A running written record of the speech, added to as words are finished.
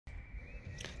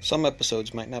Some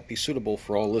episodes might not be suitable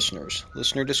for all listeners.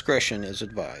 Listener discretion is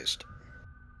advised.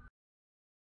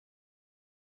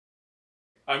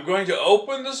 I'm going to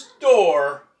open this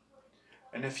door,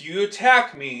 and if you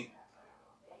attack me,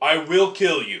 I will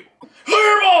kill you.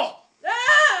 Fireball!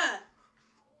 Ah!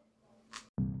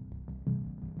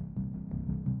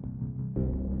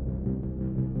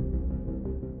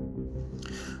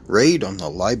 Raid on the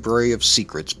Library of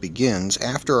Secrets begins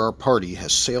after our party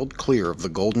has sailed clear of the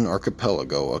Golden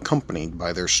Archipelago, accompanied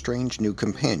by their strange new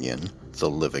companion, the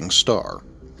Living Star.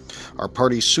 Our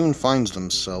party soon finds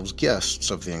themselves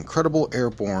guests of the incredible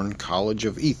airborne College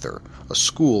of Ether, a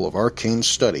school of arcane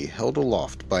study held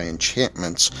aloft by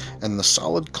enchantments and the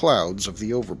solid clouds of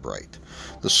the Overbright.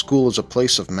 The school is a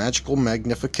place of magical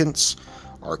magnificence,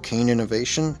 arcane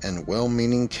innovation, and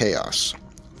well-meaning chaos.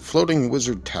 Floating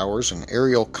wizard towers and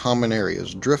aerial common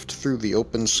areas drift through the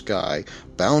open sky,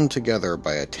 bound together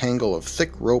by a tangle of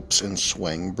thick ropes and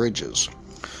swaying bridges.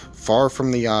 Far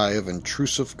from the eye of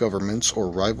intrusive governments or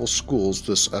rival schools,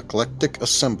 this eclectic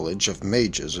assemblage of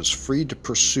mages is free to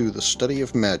pursue the study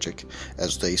of magic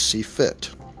as they see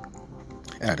fit.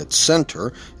 At its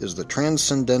center is the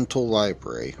Transcendental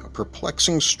Library, a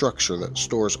perplexing structure that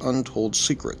stores untold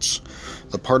secrets.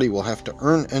 The party will have to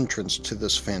earn entrance to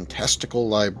this fantastical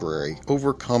library,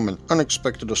 overcome an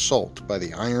unexpected assault by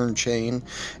the Iron Chain,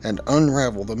 and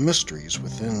unravel the mysteries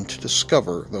within to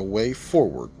discover the way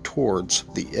forward towards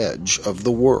the edge of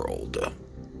the world.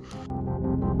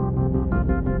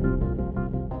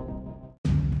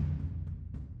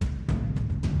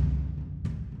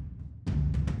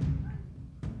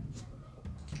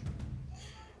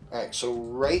 Alright, so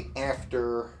right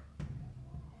after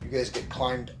you guys get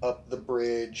climbed up the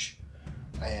bridge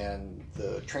and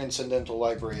the Transcendental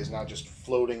Library is now just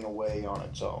floating away on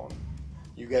its own,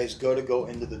 you guys go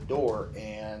into the door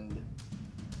and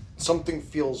something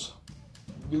feels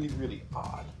really, really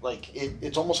odd. Like,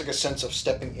 it's almost like a sense of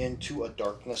stepping into a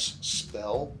darkness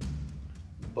spell,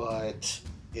 but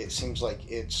it seems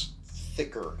like it's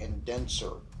thicker and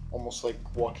denser. Almost like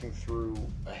walking through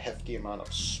a hefty amount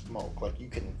of smoke. Like you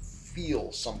can feel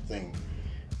something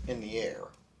in the air.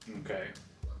 Okay.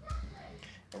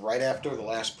 And right after the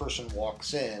last person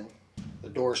walks in, the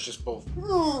doors just both...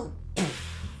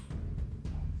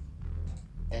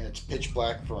 And it's pitch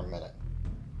black for a minute.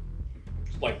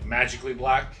 Like magically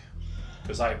black?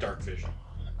 Because I have dark vision.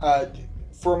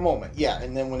 For a moment, yeah.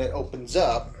 And then when it opens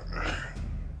up...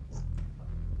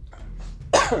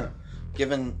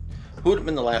 given... Who would have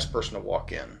been the last person to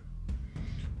walk in?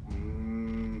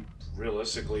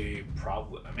 Realistically,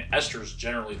 probably. I mean, Esther's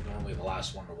normally the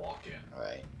last one to walk in.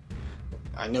 Right.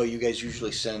 I know you guys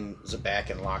usually send Zabak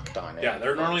and Lockdown in. Yeah,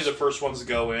 they're normally the first ones to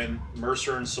go in.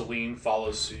 Mercer and Celine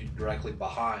follow suit directly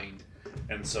behind.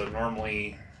 And so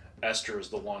normally Esther is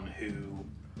the one who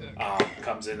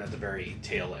comes in at the very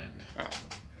tail end. Right.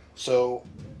 So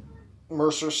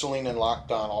Mercer, Celine, and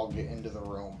Lockdown all get into the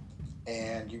room.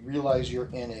 And you realize you're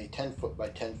in a 10-foot by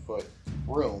 10-foot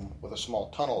room with a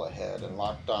small tunnel ahead, and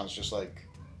Lockdown's just like,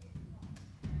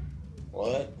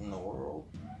 what in the world?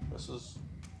 This is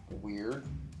weird.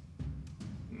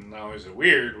 Not only is it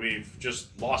weird, we've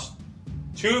just lost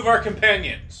 2 of our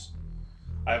companions.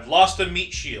 I've lost a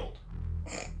meat shield.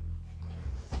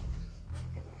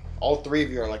 All 3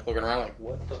 of you are like looking around like,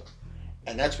 what the?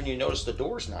 And that's when you notice the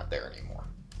door's not there anymore.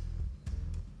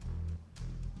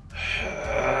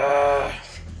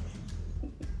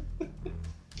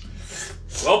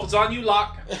 Well, it's on you,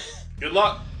 Locke. Good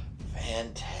luck.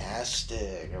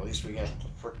 Fantastic. At least we got the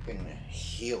frickin'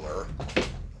 healer.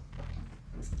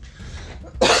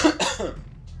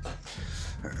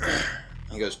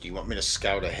 He goes, do you want me to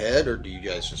scout ahead, or do you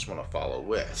guys just want to follow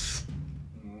with?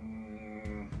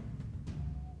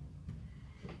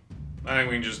 I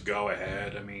think we can just go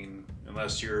ahead. I mean,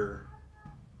 unless you're...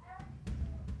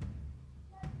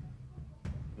 I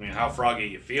mean, how froggy are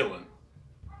you feeling?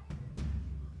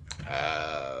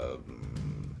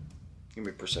 Give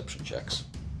me perception checks.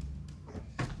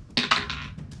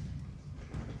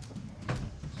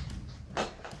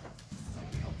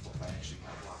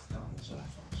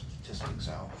 Statistics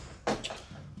out.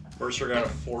 Mercer got a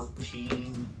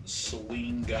 14.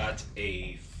 Celine got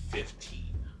a 15.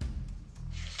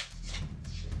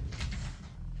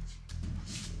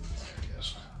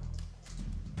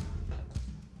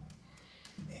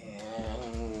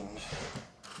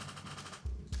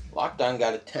 Lockdown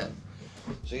got a 10.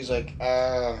 So he's like,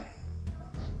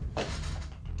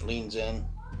 leans in.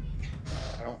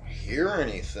 I don't hear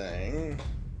anything.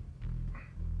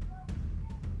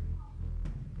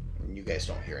 And you guys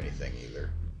don't hear anything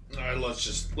either. All right, let's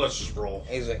just roll.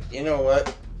 He's like, you know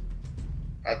what?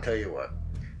 I'll tell you what.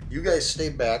 You guys stay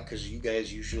back because you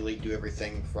guys usually do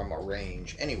everything from a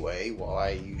range anyway, while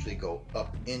I usually go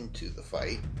up into the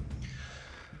fight.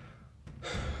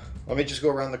 Let me just go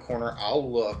around the corner. I'll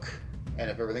look,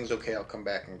 and if everything's okay, I'll come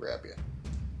back and grab you.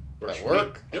 Works That for me.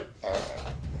 work? Yep. All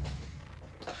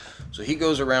right. So he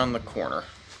goes around the corner,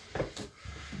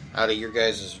 out of your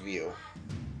guys' view.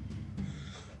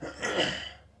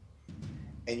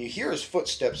 And you hear his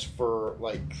footsteps for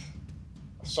like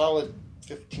a solid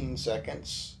 15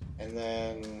 seconds, and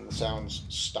then the sounds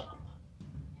stop.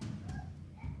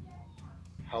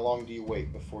 How long do you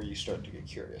wait before you start to get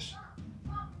curious?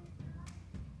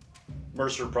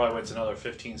 Mercer probably waits another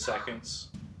 15 seconds.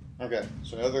 Okay,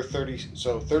 so another 30,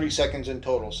 so 30 seconds in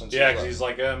total since Yeah, because he's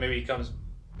like, maybe he comes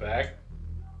back.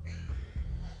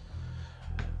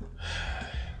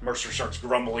 Mercer starts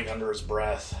grumbling under his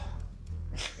breath.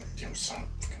 Do something.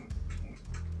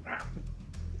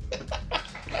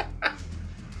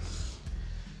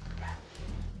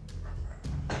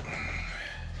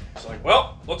 It's like,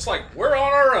 well, looks like we're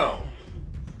on our own.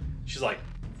 She's like,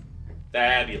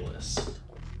 fabulous.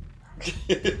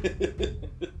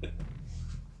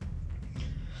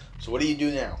 So what do you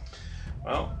do now?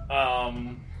 Well,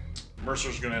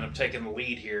 Mercer's going to end up taking the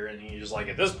lead here, and he's like,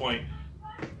 at this point,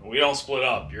 we don't split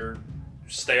up. You're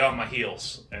stay on my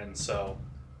heels, and so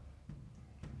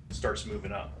starts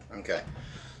moving up. Okay,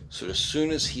 so as soon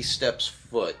as he steps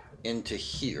foot into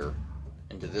here,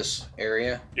 into this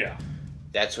area, Yeah.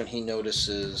 that's when he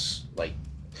notices like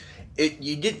it.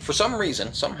 You did for some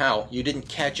reason somehow you didn't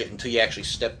catch it until you actually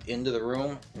stepped into the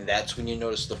room, and that's when you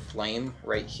notice the flame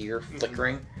right here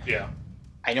flickering. Yeah.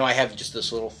 I know I have just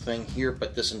this little thing here,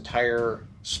 but this entire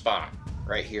spot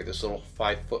right here, this little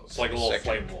 5 foot. It's like a little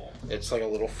flame wall. It's like a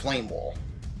little flame wall.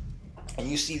 And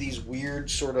you see these weird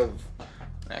sort of...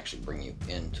 I'll actually bring you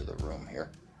into the room here.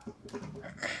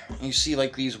 You see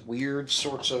like these weird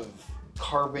sorts of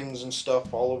carvings and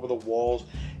stuff all over the walls.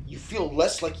 You feel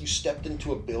less like you stepped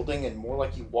into a building and more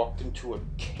like you walked into a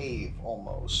cave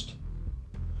almost.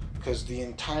 Because the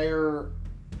entire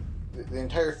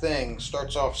thing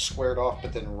starts off squared off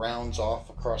but then rounds off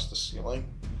across the ceiling.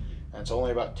 And it's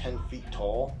only about 10 feet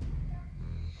tall.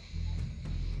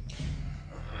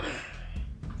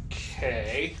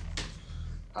 Okay.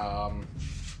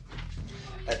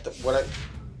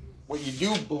 What you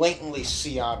do blatantly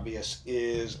see obvious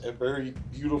is a very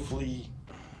beautifully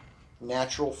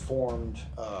natural formed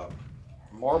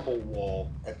marble wall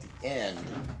at the end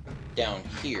down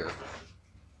here,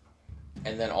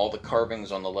 and then all the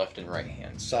carvings on the left and right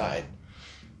hand side.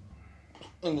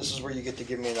 And this is where you get to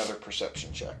give me another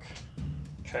perception check.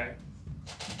 Okay.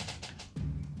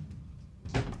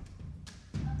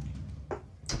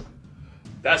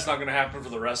 That's not going to happen for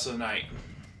the rest of the night.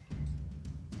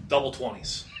 Double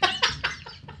 20s.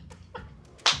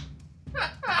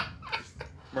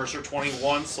 Mercer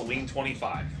 21, Celine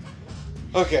 25.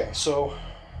 Okay, so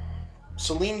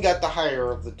Celine got the higher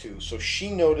of the two, so she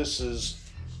notices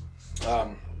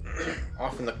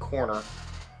off in the corner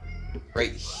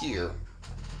right here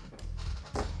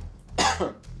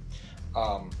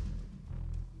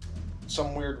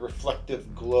some weird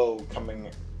reflective glow coming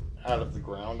out of the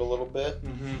ground a little bit.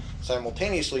 Mm-hmm.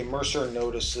 Simultaneously, Mercer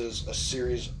notices a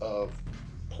series of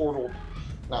carved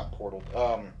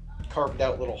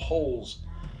out little holes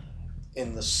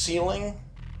in the ceiling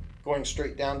going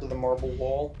straight down to the marble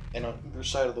wall and on either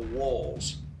side of the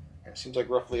walls. And it seems like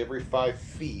roughly every 5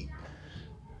 feet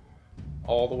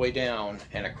all the way down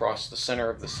and across the center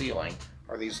of the ceiling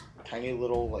are these tiny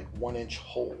little like 1-inch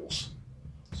holes.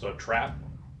 So a trap.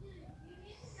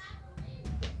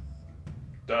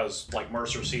 Does like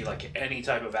Mercer see like any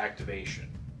type of activation?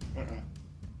 Mm-mm.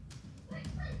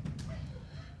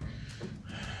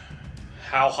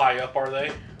 How high up are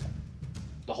they?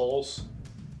 The holes?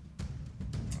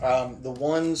 The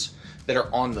ones that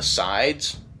are on the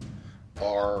sides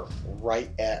are right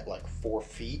at like 4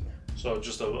 feet. So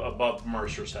just above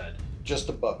Mercer's head. Just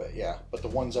above it, yeah. But the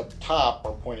ones up top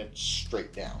are pointed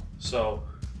straight down. So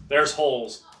there's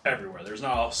holes everywhere. There's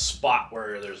not a spot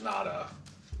where there's not a...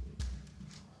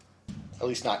 At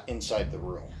least not inside the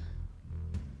room.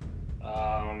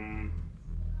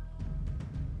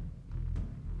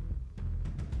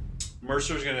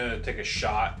 Mercer's going to take a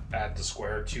shot at the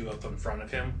square 2 up in front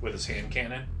of him with his hand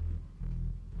cannon.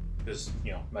 His,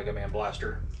 Mega Man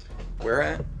blaster. Where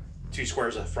at? 2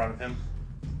 squares in front of him.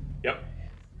 Yep.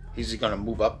 He's going to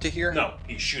move up to here? No,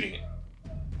 he's shooting it.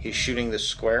 He's shooting this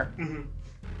square? Mm-hmm.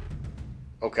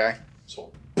 Okay.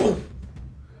 So, boom!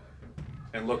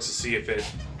 And looks to see if it...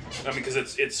 because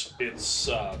it's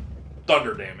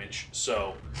thunder damage,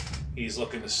 so he's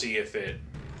looking to see if it...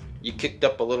 You kicked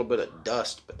up a little bit of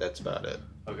dust, but that's about it.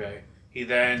 Okay. He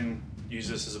then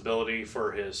uses his ability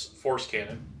for his force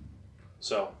cannon.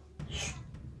 So,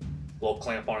 little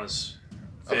clamp on his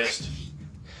fist.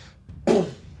 Okay.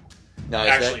 Now,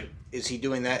 Actually, is he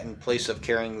doing that in place of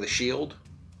carrying the shield?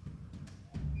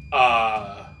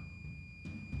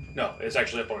 No, it's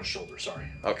actually up on his shoulder. Sorry.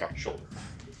 Okay. Shoulder.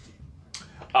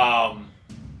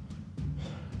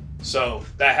 So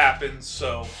that happens.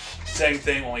 So same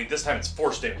thing, only this time it's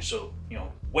force damage. So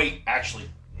weight actually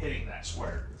hitting that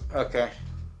square. Okay.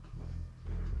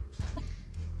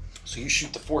 So you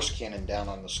shoot the force cannon down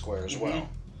on the square as well.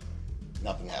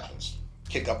 Nothing happens.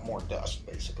 Kick up more dust,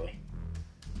 basically.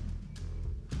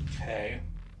 Okay.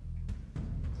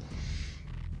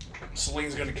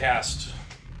 Celine's going to cast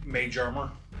Mage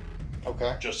Armor.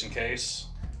 Okay. Just in case.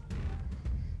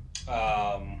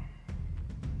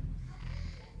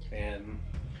 And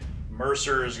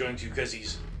Mercer is going to, because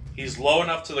he's low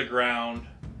enough to the ground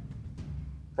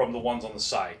from the ones on the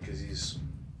side, because he's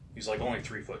like only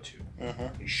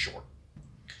 3'2". He's short.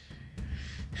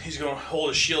 He's going to hold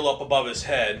his shield up above his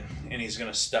head, and he's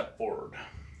going to step forward.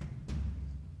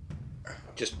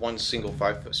 Just one single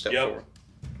 5-foot step forward.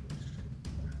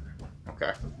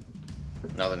 Okay.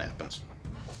 Nothing happens.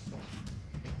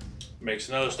 Makes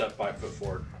another step 5 foot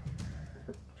forward.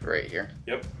 Right here.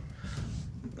 Yep.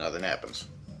 Nothing happens.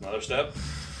 Another step.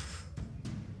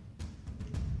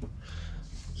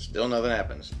 Still nothing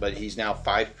happens. But he's now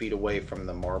 5 feet away from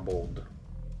the marbled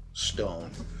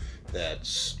stone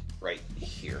that's right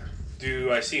here.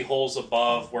 Do I see holes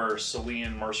above where Celine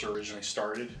and Mercer originally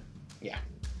started? Yeah.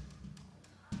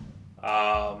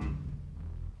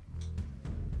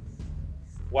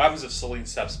 What happens if Celine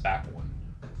steps back one?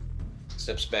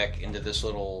 Steps back into this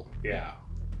little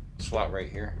slot right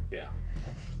here. Yeah.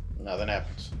 Nothing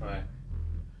happens.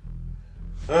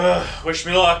 Alright. Wish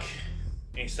me luck.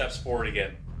 And he steps forward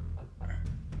again.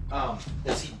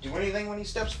 Does he do anything when he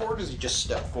steps forward, or does he just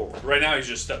step forward? Right now he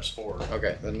just steps forward.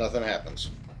 Okay, then nothing happens.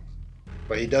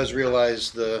 But he does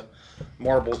realize the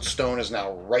marbled stone is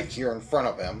now right here in front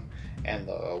of him, and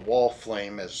the wall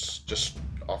flame is just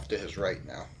off to his right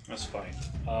now. That's fine.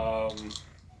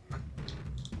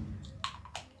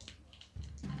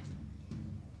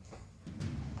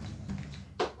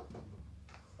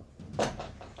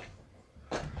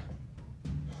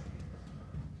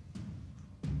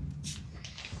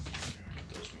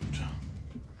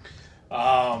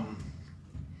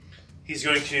 He's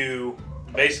going to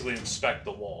basically inspect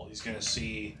the wall. He's going to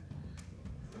see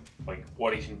like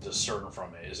what he can discern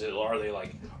from it. Are they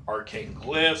like arcane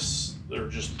glyphs? They're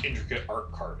just intricate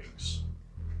art carvings.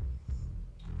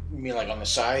 You mean like on the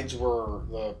sides where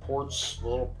the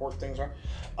little port things are?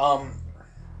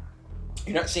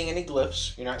 You're not seeing any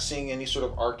glyphs. You're not seeing any sort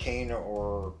of arcane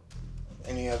or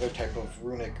any other type of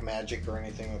runic magic or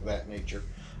anything of that nature.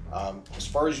 As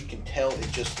far as you can tell,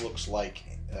 it just looks like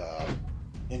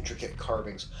intricate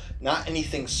carvings. Not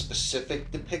anything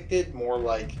specific depicted, more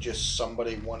like just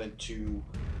somebody wanted to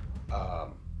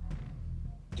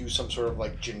do some sort of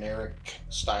like generic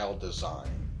style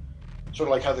design. Sort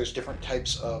of like how there's different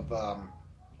types of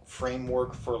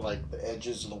framework for like the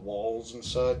edges of the walls and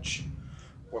such.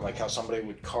 Or like how somebody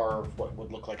would carve what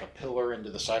would look like a pillar into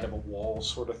the side of a wall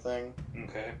sort of thing.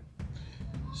 Okay.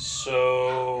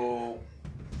 So...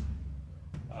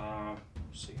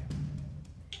 let's see.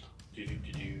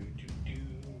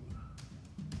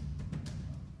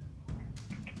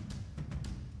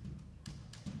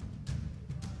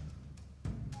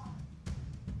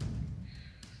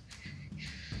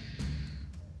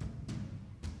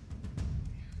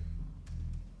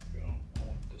 I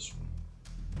want this one.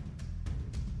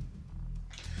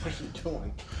 What are you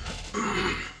doing?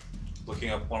 Looking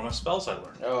up one of my spells I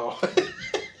learned. Oh.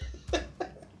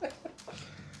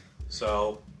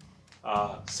 So,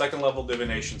 second level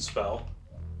divination spell.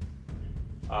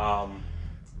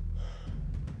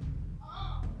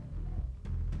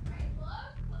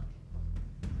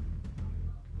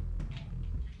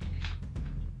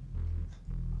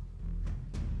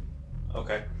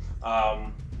 Okay.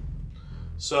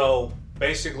 So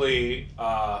basically,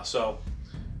 so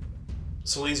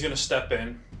Celine's gonna step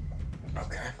in.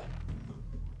 Okay.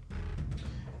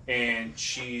 And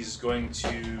she's going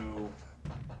to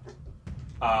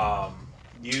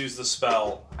use the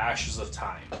spell Ashes of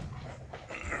Time.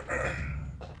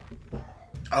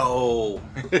 Oh.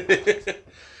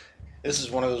 This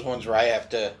is one of those ones where I have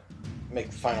to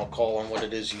make the final call on what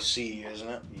it is you see, isn't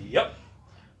it? Yep.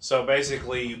 So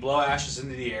basically, you blow ashes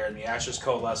into the air, and the ashes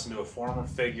coalesce into a form of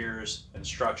figures and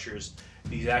structures.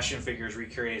 These ashen figures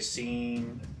recreate a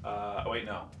scene. Wait,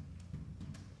 no.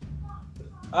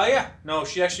 Yeah. No,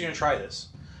 she's actually going to try this.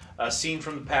 A scene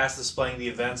from the past displaying the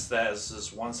events that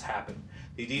has once happened.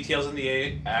 The details in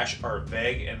the ash are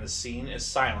vague and the scene is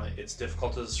silent. It's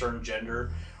difficult to discern gender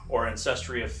or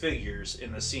ancestry of figures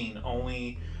in the scene.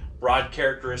 Only broad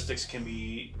characteristics can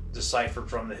be deciphered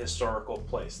from the historical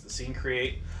place. The scene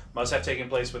must have taken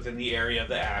place within the area of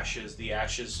the ashes. The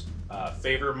ashes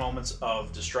favor moments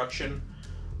of destruction,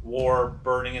 war,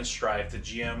 burning, and strife. The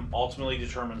GM ultimately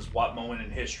determines what moment in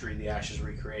history the ashes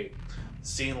recreate. The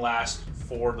scene lasts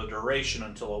for the duration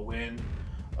until a wind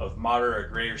of moderate or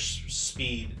greater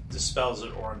speed dispels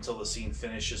it, or until the scene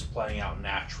finishes playing out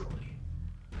naturally.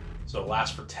 So it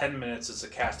lasts for 10 minutes. It's a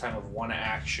cast time of 1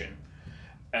 action.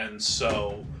 And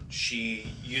so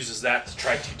she uses that to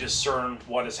try to discern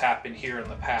what has happened here in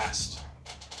the past.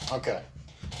 Okay.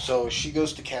 So she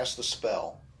goes to cast the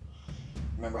spell.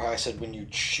 Remember how I said when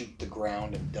you'd shoot the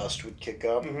ground and dust would kick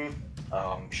up?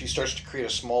 Mm-hmm. She starts to create a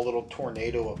small little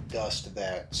tornado of dust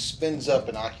that spins up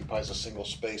and occupies a single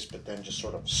space, but then just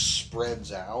sort of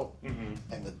spreads out. Mm-hmm.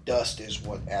 And the dust is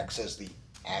what acts as the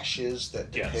ashes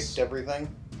that depict everything.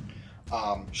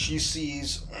 She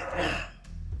sees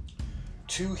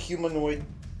 2 humanoid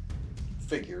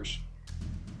figures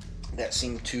that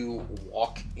seem to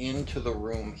walk into the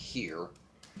room here,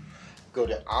 go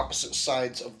to opposite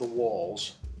sides of the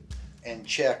walls, and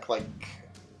check like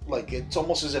it's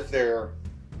almost as if they're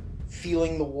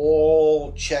feeling the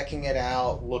wall, checking it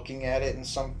out, looking at it in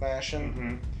some fashion.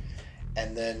 Mm-hmm.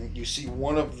 And then you see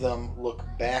one of them look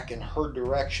back in her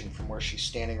direction from where she's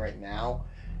standing right now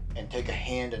and take a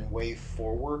hand and wave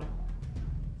forward,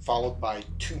 followed by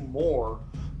 2 more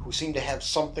who seem to have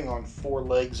something on 4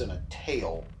 legs and a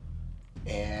tail.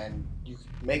 And you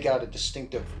make out a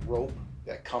distinctive rope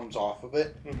that comes off of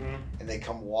it. Mm-hmm. And they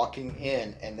come walking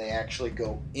in, and they actually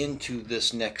go into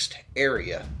this next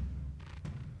area,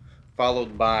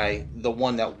 followed by the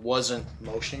one that wasn't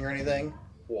motioning or anything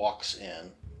walks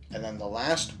in. And then the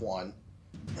last one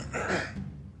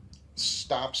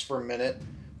stops for a minute,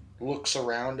 looks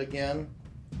around again,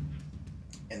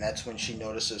 and that's when she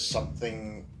notices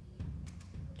something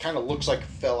kind of looks like it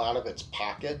fell out of its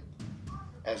pocket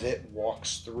as it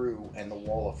walks through, and the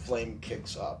wall of flame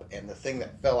kicks up. And the thing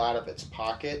that fell out of its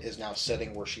pocket is now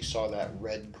sitting where she saw that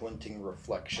red glinting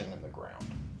reflection in the ground.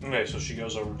 Okay, so she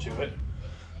goes over to it.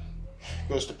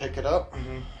 Goes to pick it up.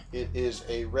 Mm-hmm. It is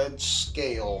a red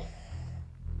scale.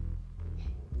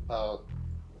 I'm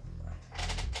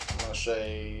going to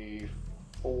say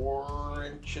 4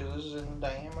 inches in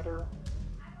diameter,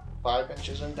 5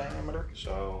 inches in diameter.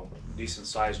 So decent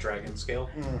sized dragon scale.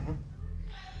 Mm-hmm.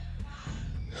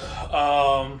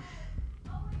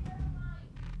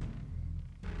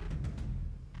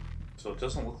 So it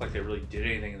doesn't look like they really did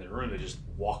anything in the room. They just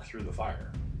walked through the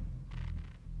fire.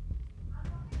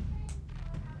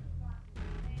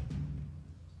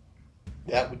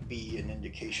 That would be an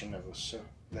indication of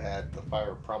that the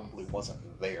fire probably wasn't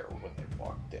there when they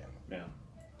walked in. Yeah.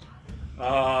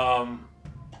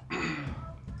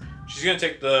 She's gonna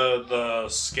take the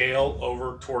scale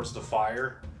over towards the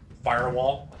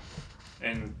firewall,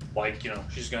 and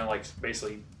she's gonna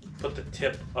basically put the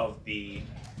tip of the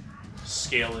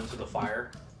scale into the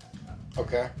fire.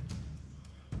 Okay.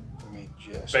 Let me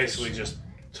just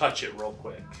touch it real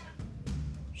quick.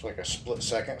 It's like a split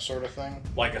second sort of thing?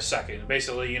 Like a second.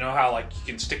 Basically, you know how you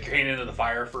can stick your hand into the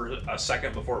fire for a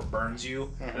second before it burns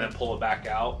you, and then pull it back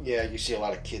out? Yeah, you see a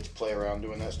lot of kids play around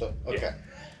doing that stuff. Okay.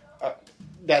 Yeah.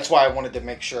 That's why I wanted to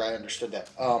make sure I understood that.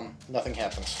 Nothing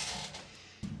happens.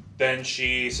 Then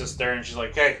she sits there and she's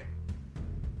like, hey.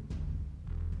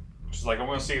 She's like, I'm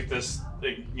going to see if this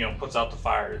thing, puts out the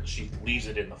fire. And she leaves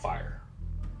it in the fire.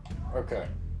 Okay.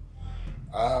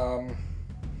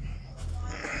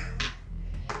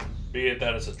 Be it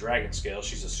that it's a dragon scale,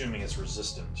 she's assuming it's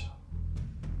resistant.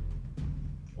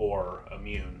 Or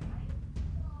immune.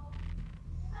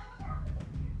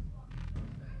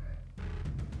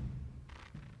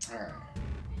 Alright.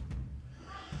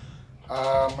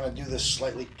 I'm going to do this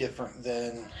slightly different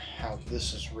than how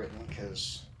this is written,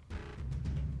 because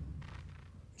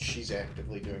she's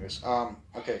actively doing this.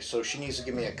 Okay, so she needs to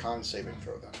give me a con saving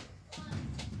throw then.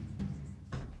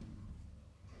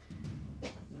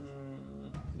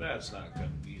 That's not going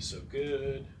to be so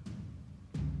good.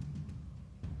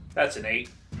 That's an 8.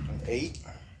 An 8.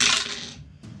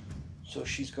 So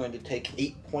she's going to take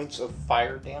 8 points of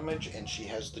fire damage, and she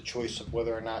has the choice of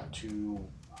whether or not to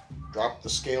drop the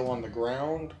scale on the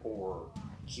ground or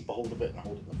keep a hold of it and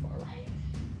hold it in the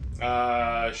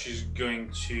fire. She's going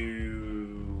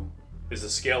to... Is the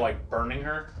scale burning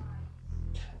her?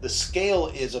 The scale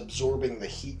is absorbing the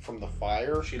heat from the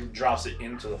fire. She drops it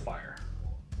into the fire.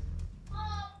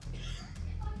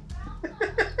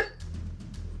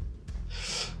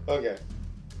 Okay.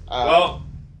 Well,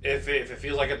 if it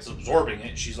feels like it's absorbing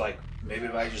it, she's like, maybe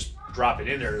if I just drop it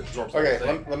in there, it absorbs the Okay,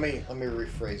 whole thing. let me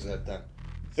rephrase that then.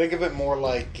 Think of it more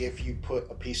like if you put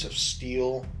a piece of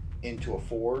steel into a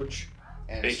forge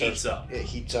and It heats up. It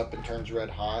heats up and turns red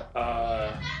hot.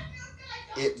 Uh,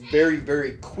 It very,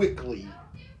 very quickly,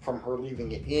 from her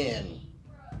leaving it in,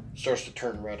 starts to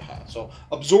turn red hot. So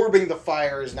absorbing the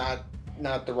fire is not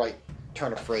the right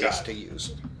turn of phrase to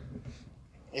use.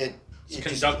 It's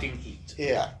conducting heat.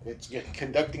 Yeah, it's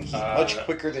conducting heat much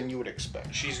quicker than you would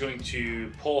expect. She's going to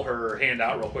pull her hand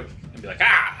out real quick and be like,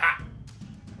 ah!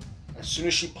 As soon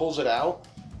as she pulls it out,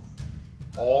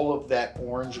 all of that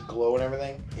orange glow and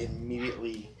everything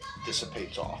immediately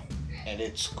dissipates off, and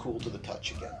it's cool to the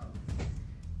touch again.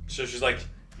 So she's like,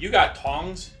 you got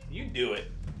tongs? You do it.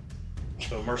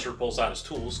 So Mercer pulls out his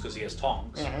tools because he has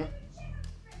tongs. Mm-hmm.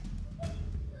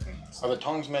 Are the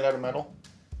tongs made out of metal?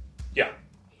 Yeah.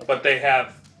 But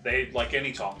they like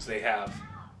any tongs, they have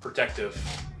protective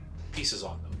pieces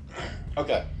on them.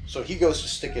 Okay, so he goes to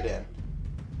stick it in.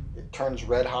 It turns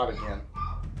red hot again,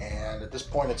 and at this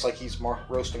point it's like he's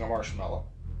roasting a marshmallow.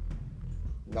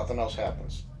 Nothing else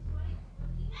happens.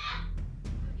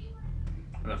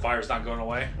 And the fire's not going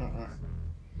away? Mm-mm.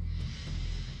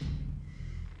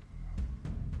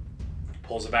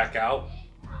 Pulls it back out.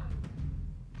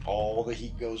 All the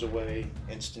heat goes away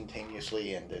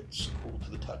instantaneously, and it's cool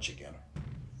to the touch again.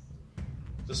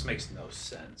 This makes no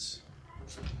sense.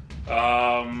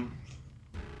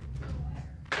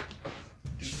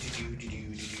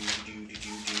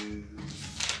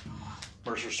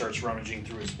 Mercer starts rummaging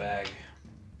through his bag.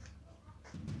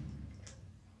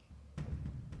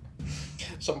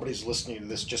 Somebody's listening to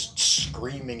this just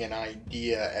screaming an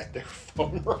idea at their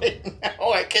phone right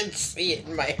now. I can see it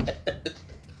in my head.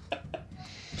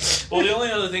 Well, the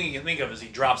only other thing he can think of is he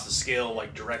drops the scale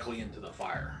like directly into the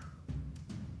fire.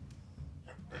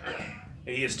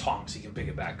 He has tongs; he can pick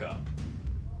it back up.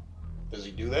 Does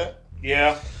he do that?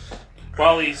 Yeah.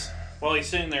 While he's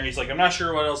sitting there, he's like, I'm not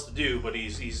sure what else to do, but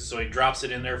so he drops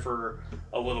it in there for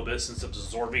a little bit since it's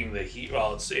absorbing the heat.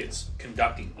 Well, it's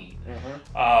conducting heat.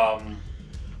 Mm-hmm.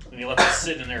 And he lets it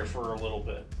sit in there for a little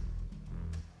bit.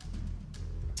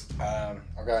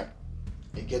 Okay.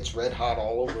 It gets red hot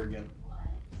all over again.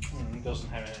 He doesn't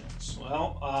have any.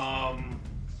 Well,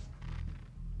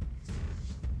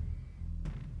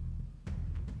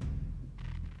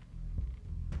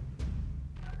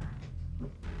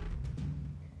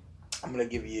 I'm going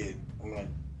to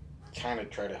kind of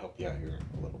try to help you out here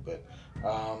a little bit.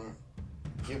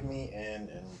 Give me an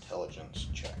intelligence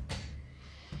check.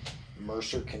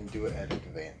 Mercer can do it at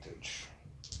advantage.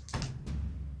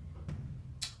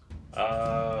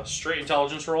 Straight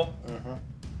intelligence roll. Mm-hmm.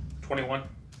 21.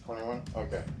 21?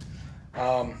 Okay.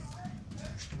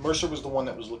 Mercer was the one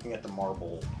that was looking at the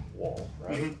marble wall,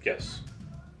 right? Mm-hmm. Yes.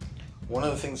 One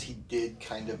of the things he did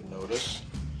kind of notice,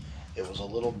 it was a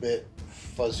little bit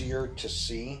fuzzier to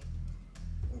see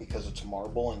because it's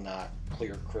marble and not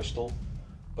clear crystal,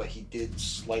 but he did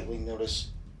slightly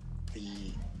notice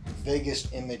the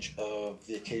vaguest image of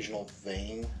the occasional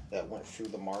vein that went through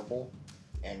the marble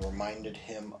and reminded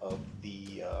him of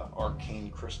the arcane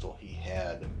crystal he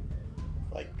had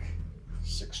like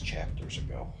 6 chapters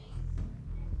ago.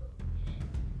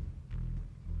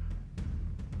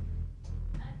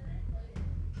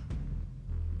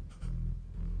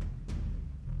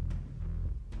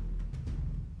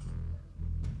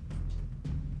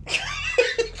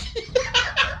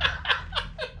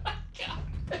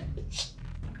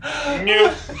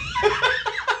 Nope.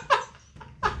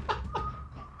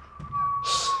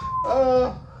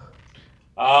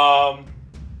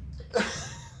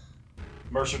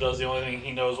 Mercer does the only thing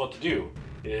he knows what to do,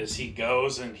 is he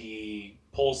goes and he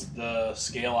pulls the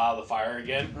scale out of the fire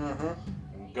again,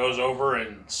 and goes over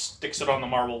and sticks it on the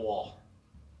marble wall.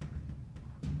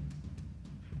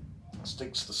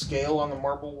 Sticks the scale on the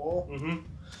marble wall. Mm-hmm.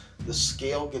 The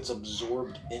scale gets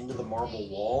absorbed into the marble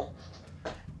wall,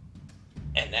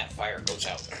 and that fire goes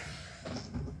out.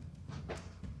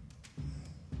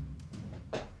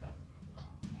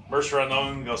 Mercer on the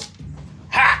own goes,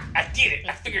 "Ha! I did it!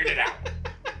 I figured it out."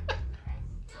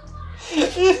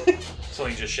 So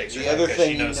he just shakes her head because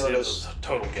she knows it was a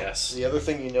total guess. The other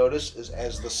thing you notice is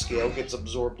as the scale gets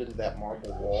absorbed into that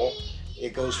marble wall,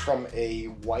 it goes from a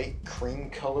white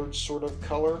cream-colored sort of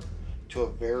color to a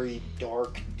very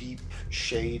dark, deep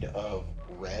shade of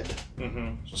red.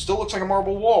 Mm-hmm. So it still looks like a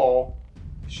marble wall.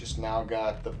 It's just now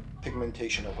got the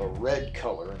pigmentation of a red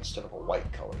color instead of a white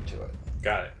color to it.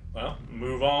 Got it. Well,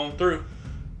 move on through.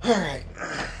 All right.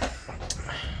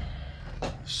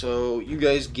 So you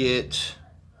guys get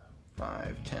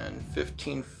 5, 10,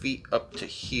 15 feet up to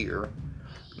here.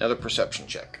 Another perception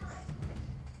check.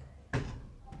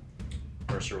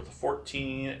 Mercer with a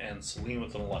 14 and Celine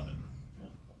with an 11.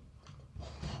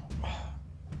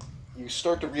 You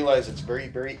start to realize it's very,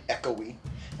 very echoey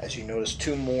as you notice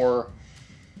two more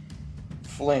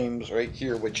flames right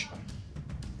here, which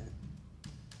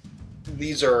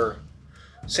these are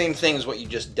same thing as what you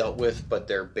just dealt with, but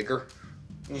they're bigger.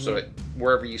 Mm-hmm. So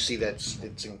wherever you see that,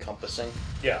 it's encompassing.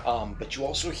 Yeah. But you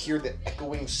also hear the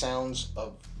echoing sounds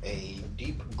of a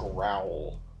deep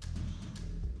growl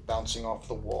bouncing off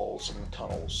the walls and the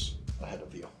tunnels ahead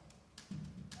of you.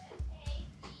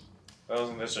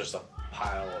 That's just a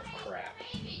pile of crap.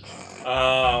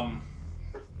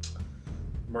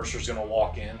 Mercer's gonna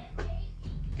walk in.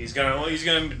 He's gonna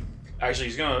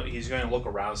look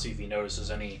around, see if he notices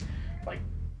any like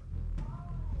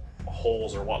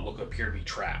holes or what appear to be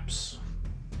traps.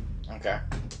 Okay.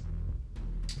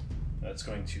 That's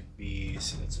going to be.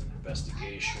 See, that's an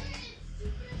investigation.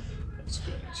 That's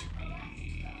going to be.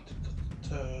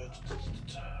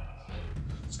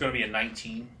 It's going to be a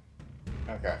 19.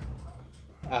 Okay.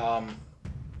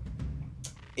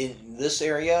 In this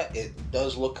area, it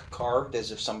does look carved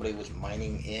as if somebody was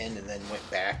mining in and then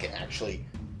went back and actually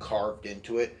carved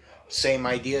into it. Same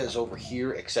idea as over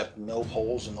here, except no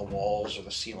holes in the walls or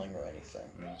the ceiling or anything.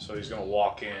 So he's going to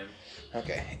walk in.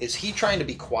 Okay. Is he trying to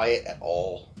be quiet at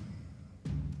all?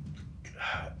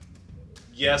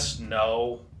 Yes,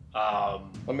 no.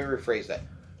 Let me rephrase that.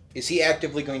 Is he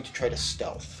actively going to try to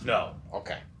stealth? No.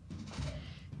 Okay.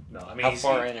 No, I mean, How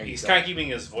far in are he's you kind of keeping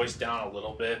his voice down a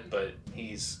little bit, but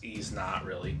he's not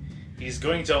really. He's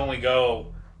going to only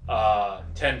go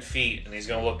 10 feet, and he's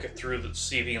going to look through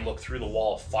see if he can look through the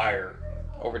wall of fire.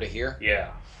 Over to here?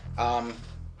 Yeah. And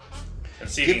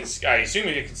see if I assume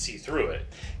he can see through it.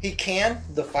 He can.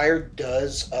 The fire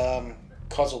does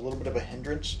cause a little bit of a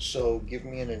hindrance, so give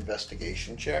me an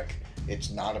investigation check. It's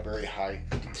not a very high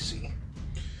DC.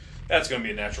 That's going to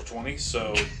be a natural 20,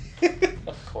 so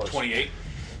of course. 28.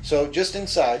 So just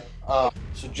inside,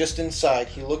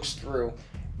 he looks through,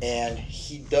 and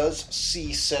he does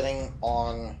see sitting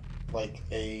on like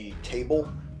a table,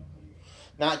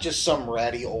 not just some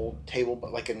ratty old table,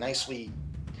 but like a nicely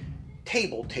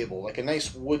table, like a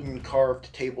nice wooden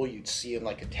carved table you'd see in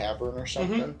like a tavern or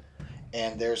something. Mm-hmm.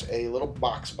 And there's a little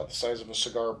box about the size of a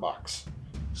cigar box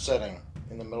sitting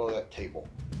in the middle of that table.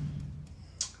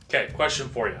 Okay, question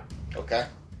for you. Okay.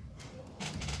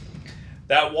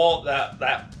 That wall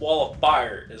of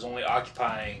fire is only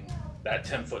occupying that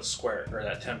 10-foot square, or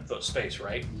that 10-foot space,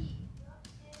 right?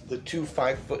 The 2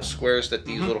 5-foot squares that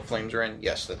these little flames are in,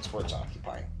 yes, that's where it's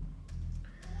occupying.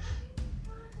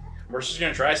 Mercer's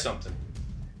going to try something.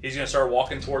 He's going to start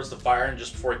walking towards the fire, and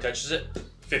just before he touches it,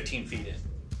 15 feet in.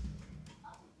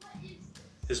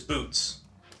 His boots,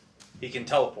 he can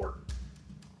teleport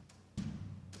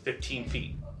 15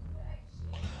 feet.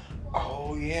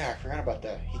 Oh, yeah, I forgot about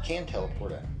that. He can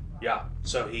teleport in. Yeah,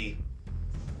 so in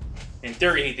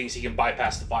theory, he thinks he can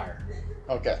bypass the fire.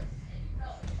 Okay.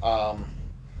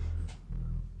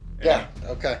 Yeah,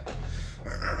 okay.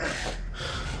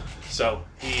 So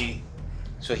he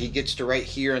gets to right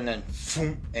here and then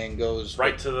and goes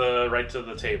right to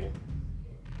the table.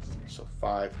 So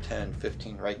 5, 10,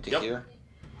 15 right to here.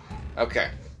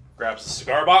 Okay. Grabs the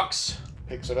cigar box.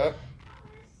 Picks it up.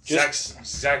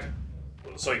 Exactly.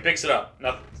 So he picks it up.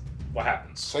 Nothing. What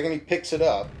happens? Second he picks it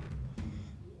up.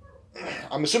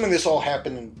 I'm assuming this all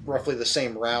happened in roughly the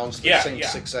same rounds, the same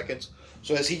 6 seconds.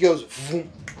 So as he goes,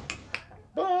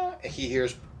 he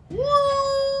hears.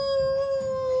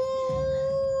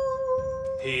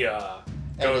 He and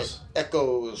it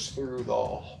echoes through the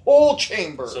whole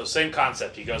chamber. So same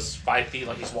concept. He goes 5 feet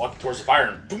like he's walking towards the fire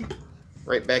and boom.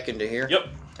 Right back into here? Yep.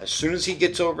 As soon as he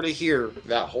gets over to here,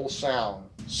 that whole sound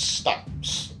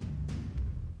stops.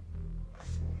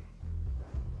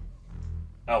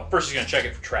 Oh, first he's going to check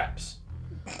it for traps.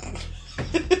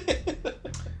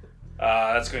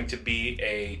 That's going to be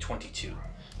a 22.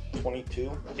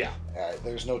 22? Yeah.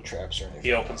 There's no traps or anything.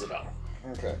 He opens it up.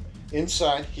 Okay.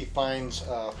 Inside, he finds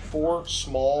 4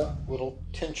 small little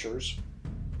tinctures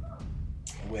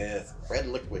with red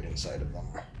liquid inside of them.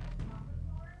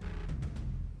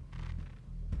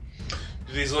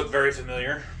 Do these look very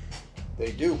familiar?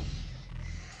 They do.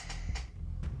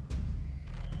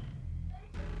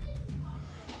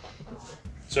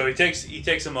 So he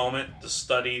takes a moment to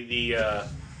study the,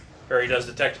 or he does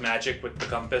detect magic with the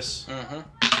compass. Mm-hmm.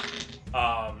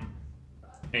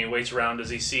 And he waits around. Does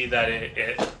he see that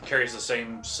it carries the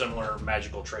same similar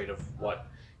magical trait of what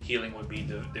healing would be,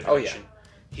 divination? Oh, yeah.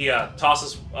 He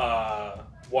tosses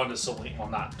one to Celine. Well,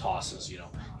 not tosses.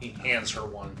 He hands her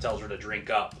one, tells her to drink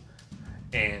up,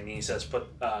 and he says, "Put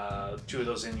 2 of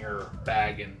those in your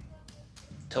bag." And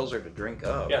Tells her to drink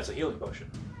up. yeah, it's a healing potion.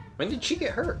 When did she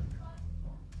get hurt?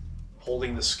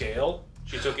 Holding the scale,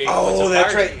 she took 8 points of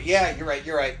that's fire right. damage. Yeah,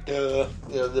 you're right.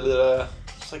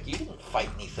 It's like you didn't fight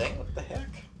anything. What the heck?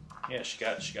 Yeah, she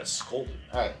got scolded.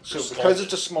 All right. So Scalded. because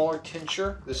it's a smaller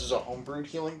tincture, this is a homebrewed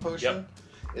healing potion. Yep.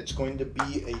 It's going to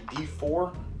be a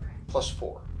D4 plus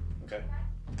 4. Okay.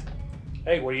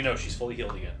 Hey, what do you know? She's fully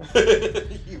healed again.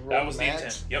 That was the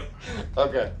intent. Yep.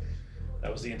 Okay.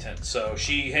 That was the intent. So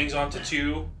she hangs on to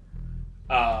 2,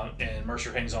 and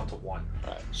Mercer hangs on to 1.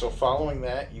 All right. So following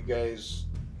that, you guys,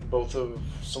 both of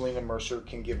Celine and Mercer,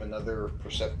 can give another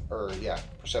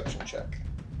perception check.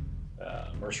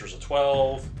 Mercer's a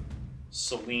 12.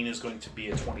 Celine is going to be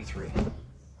a 23.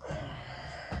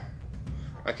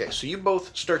 Okay, so you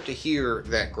both start to hear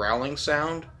that growling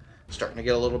sound starting to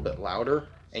get a little bit louder,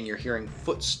 and you're hearing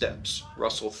footsteps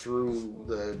rustle through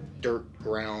the dirt,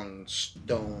 ground,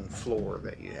 stone floor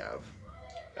that you have.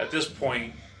 At this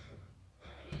point,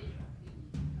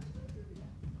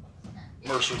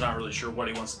 Mercer's not really sure what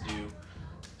he wants to do.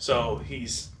 So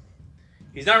he's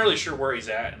not really sure where he's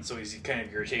at, and so he's kind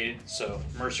of irritated. So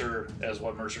Mercer, as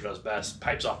what Mercer does best,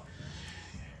 pipes off.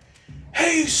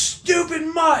 "Hey, you stupid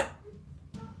mutt!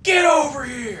 Get over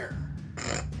here!"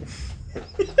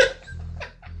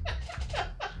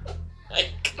 My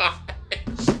God.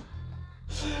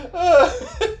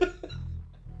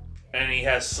 And he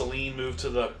has Celine move to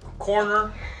the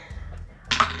corner.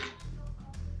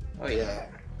 Oh, yeah.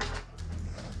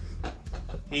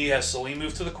 He has Celine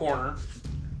move to the corner.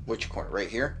 Which corner? Right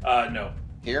here? No.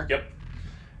 Here? Yep.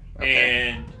 Okay.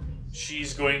 And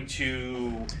she's going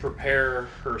to prepare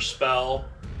her spell,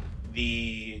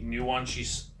 the new one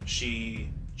she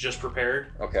just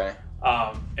prepared, Okay.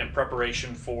 in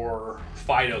preparation for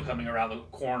Fido coming around the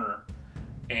corner.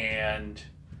 And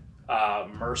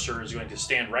Mercer is going to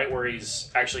stand right where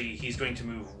he's going to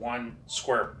move 1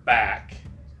 square back.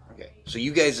 Okay. So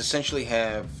you guys essentially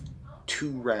have 2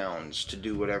 rounds to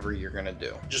do whatever you're going to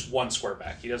do. Just 1 square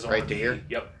back. He doesn't Right want to to be, here?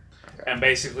 Yep. Okay. And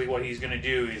basically what he's going to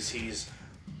do is he's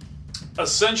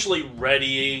essentially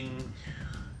readying.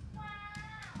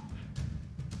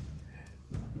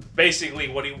 Basically,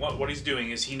 what he's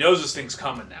doing is he knows this thing's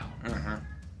coming now. Mm-hmm.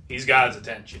 He's got his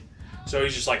attention, so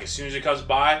he's just like, as soon as it comes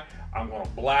by, I'm going to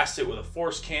blast it with a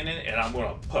force cannon, and I'm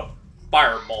going to put a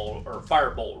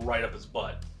firebolt right up his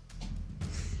butt.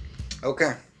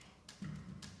 Okay.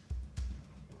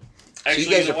 Actually, so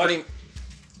you guys know are what? pretty...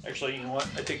 Actually, you know what?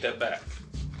 I take that back.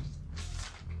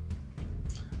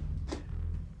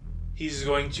 He's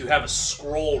going to have a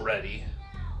scroll ready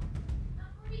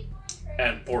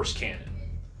and force cannon.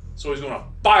 So he's going to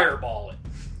fireball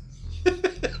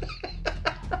it.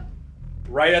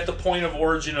 Right at the point of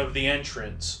origin of the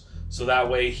entrance. So that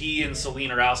way he and Celine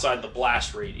are outside the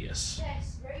blast radius.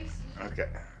 Okay.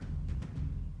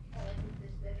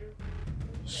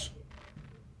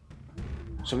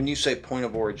 So when you say point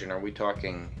of origin, are we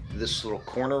talking this little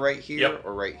corner right here Yep.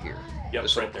 or right here? Yep,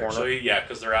 This right little there. corner? So yeah,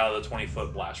 because they're out of the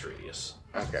 20-foot blast radius.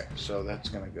 Okay, so that's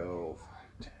going to go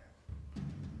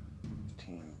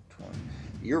 15, 20.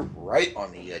 You're right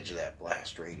on the edge of that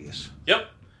blast radius. Yep.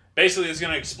 Basically, it's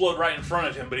going to explode right in front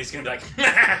of him, but he's going to be like,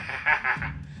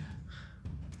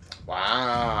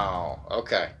 Wow.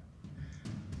 Okay.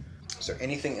 Is there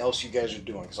anything else you guys are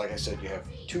doing? Because like I said, you have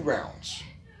 2 rounds.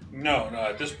 No.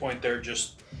 At this point,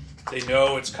 they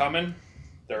know it's coming.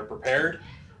 They're prepared,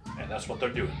 and that's what they're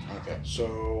doing. Okay,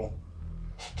 so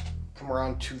come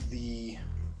around to the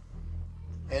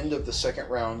end of the second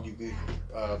round.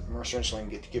 Mercer and Celine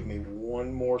get to give me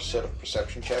 1 more set of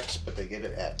perception checks, but they get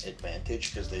it at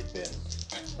advantage because they've been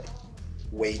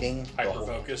waiting.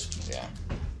 Hyper-focused. Yeah.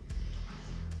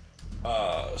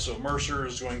 So Mercer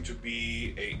is going to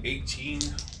be a 18.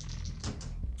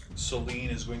 Celine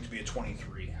is going to be a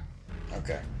 23.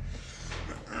 Okay.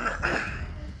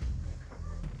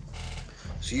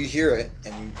 So you hear it,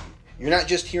 and you're not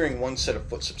just hearing 1 set of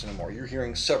footsteps anymore. You're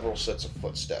hearing several sets of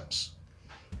footsteps.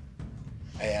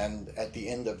 And at the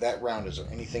end of that round, is there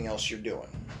anything else you're doing?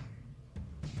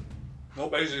 No,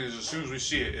 basically, as soon as we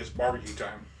see it, it's barbecue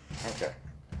time. Okay.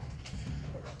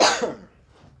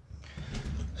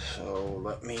 So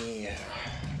let me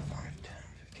 5, 10,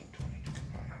 15, 20,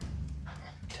 25,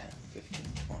 10, 15,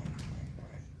 20,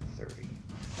 25, 30, 15,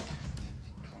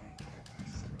 20, 25,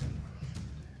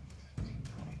 30, 15,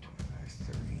 20, 25,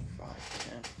 35,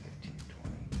 10, 15,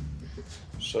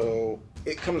 20. So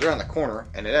it comes around the corner,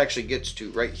 and it actually ges to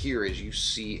right here as you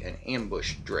see an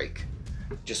ambush drake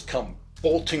just come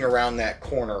bolting around that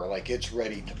corner like it's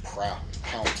ready to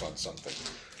pounce on something.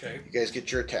 Okay. You guys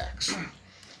get your attacks.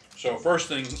 So first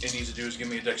thing it needs to do is give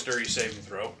me a dexterity saving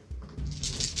throw.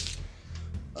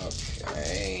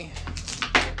 Okay.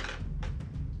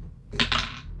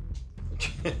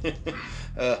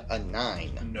 A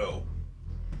 9. No.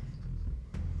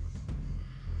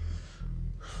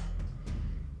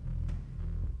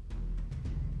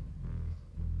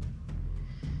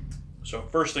 So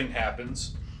first thing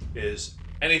happens is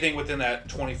anything within that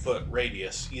 20-foot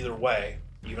radius, either way,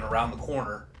 even around the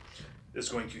corner, is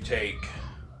going to take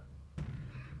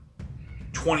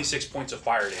 26 points of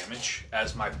fire damage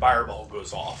as my fireball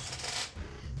goes off.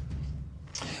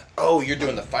 Oh, you're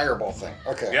doing the fireball thing.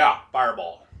 Okay. Yeah,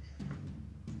 fireball.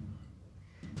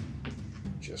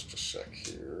 Just a sec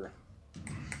here.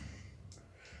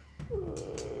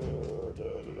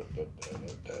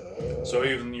 So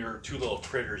even your two little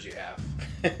critters you have.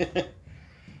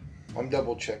 I'm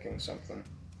double checking something.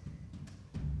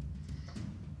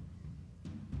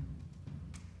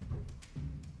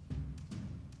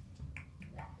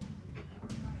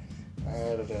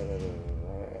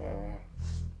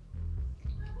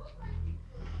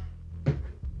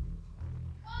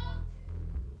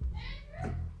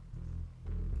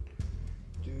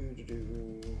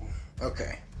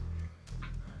 Okay.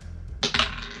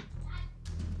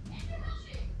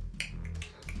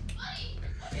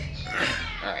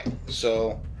 Alright,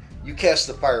 so you cast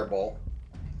the fireball,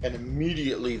 and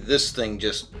immediately this thing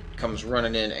just comes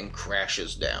running in and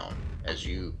crashes down as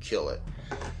you kill it.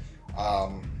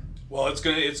 Well, it's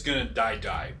gonna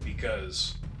die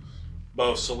because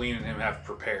both Celine and him have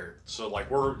prepared. So like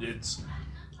it's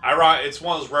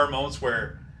one of those rare moments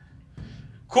where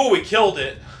cool, we killed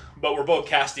it, but we're both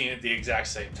casting it at the exact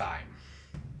same time.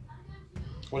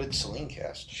 What did Celine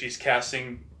cast? She's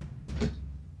casting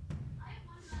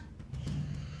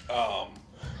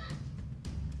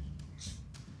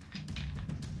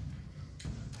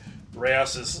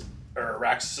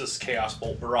Raxus's Chaos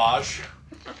Bolt Barrage.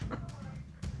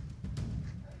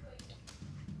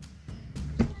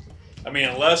 I mean,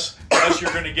 unless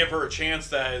you're going to give her a chance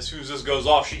that as soon as this goes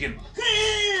off, she can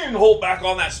hold back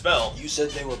on that spell. You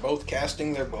said they were both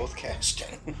casting. They're both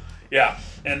casting. Yeah,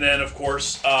 and then of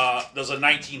course, does a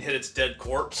 19 hit its dead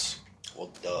corpse?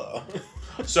 Well, duh.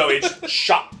 So it's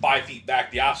shot 5 feet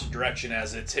back the opposite direction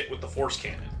as it's hit with the force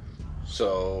cannon.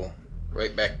 So,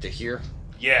 right back to here?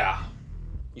 Yeah.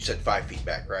 You said 5 feet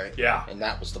back, right? Yeah. And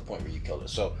that was the point where you killed it.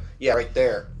 So, yeah, right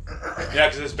there. Yeah,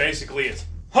 because it's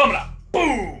humna,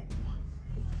 boom!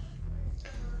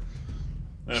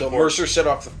 And so Mercer set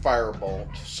off the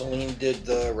firebolt. Celine did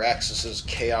the Raxus's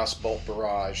Chaos Bolt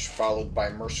Barrage, followed by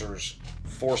Mercer's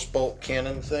Force Bolt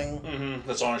Cannon thing. Mm-hmm.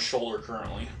 That's on his shoulder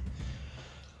currently.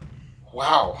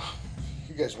 Wow.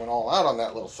 You guys went all out on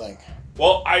that little thing.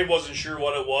 Well, I wasn't sure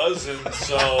what it was, and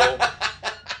so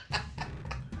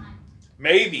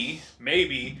maybe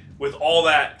with all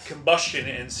that combustion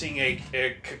and seeing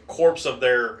a corpse of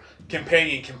their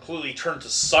companion completely turn to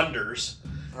cinders,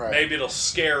 right, maybe it'll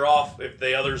scare off if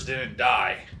the others didn't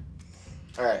die.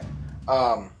 All right.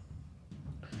 I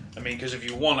mean, because if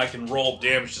you want, I can roll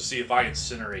damage to see if I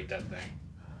incinerate that thing.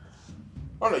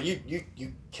 Oh no, you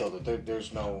killed it.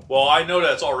 There's no. Well, I know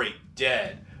that it's already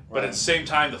dead, but right, at the same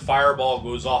time, the fireball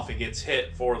goes off. It gets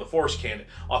hit for the force cannon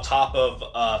on top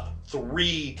of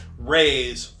 3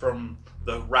 rays from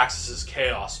the Raxus's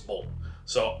Chaos Bolt.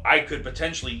 So I could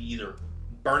potentially either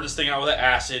burn this thing out with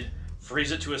acid,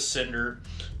 freeze it to a cinder,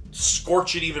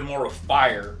 scorch it even more with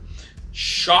fire,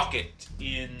 shock it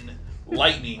in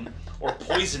lightning, or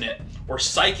poison it, or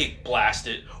psychic blast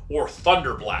it, or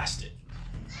thunder blast it.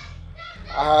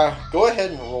 Go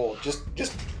ahead and roll. Just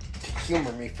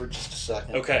humor me for just a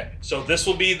second. Okay, so this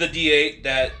will be the D8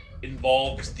 that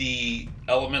involves the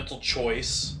elemental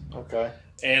choice. Okay.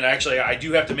 And actually, I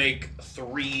do have to make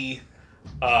 3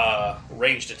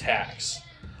 ranged attacks.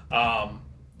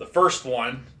 The first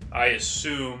one, I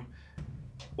assume...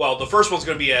 Well, the first one's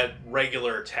going to be a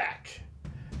regular attack.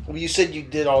 Well, you said you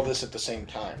did all this at the same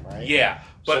time, right? Yeah.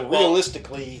 But so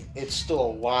realistically, it's still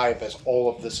alive as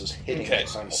all of this is hitting it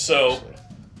simultaneously. So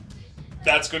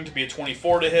that's going to be a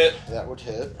 24 to hit. That would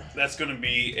hit. That's going to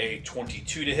be a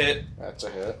 22 to hit. That's a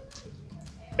hit.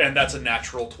 And that's a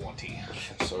natural 20.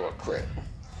 So a crit.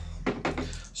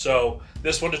 So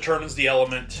this one determines the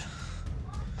element.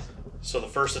 So the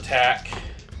first attack,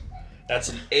 that's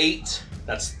an 8.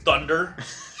 That's thunder.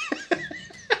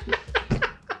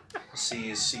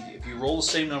 See, if you roll the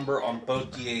same number on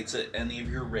both d8s at any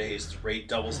of your rays, the rate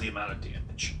doubles the amount of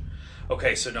damage.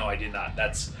 Okay, so no, I did not.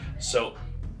 That's so.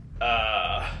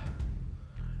 That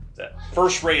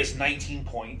first ray is 19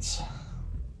 points.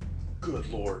 Good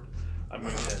Lord. I'm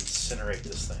going to incinerate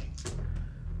this thing.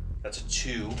 That's a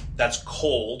 2. That's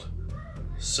cold.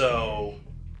 So,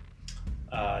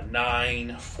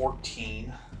 9,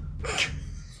 14.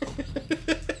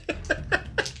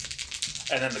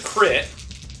 And then the crit.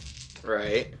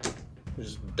 Right.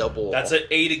 Just double. That's an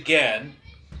 8 again.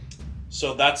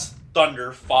 So that's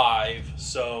thunder, 5.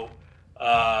 So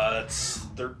that's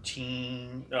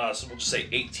 13. So we'll just say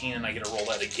 18, and I get to roll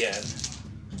that again.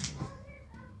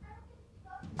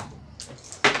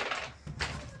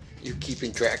 You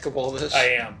keeping track of all this? I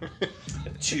am.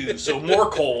 2. So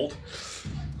more cold.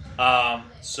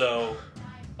 So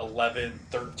 11,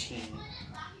 13.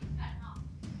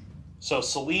 So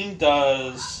Celine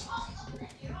does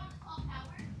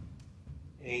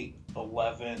 8,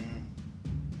 11,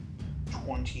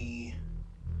 20,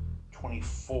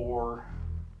 24,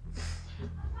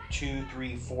 2,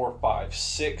 3, 4, 5,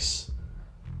 6,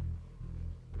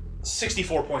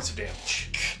 64 points of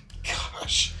damage.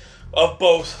 Gosh. Of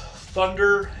both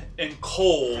thunder and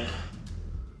cold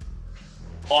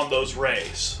on those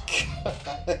rays.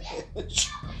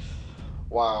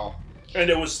 Wow. And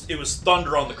it was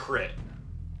thunder on the crit.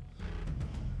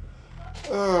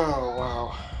 Oh,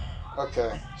 wow.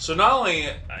 Okay. So not only,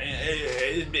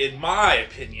 in my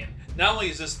opinion, not only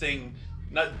is this thing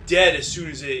not dead as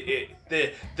soon as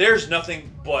there's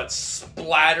nothing but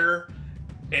splatter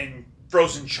and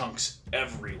frozen chunks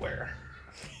everywhere.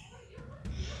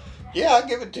 Yeah, I'll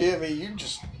give it to you. I mean, you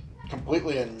just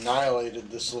completely annihilated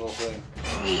this little thing.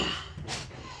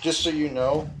 Just so you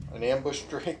know, an ambush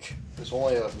drake is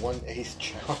only a 1/8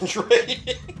 challenge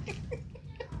rating.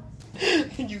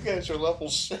 And you guys are level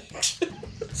 6.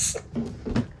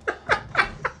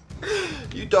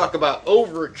 You talk about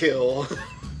overkill.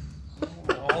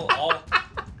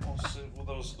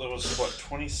 Those what,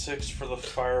 26 for the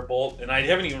firebolt, and I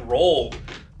haven't even rolled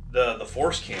the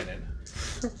force cannon.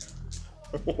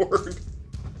 Lord.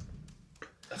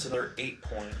 That's another 8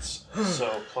 points.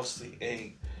 So plus the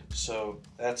 8. So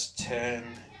that's 10,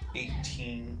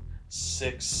 18,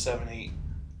 6, 7, 8.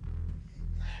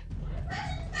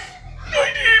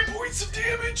 98 points of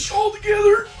damage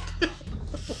altogether.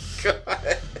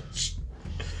 Gosh.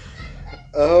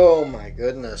 Oh my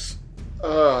goodness.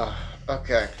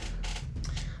 Okay.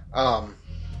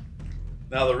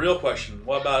 Now the real question,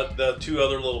 what about the 2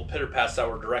 other little pitter pats that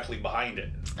were directly behind it?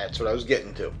 That's what I was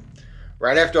getting to.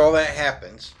 Right after all that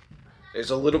happens, there's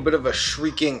a little bit of a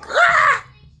shrieking,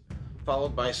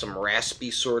 followed by some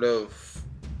raspy sort of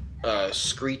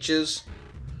screeches.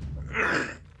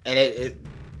 And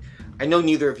I know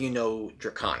neither of you know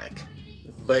Draconic,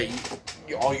 but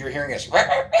all you're hearing is,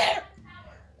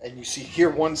 and you hear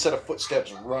one set of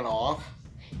footsteps run off.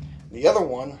 The other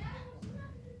one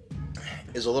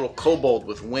is a little kobold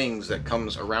with wings that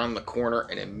comes around the corner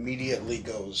and immediately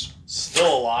goes.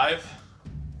 Still alive?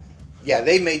 Yeah,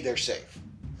 they made their save.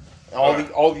 The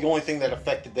only thing that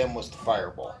affected them was the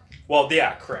fireball. Well,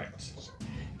 yeah, correct.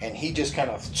 And he just kind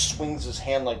of swings his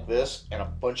hand like this, and a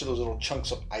bunch of those little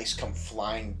chunks of ice come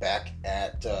flying back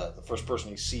at the first person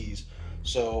he sees.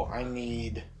 So I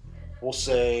need, we'll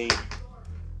say,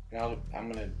 now I'm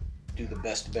going to do the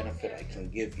best benefit I can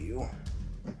give you.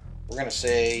 We're going to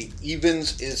say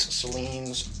evens is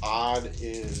Celine's, odd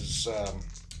is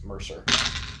Mercer.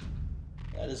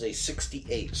 That is a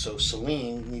 68, so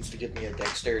Celine needs to give me a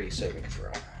dexterity saving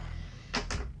throw.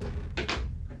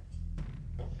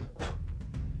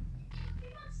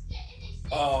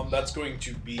 That's going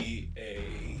to be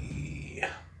a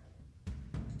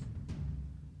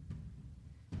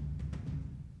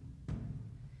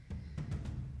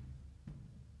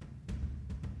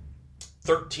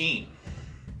 13.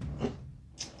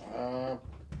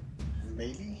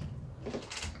 Maybe. I'm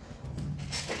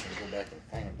gonna go back and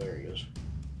find him. There he is.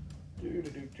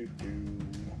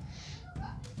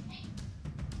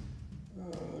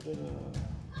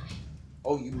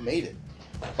 Oh, you made it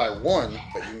by 1,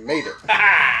 but you made it.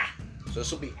 So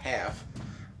this will be half.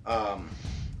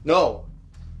 No.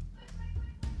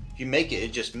 If you make it,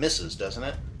 it just misses, doesn't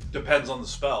it? Depends on the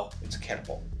spell. It's a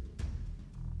catapult.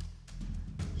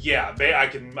 Yeah, I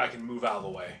can move out of the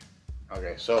way.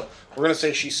 Okay, so we're going to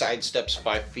say she sidesteps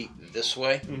 5 feet this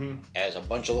way as a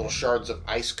bunch of little shards of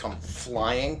ice come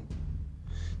flying.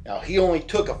 Now, he only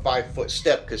took a 5-foot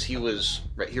step because he was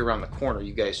right here around the corner.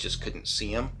 You guys just couldn't see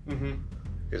him.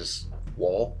 His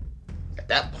wall. At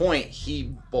that point,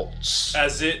 he bolts.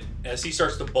 As he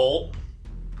starts to bolt,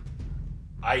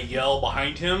 I yell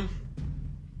behind him,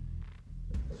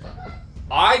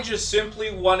 I just simply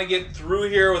want to get through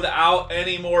here without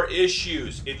any more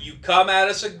issues. If you come at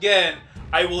us again,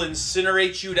 I will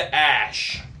incinerate you to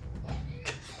ash.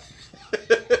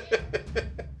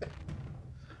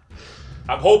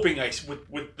 I'm hoping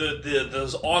with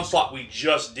the onslaught we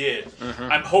just did,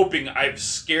 I'm hoping I've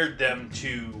scared them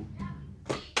to.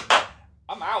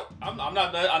 I'm out. I'm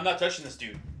not touching this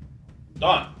dude.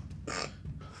 Done.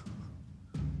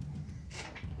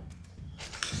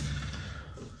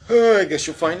 I guess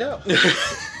you'll find out.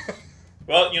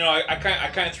 Well, I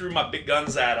kind of threw my big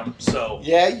guns at them, so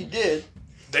Yeah, you did.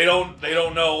 they don't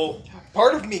know.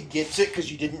 Part of me gets it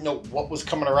because you didn't know what was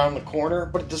coming around the corner,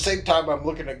 but at the same time, I'm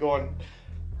looking at going,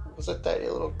 "Was that tiny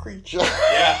little creature?"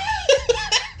 Yeah.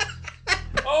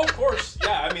 Oh, of course.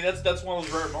 Yeah. I mean, that's one of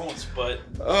those rare moments, but.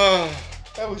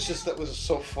 That was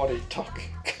so funny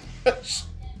talking.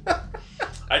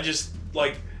 I just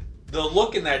like the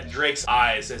look in that Drake's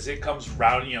eyes as it comes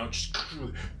round, just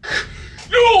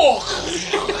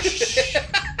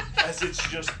as it's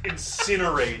just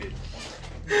incinerated.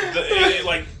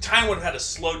 Time would have had to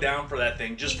slow down for that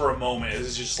thing just for a moment. It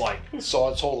was just like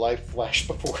saw its whole life flash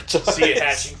before its eyes. See it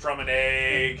hatching from an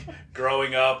egg,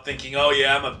 growing up, thinking, "Oh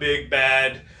yeah, I'm a big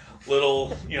bad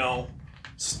little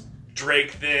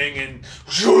Drake thing," and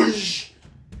just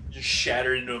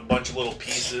shattered into a bunch of little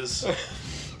pieces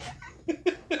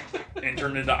and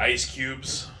turned into ice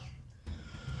cubes.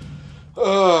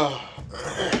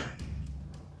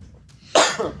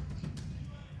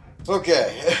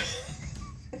 Okay.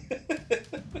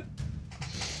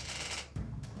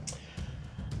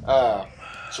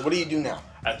 So what do you do now?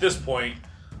 At this point,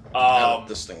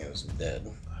 this thing is dead.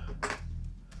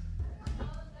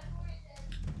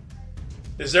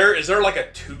 Is there like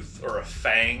a tooth or a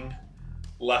fang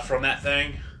left from that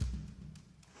thing?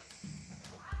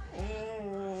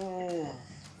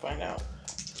 Find out.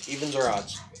 Evens or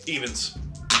odds? Evens.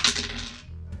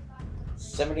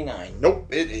 79. Nope,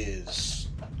 it is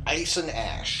ice and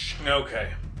ash.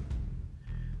 Okay.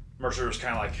 Mercer was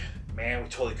kind of like, "Man, we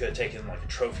totally could have taken like a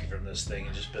trophy from this thing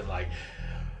and just been like,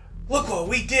 look what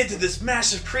we did to this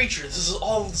massive creature. This is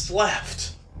all that's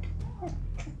left."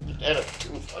 And a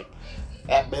tooth like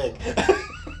that big.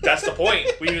 That's the point.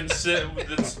 We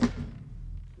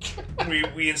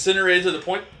incinerated to the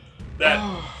point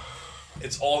that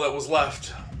it's all that was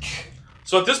left.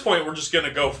 So at this point, we're just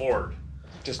gonna go forward.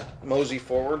 Just mosey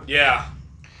forward? Yeah.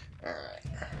 Alright.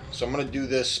 So I'm going to do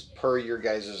this per your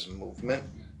guys' movement.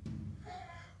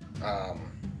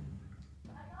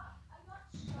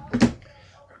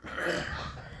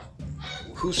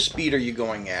 Whose speed are you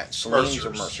going at? Celine's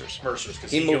or Mercer's? Mercer's,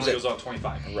 because he only goes on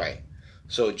 25. Right.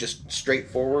 So just straight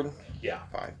forward? Yeah.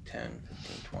 5, 10,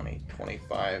 15, 20,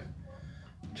 25.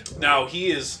 Now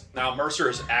Mercer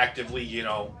is actively,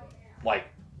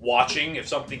 watching if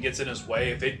something gets in his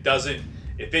way. If it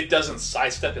doesn't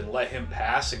sidestep and let him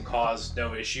pass and cause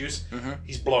no issues,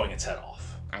 he's blowing its head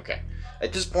off. Okay.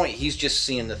 At this point, he's just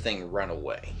seeing the thing run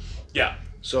away. Yeah.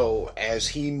 So as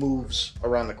he moves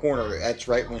around the corner, that's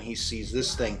right when he sees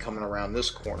this thing coming around this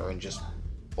corner and just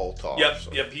bolt off. Yep,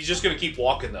 so. Yep. He's just going to keep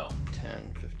walking, though.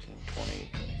 10, 15,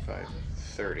 20, 25,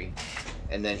 30.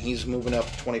 And then he's moving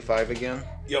up 25 again?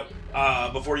 Yep.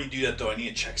 Before you do that, though, I need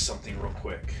to check something real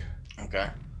quick.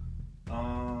 Okay.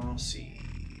 Let's see.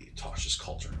 Tasha's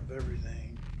cauldron of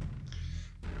everything.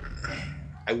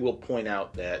 I will point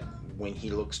out that when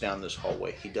he looks down this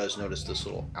hallway, he does notice this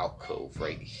little alcove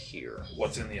right here.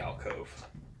 What's in the alcove?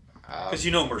 Because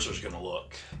Mercer's going to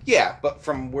look. Yeah, but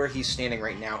from where he's standing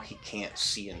right now, he can't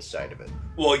see inside of it.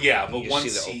 Well, yeah, but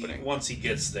opening. Once he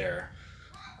gets there.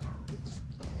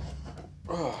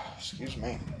 Oh, excuse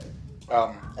me.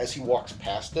 As he walks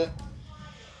past it,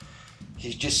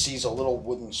 he just sees a little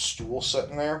wooden stool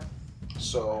sitting there.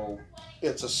 So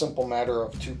it's a simple matter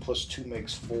of 2 + 2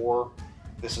 makes 4.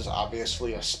 This is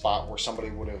obviously a spot where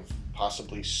somebody would have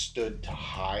possibly stood to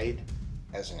hide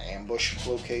as an ambush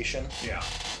location. Yeah.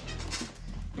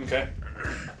 Okay.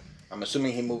 I'm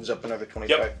assuming he moves up another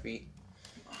 25 Yep. feet.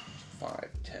 5,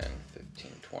 10,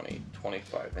 15, 20,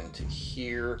 25 into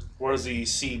here. What does he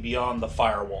see beyond the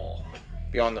firewall?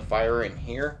 Beyond the fire in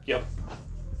here? Yep.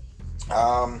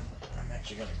 I'm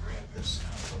actually going to grab this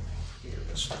out over here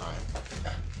this time.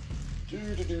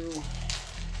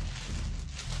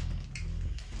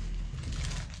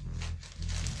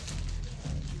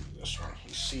 This one.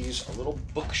 He sees a little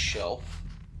bookshelf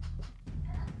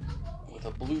with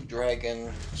a blue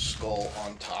dragon skull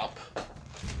on top.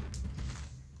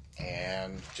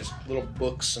 And just little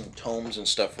books and tomes and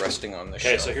stuff resting on the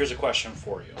shelf. Okay, so here's a question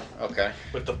for you. Okay.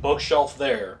 With the bookshelf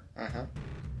there,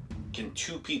 can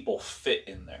 2 people fit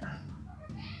in there?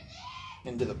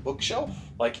 Into the bookshelf?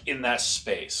 Like, in that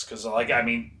space? Because,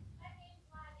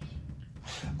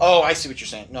 Oh, I see what you're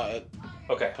saying. No,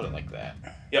 okay. Put it like that.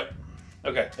 Yep.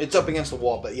 Okay. It's up against the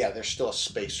wall, but yeah, there's still a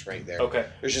space right there. Okay.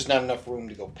 There's just not enough room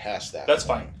to go past that. That's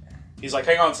fine. He's like,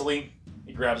 hang on, Celine.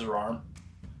 He grabs her arm.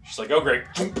 She's like, oh, great.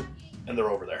 And they're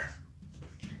over there.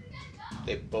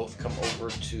 They both come over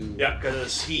to... Yeah,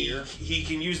 because he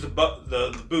can use the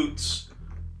boots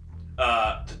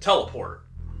to teleport.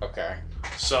 Okay.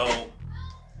 So,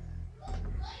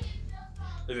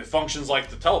 if it functions like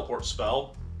the teleport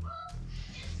spell,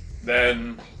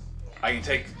 then I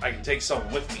can take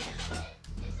someone with me.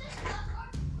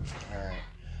 Alright.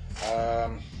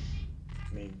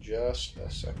 Give me just a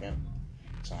second.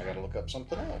 So I gotta look up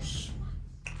something else.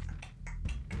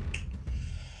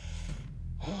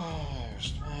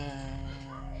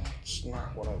 That's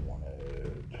not what I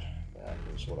wanted. That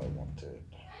is what I wanted.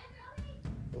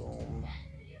 Boom.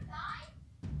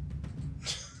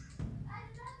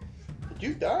 Did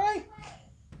you die?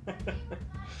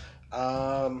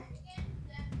 As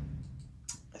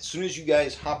soon as you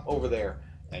guys hop over there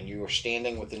and you are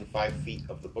standing within 5 feet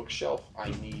of the bookshelf, I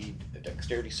need a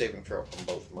dexterity saving throw from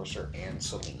both Mercer and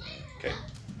Celine. Okay.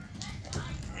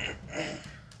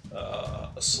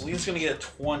 Celine's going to get a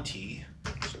 20.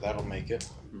 So that'll make it.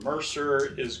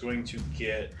 Mercer is going to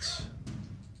get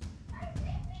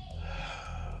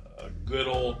a good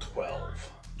old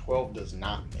 12. 12 does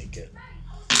not make it.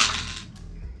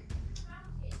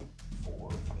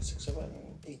 4, 5, 6, 7,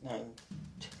 8, 9,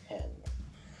 10.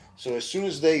 So as soon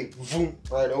as they boom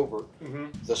right over,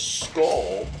 the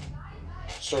skull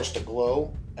starts to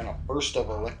glow and a burst of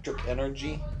electric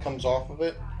energy comes off of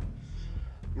it.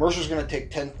 Mercer's going to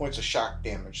take 10 points of shock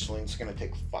damage. Celine's going to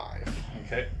take 5.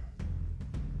 Okay.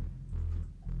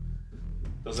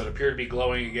 Does it appear to be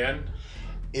glowing again?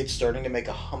 It's starting to make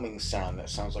a humming sound that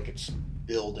sounds like it's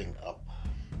building up.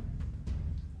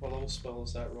 What level spell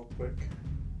is that, real quick?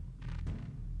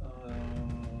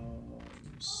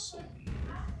 Celine.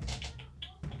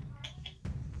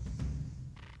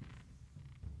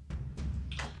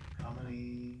 How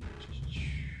many?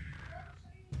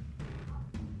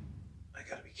 I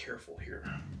gotta be careful here.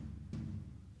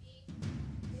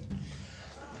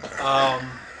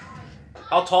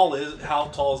 How tall is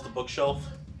the bookshelf?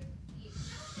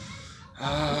 Same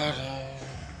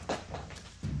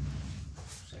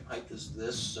height as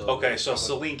this. So Okay, so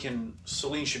Celine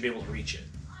should be able to reach it.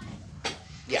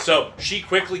 Yeah. So she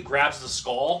quickly grabs the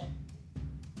skull.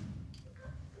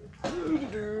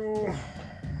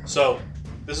 So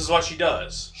this is what she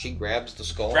does. She grabs the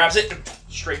skull. Grabs it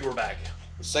straight to her bag.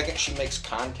 The second she makes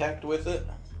contact with it,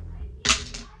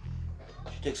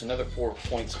 she takes another 4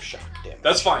 points of shock damage.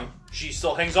 That's fine. She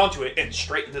still hangs onto it and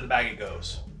straight into the bag it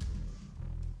goes.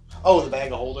 Oh, the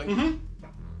bag of holding? Mm-hmm.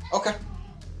 Okay.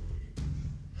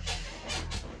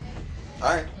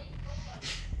 Alright.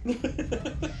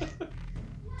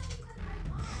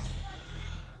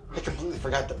 I completely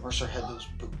forgot that Mercer had those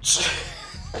boots.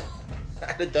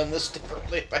 I'd have done this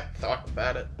differently if I thought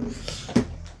about it. 15,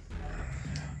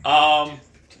 20,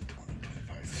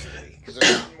 25, 30. Because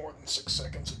it's more than 6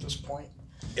 seconds at this point.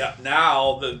 Yeah.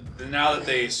 Now that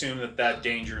they assume that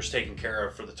danger is taken care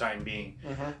of for the time being,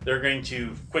 they're going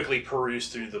to quickly peruse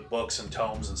through the books and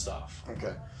tomes and stuff.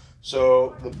 Okay.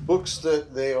 So the books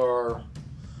that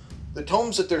the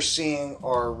tomes that they're seeing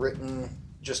are written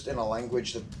just in a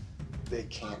language that they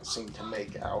can't seem to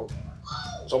make out.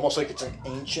 It's almost like it's an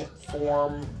ancient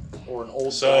form or an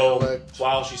old dialect.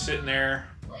 While she's sitting there,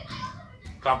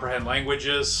 comprehend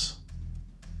languages,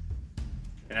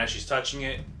 and as she's touching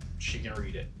it, she can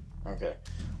read it. Okay.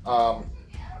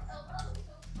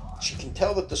 She can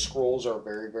tell that the scrolls are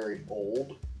very, very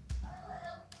old.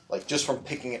 Like, just from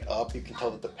picking it up, you can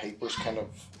tell that the paper's kind of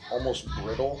almost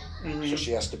brittle. So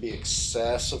she has to be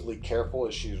excessively careful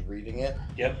as she's reading it.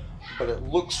 Yep. But it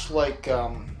looks like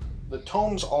the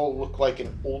tomes all look like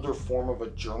an older form of a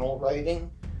journal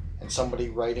writing, and somebody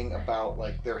writing about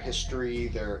like their history,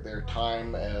 their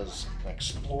time as an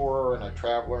explorer and a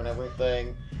traveler and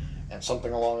everything, and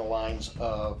something along the lines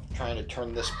of trying to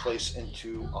turn this place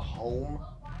into a home.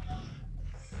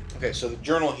 Okay, so the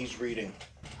journal he's reading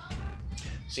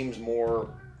seems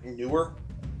more newer.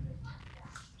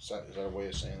 Is that a way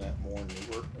of saying that? More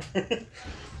newer? It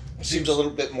seems a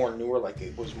little bit more newer, like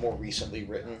it was more recently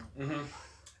written.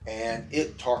 And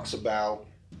it talks about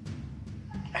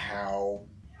how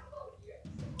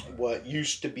what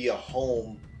used to be a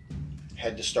home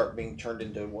had to start being turned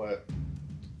into what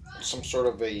some sort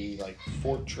of a like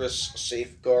fortress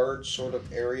safeguard sort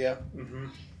of area.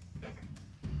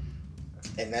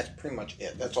 And that's pretty much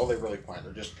it. That's all they really find.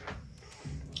 They're just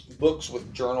books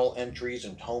with journal entries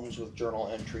and tomes with journal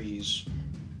entries.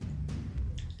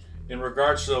 In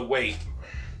regards to the weight,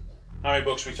 how many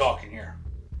books are we talking here?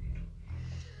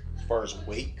 As far as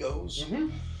weight goes,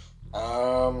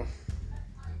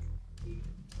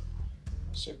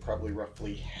 let's say probably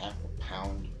roughly half a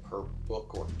pound per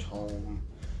book or tome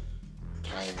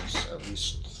times at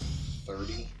least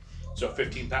 30. So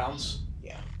 15 pounds?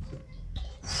 Yeah.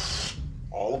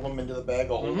 All of them into the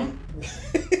bag, all of them?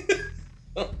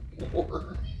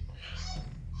 Lord.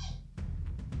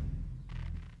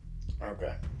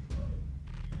 Okay.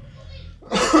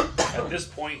 At this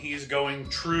point, he's going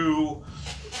true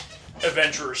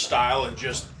adventurer style and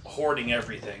just hoarding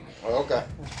everything. Okay.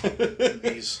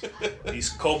 These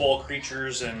kobold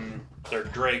creatures and their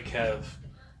drake have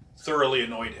thoroughly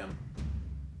annoyed him.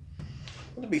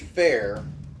 Well, to be fair,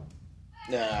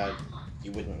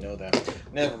 you wouldn't know that.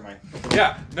 Never mind.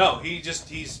 Yeah, no,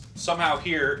 he's somehow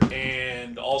here,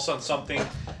 and all of a sudden something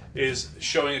is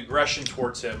showing aggression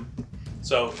towards him,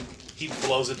 so he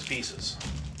blows it to pieces.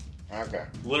 Okay.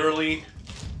 Literally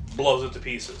blows it to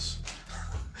pieces.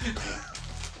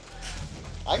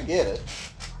 I get it.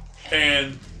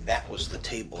 And that was the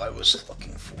table I was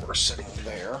looking for, sitting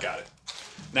there. Got it.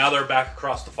 Now they're back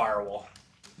across the firewall.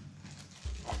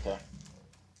 Okay.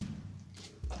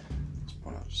 I'm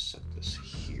going to set this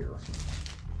here.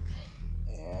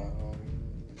 And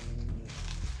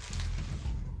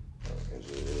where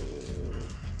is it?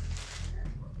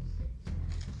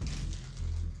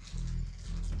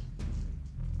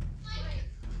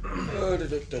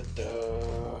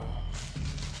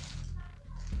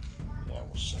 Yeah,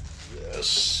 we'll set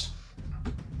this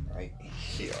right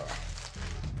here.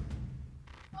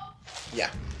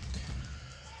 Yeah.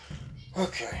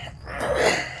 Okay.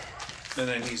 And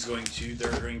then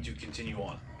they're going to continue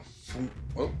on.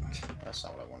 Oh, that's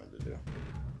not what I wanted to do.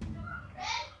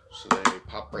 So they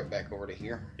pop right back over to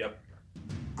here? Yep.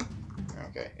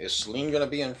 Okay. Is Celine going to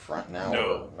be in front now?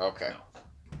 No. Or? Okay. No.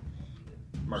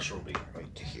 Mercer will be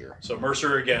right to here. So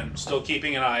Mercer, again, still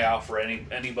keeping an eye out for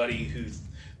anybody who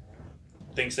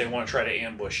thinks they want to try to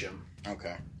ambush him.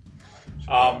 Okay.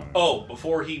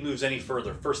 Before he moves any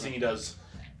further, first thing he does,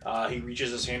 he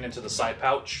reaches his hand into the side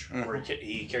pouch where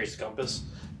he carries the compass,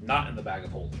 not in the bag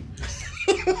of holding.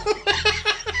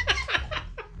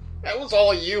 That was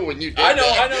all you when you did I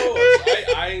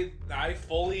know. I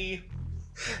fully...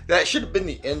 That should have been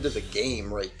the end of the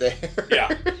game right there.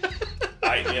 Yeah.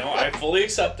 I fully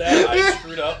accept that. I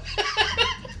screwed up.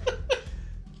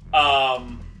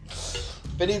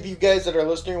 If any of you guys that are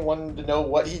listening wanted to know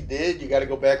what he did, you got to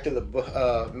go back to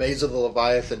the Maze of the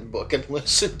Leviathan book and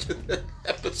listen to the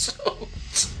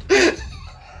episodes.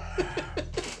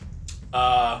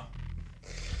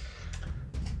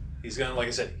 He's gonna, like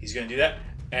I said, he's gonna do that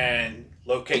and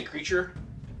locate creature,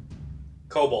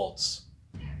 kobolds.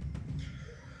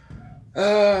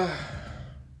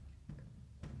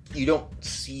 You don't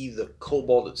see the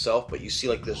kobold itself, but you see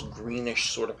like this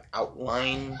greenish sort of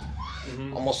outline,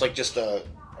 almost like just a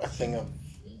thing of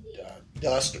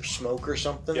dust or smoke or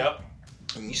something. Yep.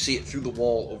 And you see it through the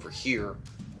wall over here,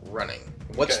 running.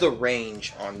 What's the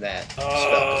range on that spell?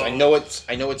 'Cause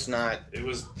I know it's not. It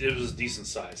was decent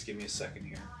size. Give me a second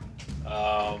here.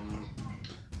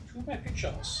 Who my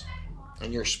pictures?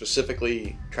 And you're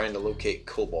specifically trying to locate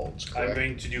kobolds, correct? I'm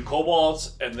going to do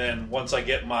kobolds, and then once I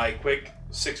get my quick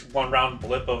 1 round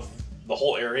blip of the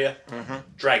whole area,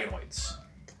 dragonoids.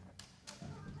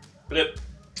 Blip.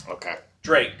 Okay.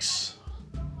 Drakes.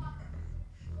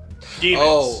 Demons.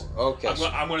 Oh, okay.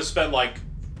 I'm going to spend like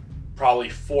probably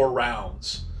 4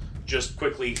 rounds just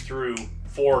quickly through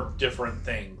 4 different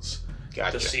things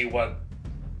to see what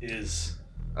is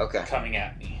coming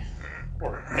at me,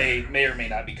 or may or may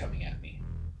not be coming at me.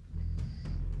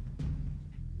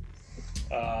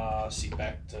 See,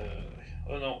 back to...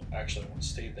 Oh, no, actually, I want to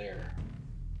stay there.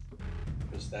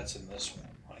 Because that's in this one.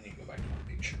 I need to go back to my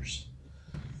pictures.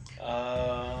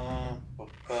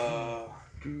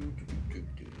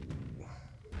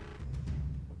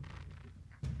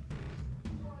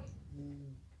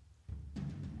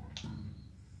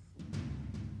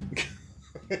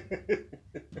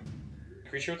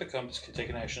 Creature with a compass can take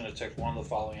an action to detect one of the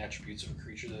following attributes of a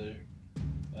creature that...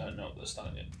 no, that's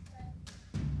not it.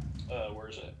 Where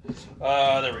is it?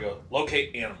 There we go.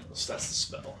 Locate animals. That's the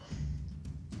spell.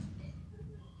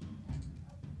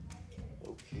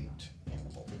 Locate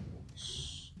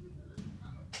animals.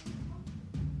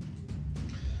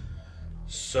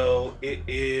 So it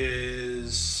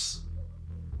is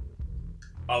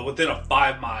within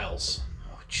 5 miles.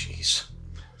 Oh, jeez.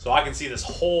 So I can see this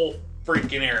whole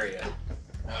freaking area.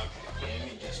 Okay,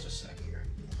 give me just a sec here.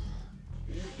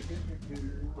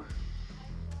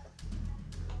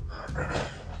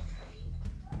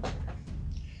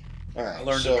 All right, I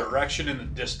learned the direction and the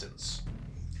distance.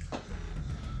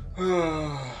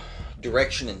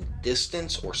 Direction and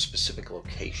distance or specific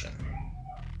location?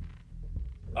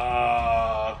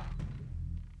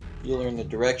 You learn the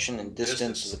direction and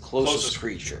distance of the closest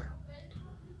creature.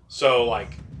 So,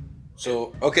 like...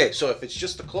 So, okay, so if it's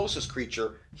just the closest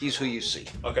creature, he's who you see.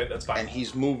 Okay, that's fine. And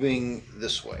he's moving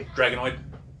this way. Dragonoid?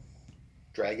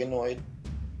 Dragonoid?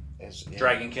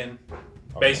 Dragonkin.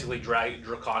 Okay. Basically,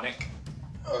 draconic.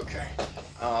 Okay.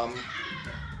 I'm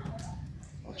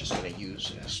just going to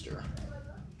use Esther.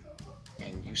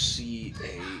 And you see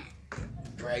a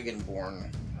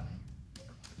dragonborn,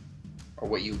 or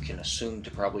what you can assume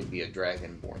to probably be a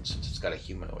dragonborn since it's got a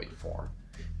humanoid form,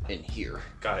 in here.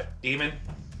 Got it. Demon?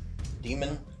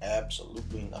 Demon?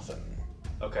 Absolutely nothing.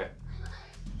 Okay.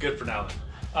 Good for now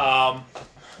then.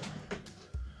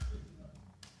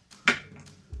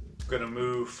 Gonna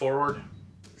move forward.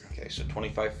 Okay, so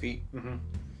 25 feet? Mm-hmm.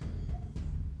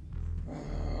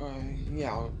 Yeah,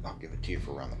 I'll give it to you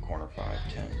for around the corner. 5,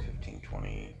 10, 15,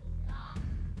 20. 5,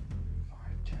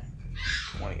 10,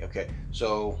 15, 20. Okay,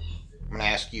 so I'm going to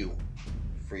ask you,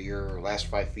 for your last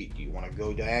 5 feet, do you want to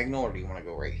go diagonal or do you want to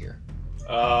go right here?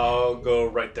 I'll go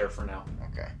right there for now.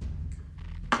 Okay.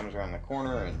 Comes around the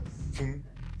corner and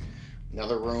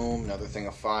another room, another thing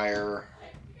of fire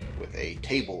with a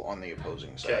table on the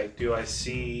opposing side. Okay, do I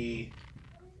see...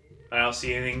 I don't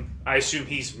see anything. I assume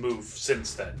he's moved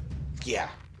since then. Yeah.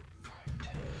 5,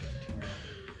 10, 15,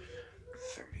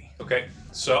 30. Okay,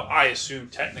 so I assume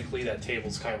technically that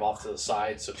table's kind of off to the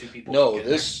side, so two people. No, can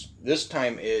get this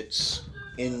time it's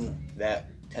in that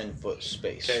 10-foot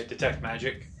space. Okay, detect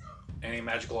magic. Any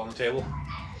magical on the table?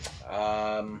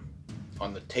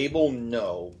 On the table,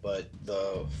 no, but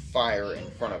the fire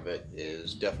in front of it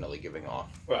is definitely giving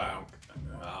off. Wow.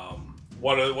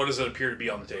 What does it appear to be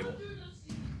on the table?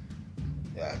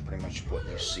 Yeah, pretty much what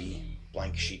you see.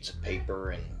 Blank sheets of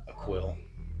paper and a quill.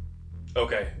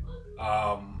 Okay.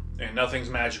 And nothing's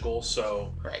magical,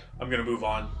 so right. I'm going to move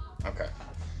on. Okay.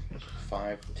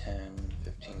 5, 10,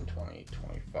 15, 20,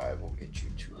 25 will get you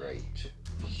to right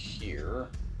here.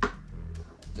 At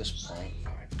this point,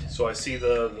 5, 10. So I see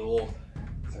the little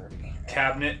 30.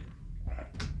 cabinet.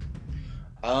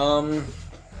 I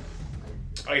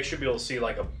should be able to see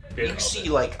like a bit You of see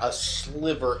it. like a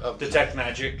sliver of Detect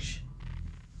magic.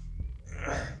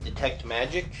 Detect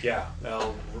magic? Yeah.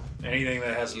 Anything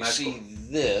that has You magical. see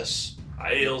this.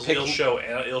 It'll show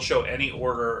any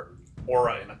aura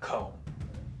in a cone.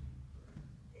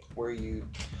 Where you...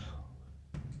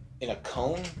 In a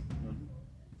cone? Mm-hmm.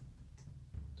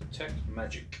 Detect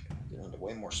magic. You're into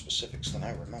way more specifics than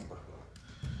I remember.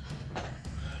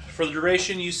 For the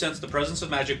duration, you sense the presence of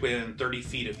magic within 30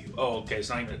 feet of you. Oh, okay. It's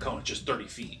not even a cone. It's just 30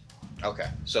 feet. Okay.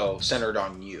 So, centered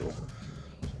on you.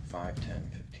 So 5, 10,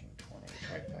 15, 20,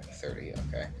 25, 30.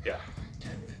 Okay. Yeah.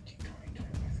 10, 15, 20,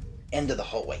 25. End of the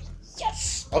hallway.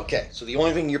 Yes! Okay. So, the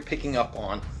only thing you're picking up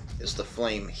on is the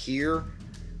flame here,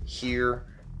 here,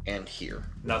 and here.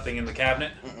 Nothing in the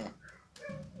cabinet?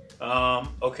 Mm-mm.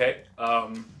 Okay.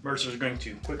 Mercer's going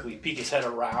to quickly peek his head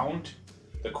around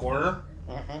the corner.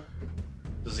 Mm-hmm.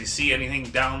 Does he see anything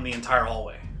down the entire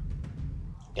hallway?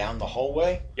 Down the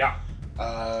hallway? Yeah.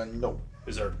 No.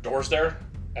 Is there doors there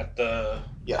at the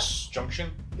Yes.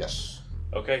 junction? Yes.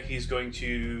 Okay, he's going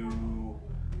to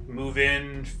move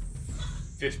in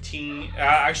 15...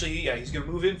 actually, yeah, he's going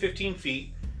to move in 15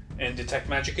 feet and detect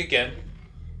magic again.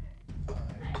 5,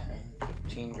 10,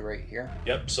 15 to right here.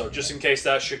 Yep, so just in case,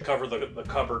 that should cover the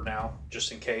cupboard now,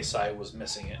 just in case I was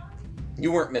missing it.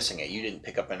 You weren't missing it. You didn't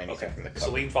pick up on anything from the cupboard.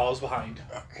 Celine follows behind.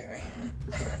 Okay.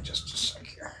 Just a sec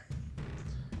here.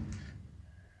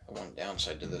 The one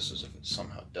downside to this is if it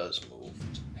somehow does move,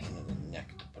 it's a pain in the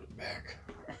neck to put it back.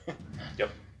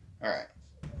 Yep. Alright.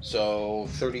 So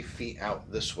 30 feet out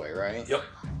this way, right? Yep.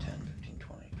 10, 15,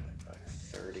 20, 25,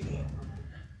 30.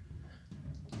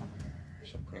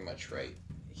 So pretty much right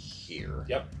here.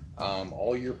 Yep.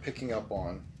 All you're picking up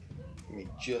on, give me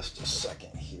just a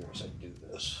second here as I do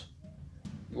this.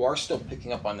 You are still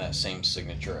picking up on that same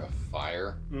signature of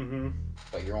fire,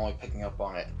 but you're only picking up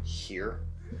on it here.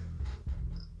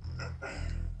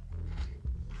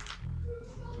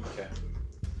 Okay.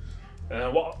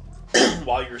 And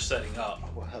while you're setting up,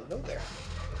 Well, hello there.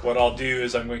 what I'll do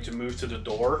is I'm going to move to the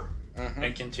door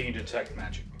and continue to detect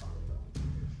magic.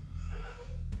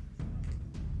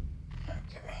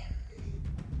 Okay.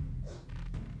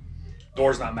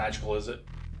 Door's not magical, is it?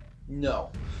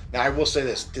 No. Now I will say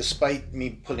this: despite me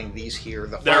putting these here,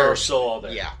 the They're fire still all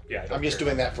there. Yeah. Yeah. I don't I'm just care.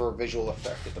 doing that for a visual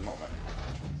effect at the moment.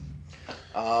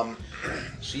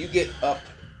 So you get up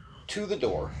to the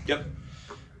door. Yep.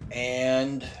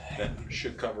 And That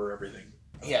should cover everything.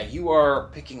 yeah, you are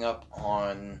picking up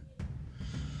on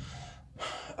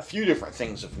a few different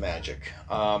things of magic.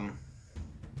 Trying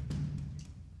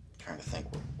to think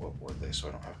what were they, so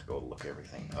I don't have to go look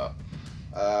everything up.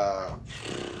 I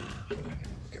can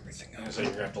look everything up. So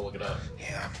you're gonna have to look it up.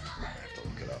 Yeah, I have to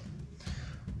look it up.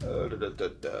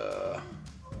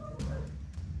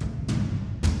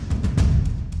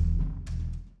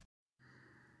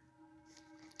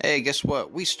 Hey, guess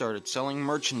what? We started selling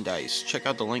merchandise. Check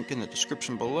out the link in the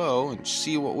description below and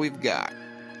see what we've got.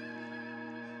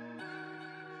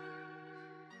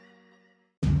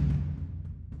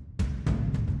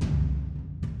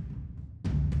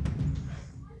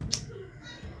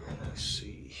 Let's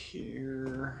see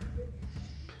here.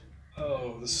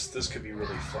 Oh, this could be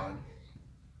really fun.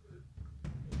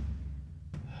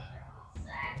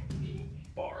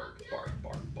 Bard.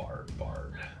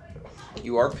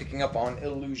 You are picking up on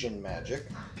illusion magic.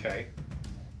 Okay.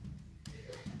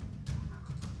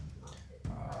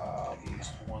 Use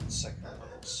 1 second level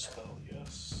spell,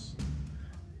 yes.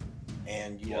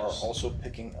 And you are also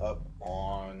picking up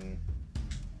on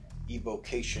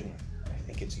evocation. I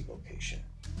think it's evocation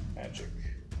magic.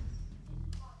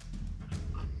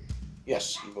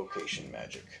 Yes, evocation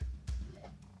magic.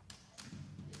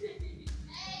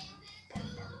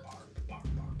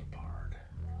 Bard.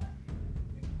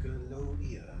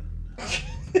 Nickelodeon.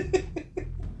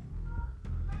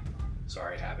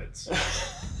 Sorry, habits.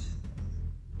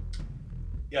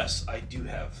 Yes, I do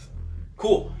have.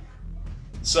 Cool.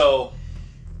 So,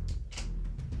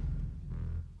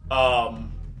 how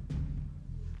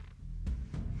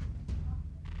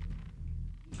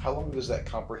long does that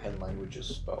comprehend languages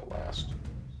spell last?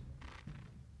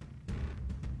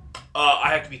 I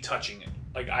have to be touching it.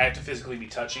 Like, I have to physically be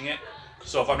touching it.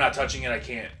 So if I'm not touching it, I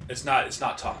can't. It's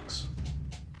not tongues.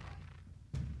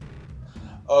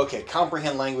 Okay,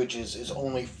 comprehend languages is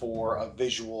only for a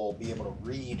visual, be able to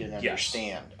read and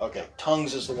understand. Yes. Okay,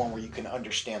 tongues is the one where you can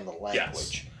understand the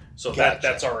language. Yes. So gotcha.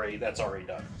 that's already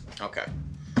done. Okay.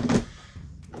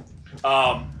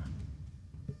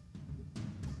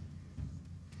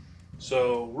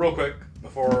 So real quick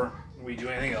before we do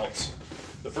anything else,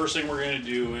 the first thing we're going to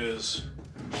do is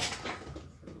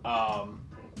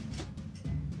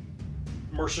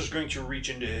Mercer's going to reach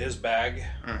into his bag.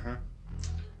 Mm-hmm.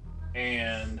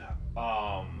 And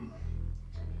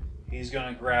he's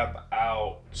gonna grab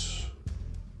out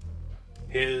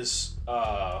his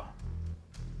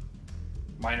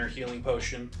minor healing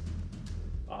potion.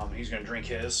 He's gonna drink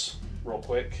his real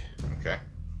quick. Okay.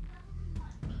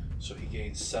 So he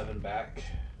gains 7 back.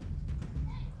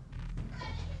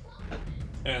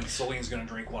 And Celine's gonna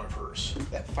drink one of hers.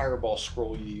 That fireball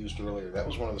scroll you used earlier, that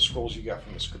was one of the scrolls you got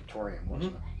from the scriptorium,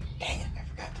 wasn't it? Dang it, I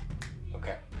forgot.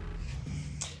 Okay.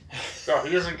 No,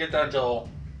 he doesn't get that till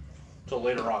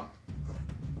later on.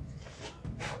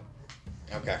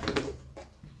 Okay.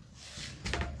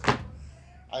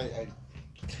 I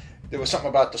there was something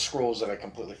about the scrolls that I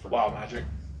completely forgot. Wild magic.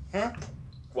 Huh?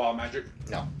 Wild magic?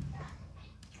 No.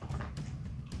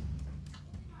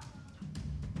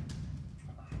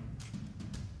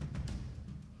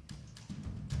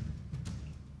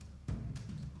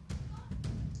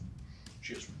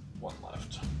 She has 1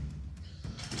 left.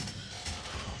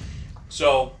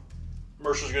 So,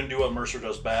 Mercer's going to do what Mercer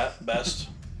does best.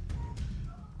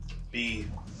 Be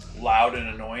loud and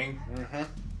annoying. Mm-hmm.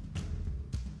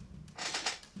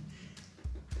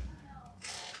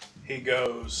 He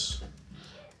goes,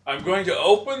 I'm going to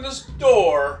open this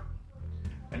door,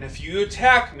 and if you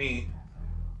attack me,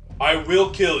 I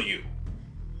will kill you.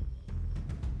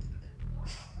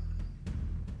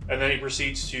 And then he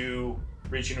proceeds to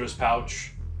reach into his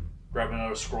pouch, grab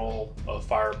another scroll of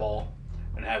fireball,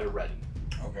 and have it ready.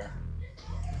 Okay.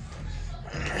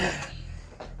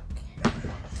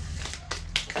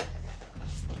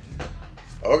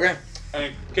 Okay. And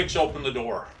he kicks open the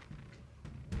door.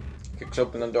 Kicks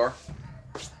open the door.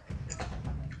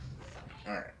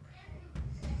 Alright.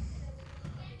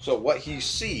 So what he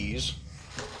sees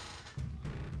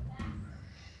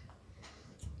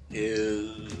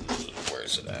is... Where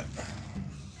is it at?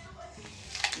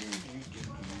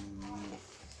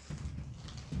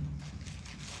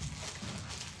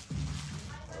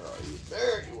 Where are you?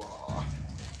 There you are.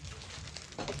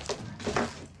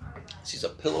 Sees a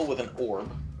pillow with an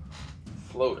orb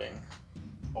floating.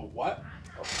 A what?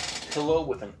 A pillow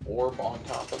with an orb on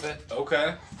top of it.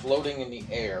 Okay. Floating in the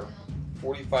air,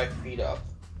 45 feet up.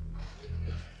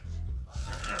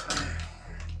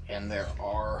 And there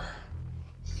are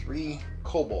 3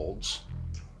 kobolds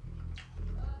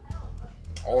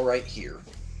all right here.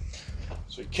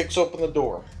 So he kicks open the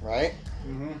door, right?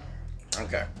 Mm-hmm.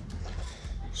 Okay.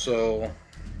 So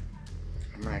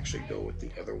I'm gonna actually go with the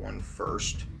other one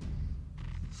first.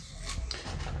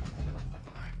 5,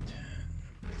 10,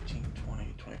 15,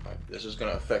 20, 25, This is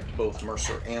going to affect both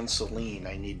Mercer and Celine.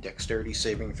 I need dexterity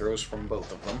saving throws from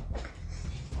both of them.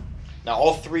 Now,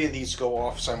 all three of these go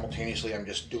off simultaneously. I'm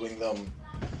just doing them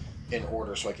in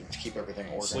order so I can keep everything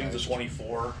organized. Celine's a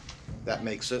 24. That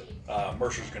makes it.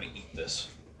 Mercer's going to eat this.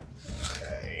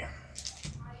 Okay.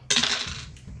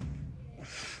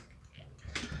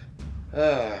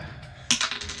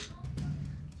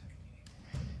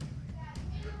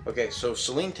 Okay, so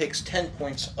Celine takes 10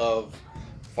 points of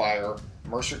fire.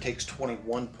 Mercer takes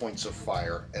 21 points of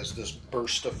fire as this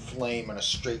burst of flame in a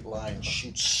straight line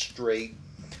shoots straight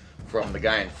from the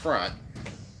guy in front.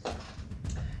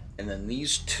 And then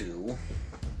these two,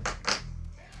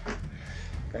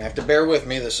 gonna have to bear with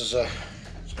me. It's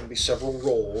gonna be several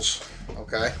rolls.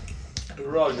 Okay. I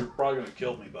realize you're probably gonna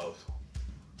kill me both.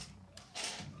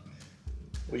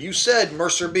 Well, you said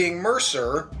Mercer being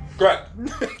Mercer. Correct.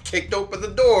 Kicked open the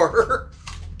door.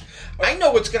 I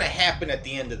know what's gonna happen at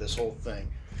the end of this whole thing.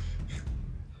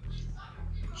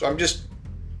 So I'm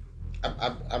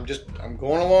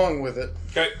going along with it.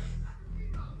 Okay.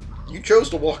 You chose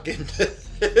to walk into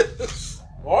this.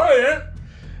 Well, I didn't.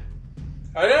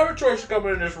 I didn't have a choice to come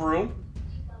in this room.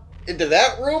 Into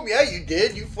that room? Yeah, you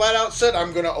did. You flat out said,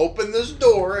 I'm going to open this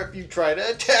door. If you try to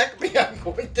attack me, I'm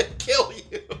going to kill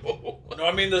you. No,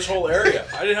 I mean this whole area.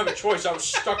 I didn't have a choice. I was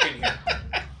stuck in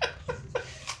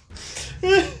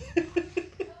here.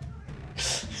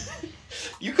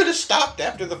 You could have stopped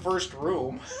after the first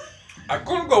room. I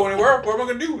couldn't go anywhere. What am I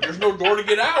going to do? There's no door to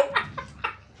get out.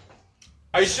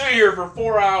 I sit here for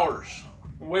 4 hours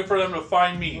and wait for them to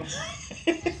find me.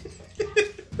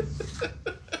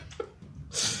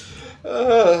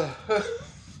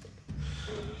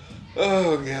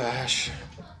 Oh gosh.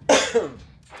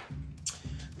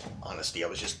 Honesty, I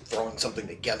was just throwing something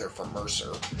together for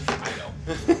Mercer. I know.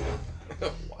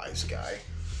 Wise guy.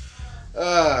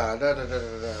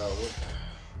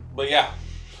 But yeah.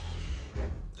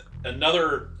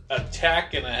 Another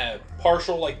attack and a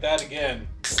partial like that again.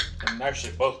 And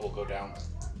actually both will go down.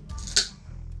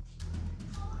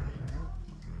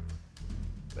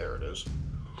 There it is.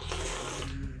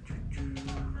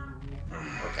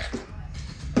 Okay.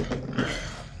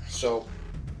 So,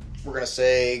 we're going to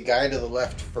say guy to the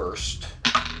left first.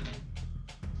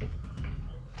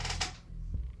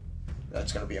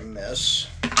 That's going to be a miss.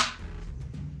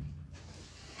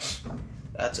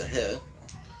 That's a hit.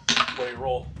 What do you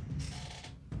roll?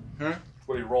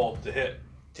 What do you roll to hit?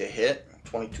 To hit,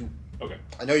 22. Okay.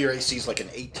 I know your AC is like an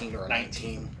 18 or a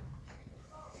 19.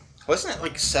 Wasn't it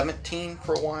like 17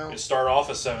 for a while? It started off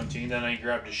as 17, then he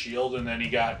grabbed a shield, and then he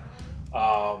got,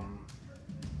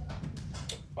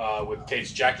 with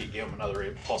Kate's jacket, gave him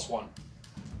another +1.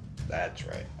 That's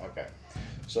right. Okay.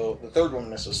 So the third one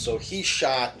misses. So he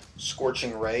shot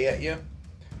Scorching Ray at you.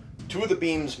 2 of the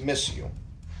beams miss you.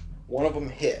 One of them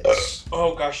hits.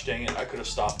 Oh, gosh dang it. I could have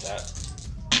stopped that.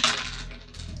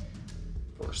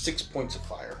 For 6 points of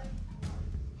fire.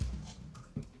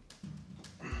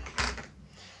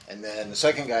 And then the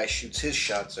second guy shoots his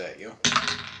shots at you.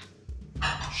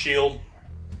 Shield.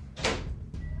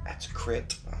 That's a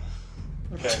crit.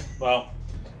 Okay, well,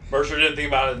 Mercer didn't think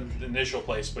about it in the initial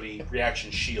place, but he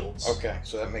reaction shields. Okay,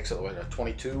 so that makes it what, a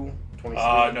 22?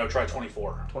 23? No, try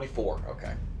 24. 24,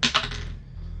 okay.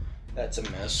 That's a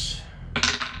miss.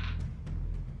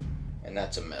 And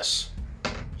that's a miss.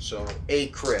 So, a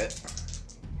crit.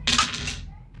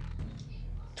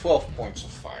 12 points of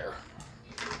fire.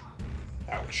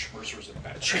 Ouch, Mercer's in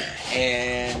bad shape.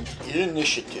 And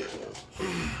initiative.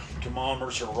 Come on,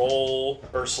 Mercer, roll.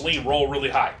 Or Celine, roll really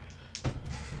high.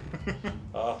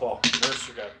 Well,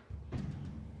 Mercer got...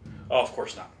 Oh, of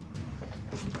course not.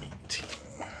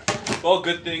 Well,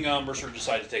 good thing Mercer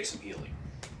decided to take some healing.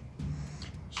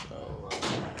 So,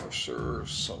 Mercer,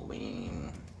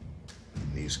 Celine,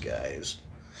 these guys,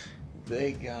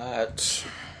 they got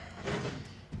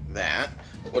that.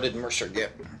 What did Mercer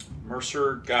get?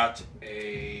 Mercer got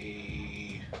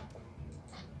a...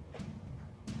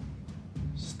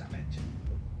 Stop it.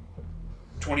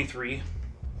 23.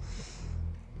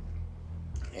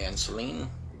 And Celine?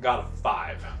 Got a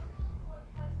 5.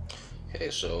 Okay,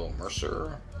 so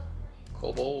Mercer,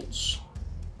 Kobolds,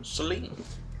 Celine.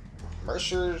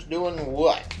 Mercer's doing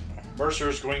what?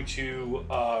 Mercer's going to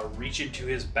reach into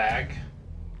his bag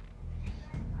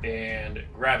and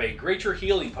grab a greater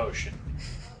healing potion.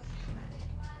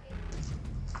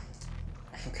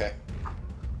 Okay.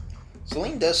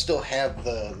 Celine does still have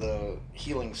the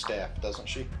healing staff, doesn't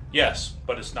she? Yes,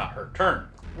 but it's not her turn.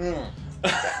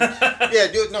 Yeah,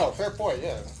 do it. No, fair point,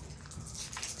 yeah.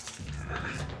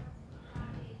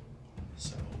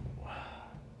 So,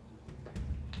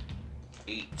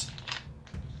 8,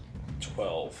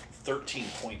 12, 13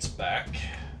 points back.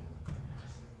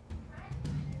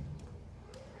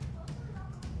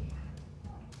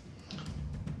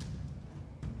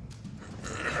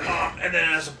 And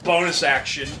then as a bonus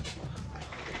action,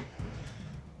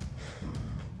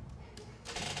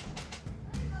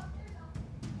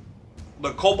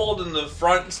 the kobold in the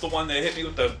front is the one that hit me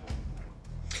with the...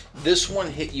 This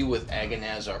one hit you with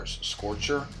Agonazar's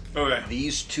Scorcher. Okay.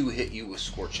 These two hit you with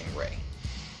Scorching Ray.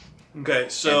 Okay,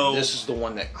 so... And this is the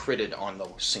one that critted on the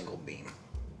single beam.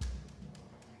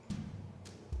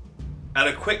 At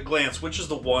a quick glance, which is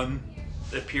the one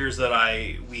that appears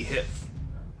that we hit?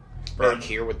 Back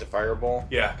here with the fireball?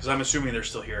 Yeah, because I'm assuming they're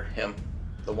still here. Him.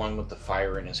 The one with the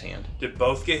fire in his hand. Did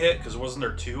both get hit? Because wasn't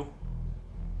there two?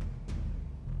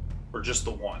 Or just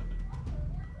the one?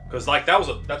 Because like that's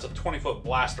a 20-foot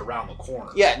blast around the corner.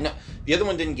 Yeah, no, the other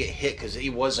one didn't get hit because he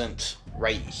wasn't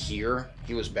right here.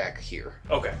 He was back here.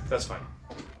 Okay, that's fine.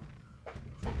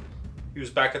 He was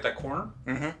back at that corner?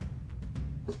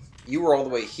 Mm-hmm. You were all the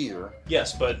way here.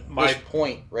 Yes, but This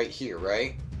point right here,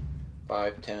 right?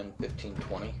 5, 10, 15,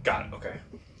 20. Got it, okay.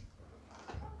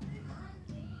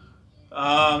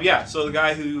 Yeah, so the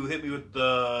guy who hit me with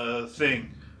the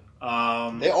thing.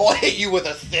 They all hit you with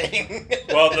a thing.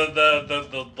 Well,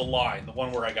 the line, the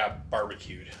one where I got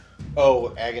barbecued.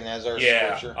 Oh, Agonazar's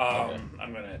Yeah, Scorcher? okay.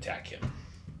 I'm going to attack him.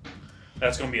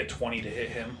 That's going to be a 20 to hit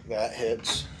him. That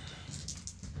hits.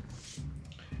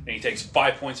 And he takes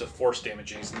 5 points of force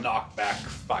damage, and he's knocked back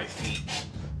 5 feet.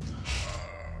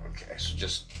 Okay, so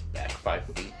just back 5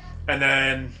 feet. And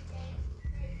then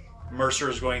Mercer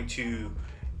is going to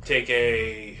take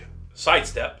a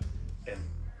sidestep and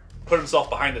put himself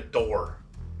behind the door.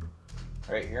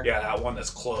 Right here? Yeah, that one that's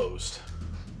closed.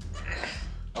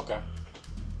 Okay.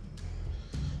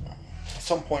 At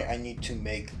some point, I need to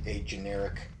make a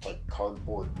generic, like,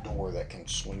 cardboard door that can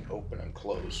swing open and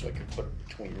close, so I can put it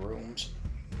between rooms.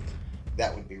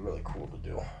 That would be really cool to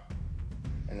do.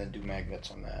 And then do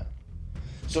magnets on that.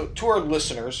 So, to our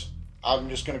listeners, I'm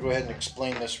just going to go ahead and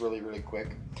explain this really, really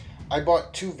quick. I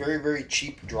bought 2 very, very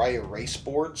cheap dry erase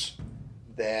boards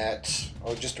that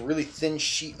are just a really thin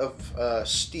sheet of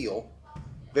steel.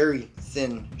 Very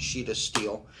thin sheet of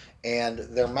steel. And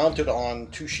they're mounted on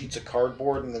 2 sheets of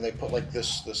cardboard, and then they put like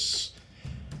this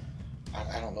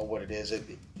I don't know what it is. I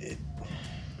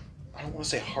don't want to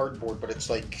say hardboard, but it's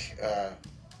like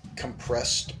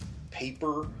compressed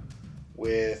paper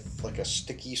with like a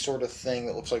sticky sort of thing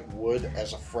that looks like wood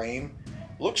as a frame.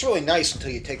 It looks really nice until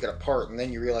you take it apart, and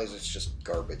then you realize it's just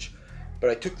garbage.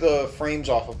 But I took the frames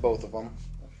off of both of them.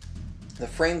 The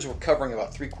frames were covering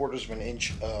about 3/4 of an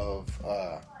inch of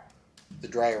the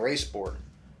dry erase board.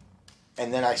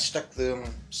 And then I stuck them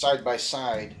side by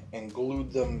side and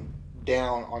glued them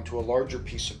down onto a larger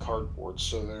piece of cardboard.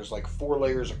 So there's like 4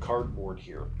 layers of cardboard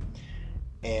here.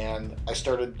 And I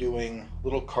started doing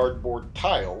little cardboard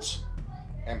tiles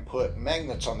and put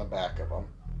magnets on the back of them.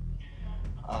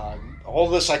 All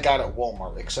this I got at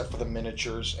Walmart, except for the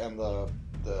miniatures and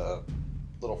the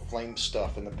little flame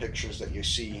stuff and the pictures that you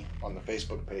see on the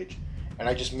Facebook page. And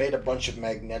I just made a bunch of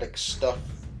magnetic stuff.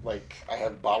 Like, I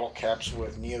have bottle caps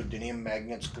with neodymium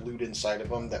magnets glued inside of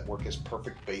them that work as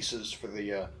perfect bases for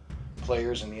the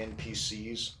players and the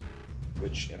NPCs.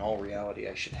 Which, in all reality,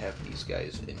 I should have these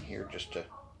guys in here just to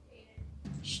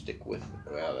stick with.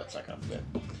 Well, that's not going to fit.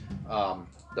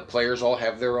 The players all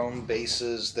have their own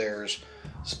bases. There's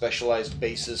specialized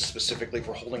bases specifically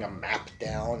for holding a map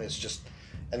down. It's just...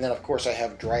 And then, of course, I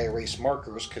have dry erase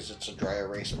markers because it's a dry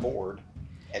erase board.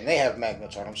 And they have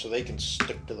magnets on them so they can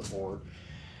stick to the board.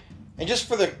 And just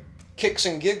for the kicks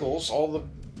and giggles, all the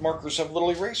markers have little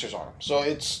erasers on them. So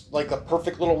it's like a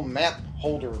perfect little map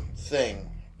holder thing.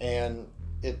 And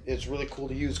it's really cool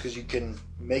to use because you can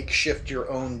makeshift your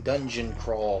own dungeon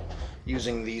crawl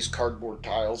using these cardboard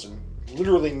tiles and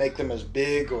literally make them as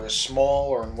big or as small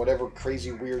or in whatever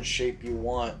crazy weird shape you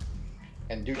want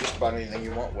and do just about anything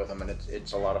you want with them, and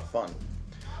it's a lot of fun.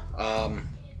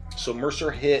 So Mercer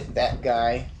hit that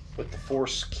guy with the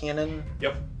force cannon.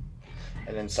 Yep.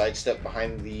 And then sidestep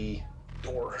behind the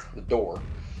Door.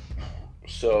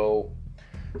 So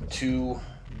to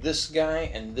this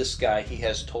guy and this guy, he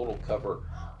has total cover.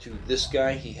 To this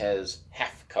guy, he has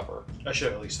half cover. I should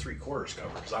have at least 3/4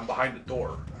 cover because I'm behind the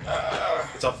door.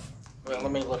 It's a... Well,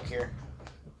 let me look here.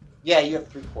 Yeah, you have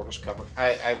 3/4 cover.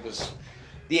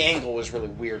 The angle was really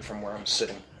weird from where I'm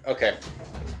sitting. Okay.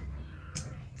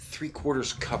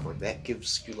 3/4 cover. That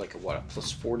gives you like a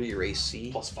plus 40 your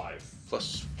AC? +5.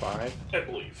 +5? I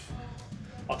believe.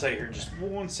 I'll tell you here in just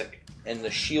 1 second. And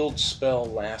the shield spell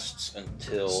lasts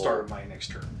until... Start of my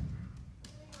next turn.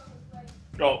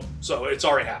 Oh, so it's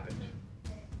already happened.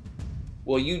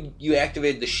 Well, you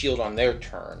activated the shield on their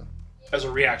turn. As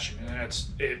a reaction, and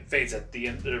it fades at the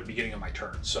beginning of my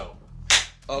turn. So.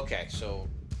 Okay, so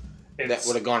that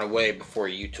would have gone away before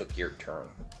you took your turn.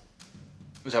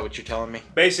 Is that what you're telling me?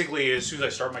 Basically, as soon as I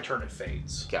start my turn, it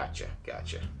fades. Gotcha.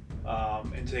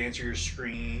 And to answer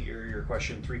your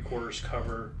question, 3/4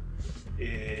 cover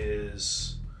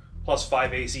is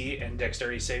 +5 AC and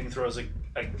dexterity saving throws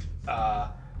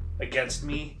against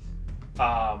me.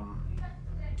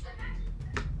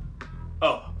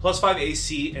 +5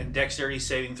 AC and dexterity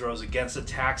saving throws against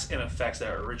attacks and effects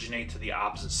that originate to the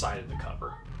opposite side of the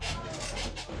cover.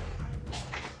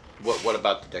 What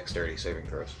about the dexterity saving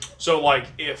throws? So, like,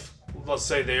 if let's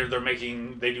say they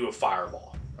do a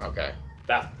fireball. Okay.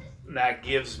 That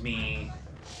gives me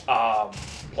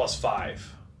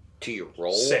 +5 to your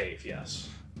roll save. Yes.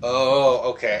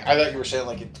 Oh, okay. I thought you were saying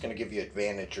like it's going to give you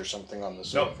advantage or something on the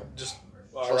save. No, just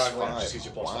 +5. Just gives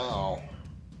you +5.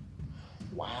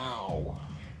 Wow.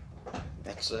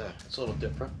 That's a little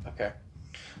different. Okay.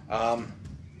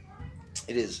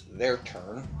 It is their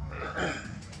turn.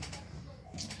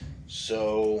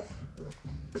 So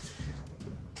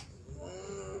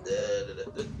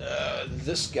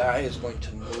this guy is going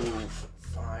to move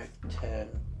 5, 10,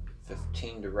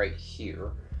 15 to right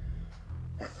here.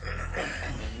 And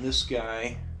this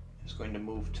guy is going to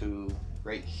move to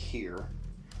right here.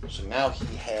 So now he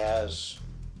has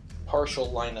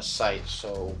partial line of sight.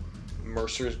 So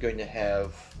Mercer is going to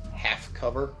have half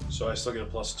cover. So I still get a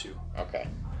 +2. Okay.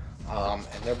 And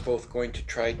they're both going to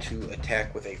try to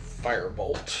attack with a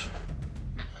firebolt.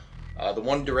 The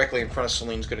one directly in front of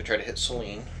Celine's going to try to hit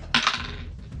Celine.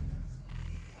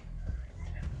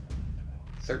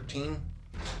 13?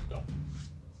 No.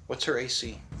 What's her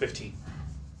AC? 15.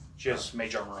 She has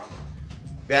mage armor on.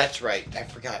 That's right. I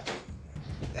forgot.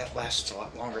 That lasts a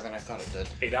lot longer than I thought it did.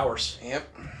 8 hours. Yep.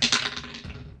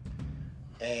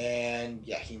 And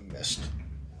yeah, he missed.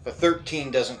 If a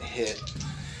 13 doesn't hit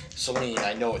Celine,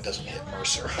 I know it doesn't hit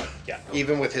Mercer. Yeah.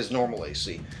 Even with his normal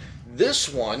AC. This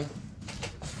one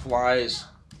flies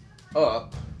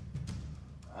up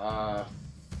 5,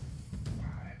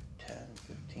 10,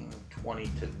 15, 20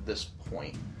 to this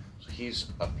point. So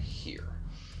he's up here.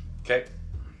 Okay.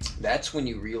 That's when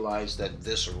you realize that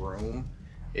this room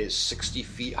is 60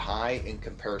 feet high in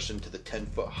comparison to the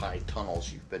 10-foot high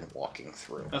tunnels you've been walking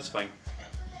through. That's fine.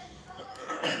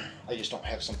 I just don't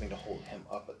have something to hold him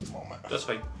up at the moment. That's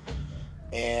fine.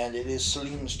 And it is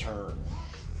Celine's turn.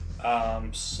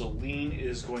 Celine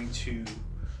is going to...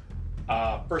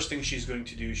 first thing she's going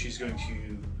to do, she's going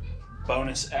to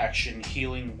bonus action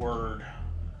healing word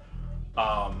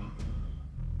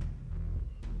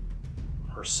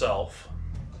herself.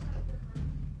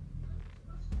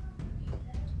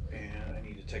 And I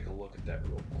need to take a look at that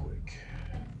real quick.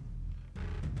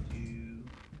 Healing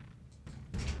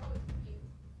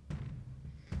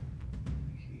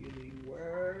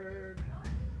word.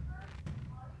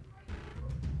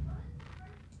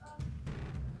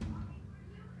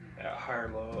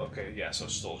 Higher, low. Okay, yeah, so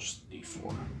still just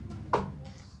D4.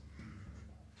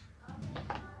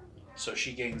 So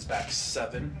she gains back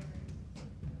 7.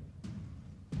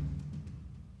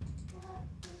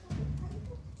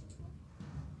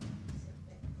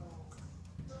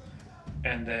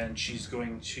 And then she's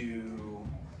going to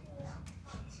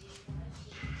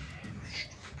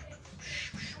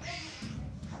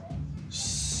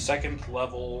second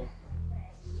level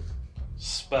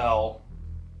spell.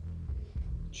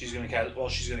 She's going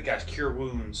to cast Cure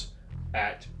Wounds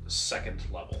at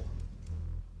 2nd level.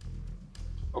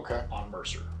 Okay. On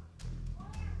Mercer.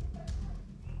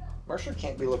 Mercer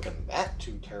can't be looking that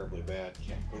too terribly bad,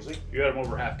 is he? You had him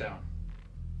over half down.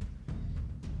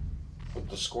 With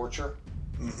the Scorcher?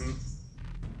 Mm-hmm.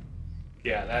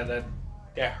 Yeah,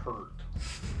 that hurt.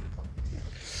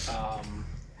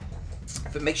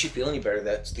 If it makes you feel any better,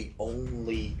 that's the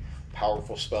only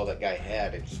powerful spell that guy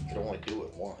had, and he could only do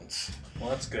it once. Well,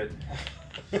 that's good.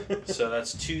 So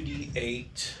that's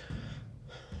 2d8.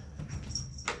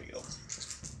 There you go.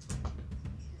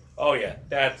 Oh yeah,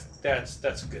 that's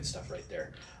good stuff right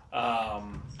there.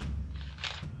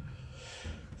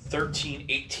 13,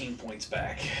 18 points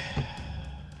back.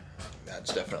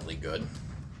 That's definitely good.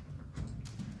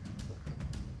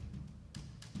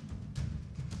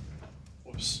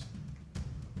 Whoops.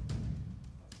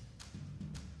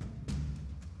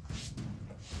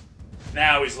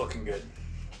 Now he's looking good.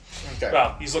 Okay.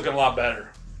 Well, he's looking a lot better.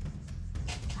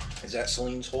 Is that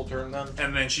Celine's whole turn then?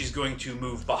 And then she's going to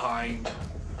move behind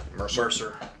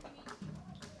Mercer.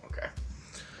 Okay.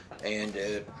 And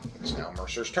it's now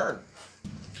Mercer's turn.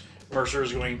 Mercer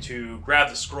is going to grab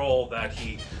the scroll that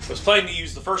he was planning to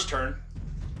use the first turn.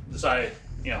 Decided,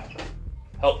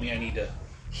 help me, I need to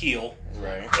heal.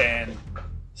 Right. And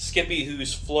Skippy,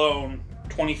 who's flown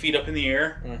 20 feet up in the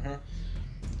air, Mm-hmm.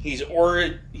 he's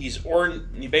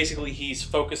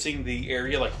focusing the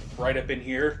area like right up in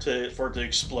here for it to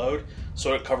explode,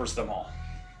 so it covers them all.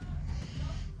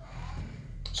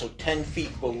 So 10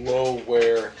 feet below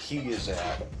where he is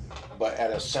at, but at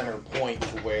a center point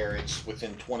to where it's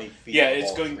within 20 feet. Yeah, of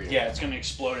it's all going. three of Yeah, them. it's going to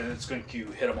explode and it's going to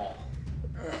hit them all.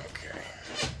 Okay.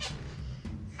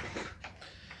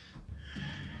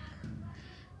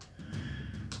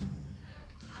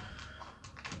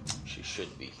 She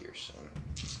should be here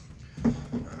soon.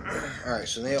 Alright,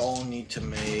 so they all need to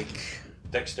make...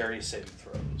 Dexterity saving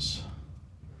throws.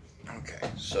 Okay,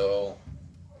 so...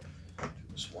 do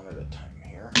this one at a time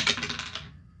here.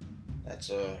 That's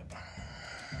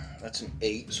an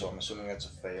 8, so I'm assuming that's a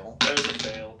fail. That is a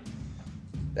fail.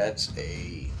 That's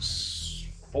a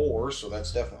 4, so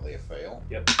that's definitely a fail.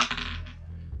 Yep.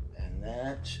 And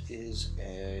that is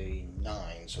a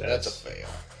 9, so that's a fail.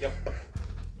 Yep.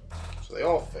 So they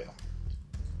all fail.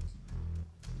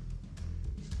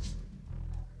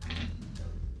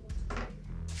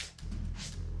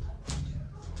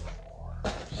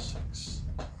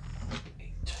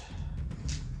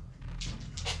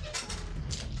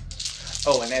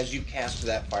 Oh, and as you cast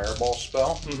that fireball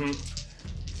spell,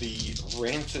 the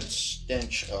rancid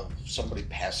stench of somebody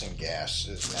passing gas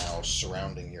is now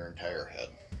surrounding your entire head.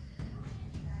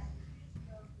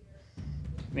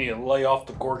 Need to lay off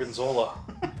the gorgonzola.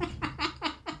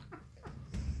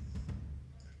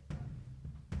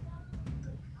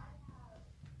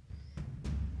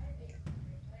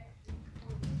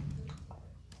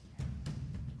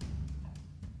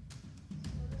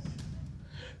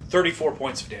 $34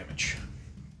 points of damage.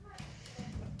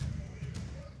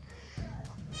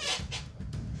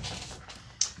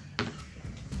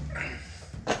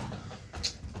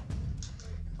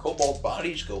 Cobalt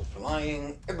bodies go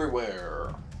flying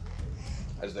everywhere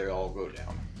as they all go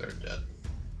down. They're dead.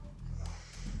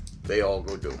 They all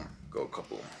go doom. Go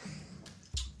kaboom.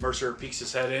 Mercer peeks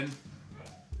his head in.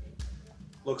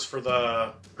 Looks for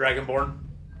the Dragonborn.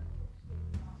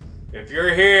 If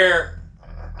you're here,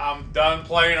 I'm done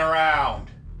playing around.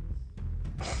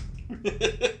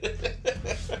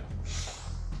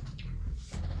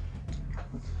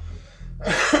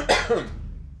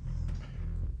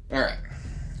 Alright.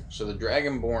 So the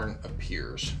Dragonborn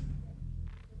appears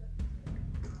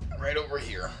right over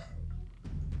here.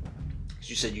 Because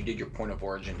you said you did your point of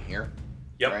origin here.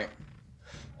 Yep. Right?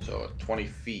 So at 20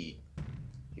 feet,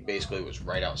 he basically was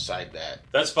right outside that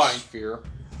That's fine. sphere.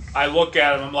 I look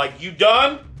at him. I'm like, you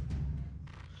done?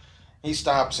 He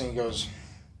stops and he goes,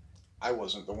 I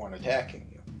wasn't the one attacking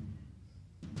you.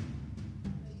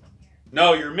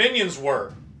 No, your minions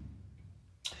were.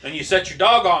 And you set your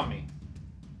dog on me.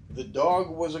 The dog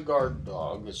was a guard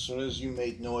dog. As soon as you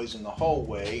made noise in the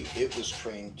hallway, it was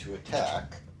trained to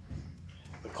attack.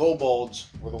 The kobolds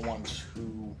were the ones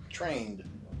who trained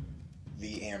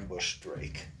the ambush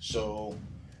drake. So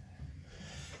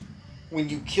when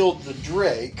you killed the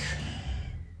drake,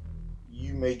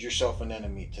 you made yourself an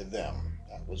enemy to them.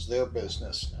 That was their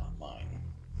business, not mine.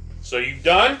 So you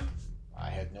done? I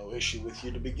had no issue with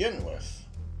you to begin with.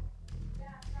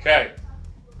 Okay.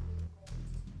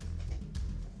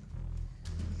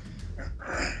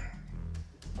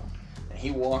 And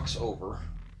he walks over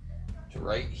to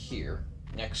right here,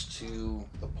 next to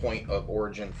the point of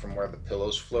origin from where the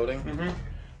pillow's floating,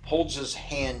 holds his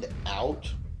hand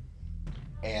out,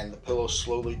 and the pillow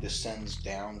slowly descends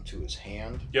down to his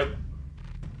hand. Yep.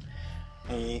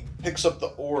 And he picks up the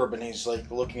orb and he's like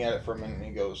looking at it for a minute and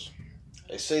he goes,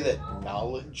 I say that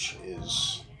knowledge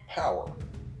is power.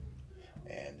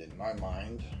 And in my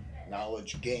mind,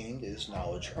 knowledge gained is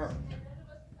knowledge earned.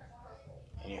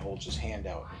 And he holds his hand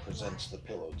out and presents the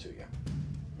pillow to you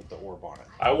with the orb on it.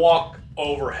 I walk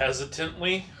over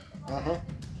hesitantly,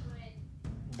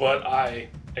 but I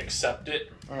accept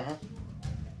it.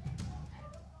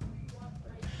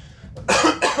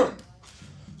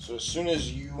 So as soon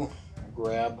as you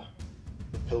grab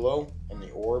the pillow and the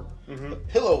orb, the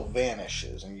pillow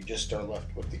vanishes and you just are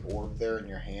left with the orb there in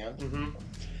your hand.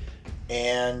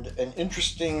 And an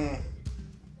interesting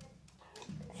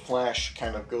flash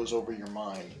kind of goes over your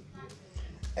mind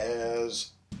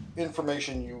as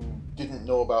information you didn't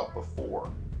know about before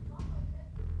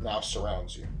now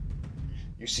surrounds you.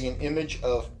 You see an image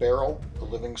of Beryl, the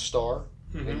living star,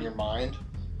 in your mind.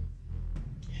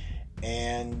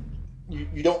 And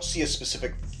you don't see a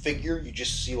specific figure, you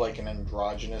just see like an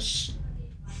androgynous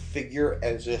figure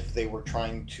as if they were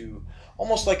trying to,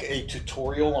 almost like a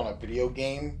tutorial on a video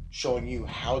game, showing you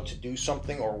how to do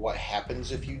something or what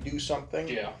happens if you do something.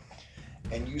 Yeah.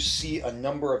 and you see a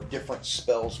number of different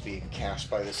spells being cast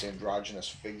by this androgynous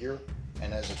figure,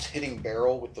 and as it's hitting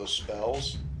Beryl with those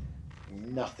spells,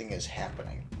 nothing is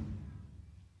happening.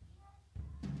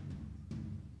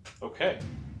 Okay.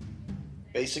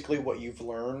 Basically what you've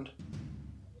learned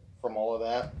from all of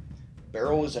that,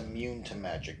 Beryl is immune to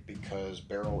magic because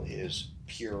Beryl is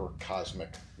pure cosmic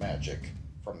magic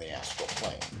from the astral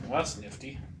plane. Well, that's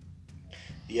nifty.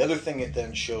 The other thing it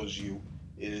then shows you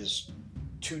is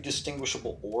two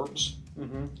distinguishable orbs.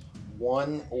 Mm-hmm.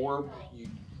 One orb,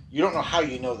 you don't know how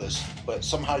you know this, but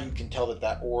somehow you can tell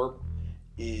that orb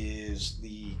is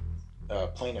the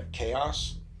plane of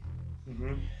chaos.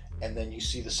 Mm-hmm. And then you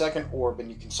see the second orb,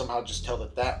 and you can somehow just tell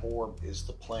that orb is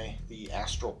the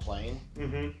astral plane.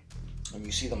 Mm-hmm. And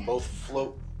you see them both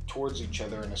float towards each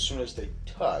other, and as soon as they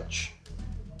touch,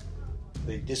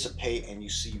 they dissipate, and you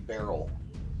see Beryl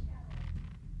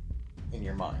in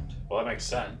your mind. Well, that makes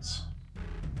sense.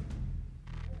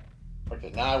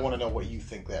 Okay, now I want to know what you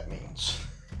think that means.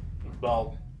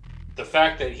 Well, the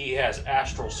fact that he has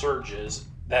astral surges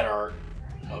that are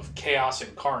of chaos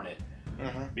incarnate,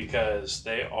 Mm-hmm. because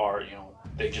they are,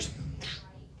 they just,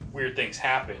 weird things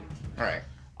happen. All right.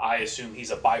 I assume he's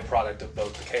a byproduct of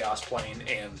both the chaos plane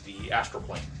and the astral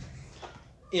plane.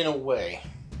 In a way.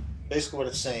 Basically what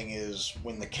it's saying is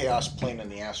when the chaos plane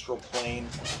and the astral plane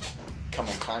come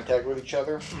in contact with each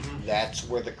other, mm-hmm. that's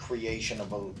where the creation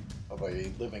of a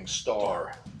living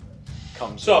star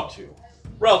comes So, into.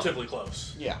 Relatively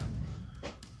close. Yeah.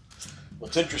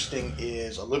 What's interesting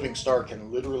is a living star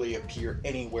can literally appear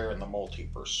anywhere in the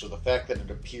multiverse. So the fact that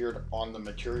it appeared on the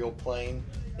material plane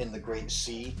in the Great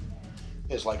Sea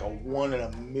is like a 1 in a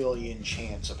million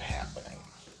chance of happening.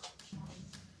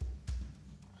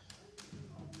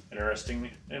 Interesting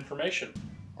information.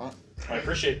 Huh? I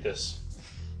appreciate this.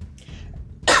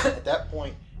 At that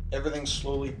point, everything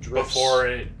slowly drifts. Before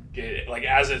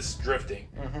as it's drifting,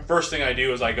 Mm-hmm. First thing I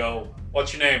do is I go,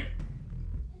 "What's your name?"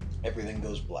 Everything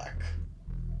goes black.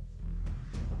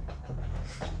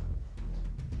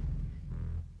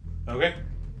 Okay.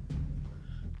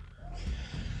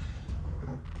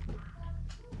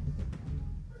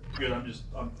 Good.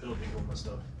 I'm fiddling with my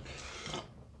stuff.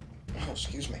 Oh,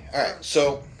 excuse me. All right,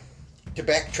 so to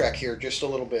backtrack here just a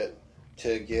little bit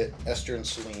to get Esther and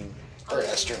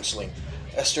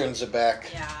Zabak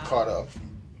caught up.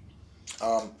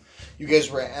 You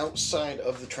guys were outside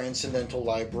of the Transcendental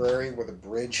Library where the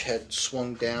bridge had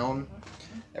swung down.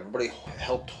 Everybody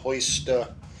helped hoist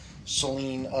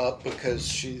Celine up because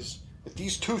she's, with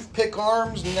these toothpick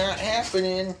arms, not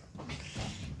happening.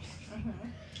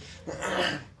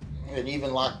 And even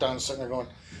Lockdown sitting there going,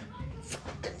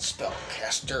 fucking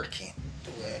spellcaster can't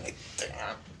do anything.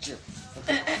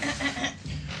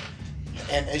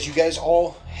 And as you guys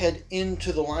all head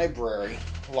into the library,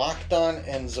 Lockdown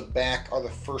and Zabak are the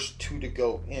first two to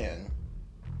go in.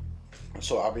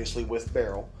 So obviously with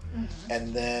Beryl. Mm-hmm.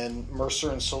 And then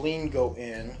Mercer and Celine go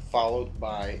in, followed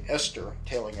by Esther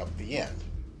tailing up the end.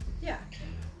 Yeah.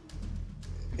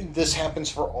 This happens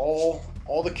for all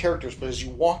the characters, but as you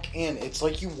walk in, it's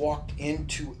like you walked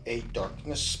into a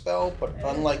darkness spell, but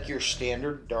unlike your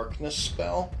standard darkness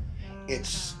spell,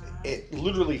 it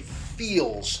literally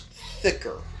feels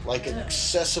thicker, like an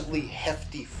excessively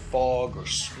hefty fog or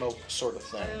smoke sort of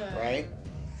thing, right?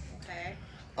 Okay.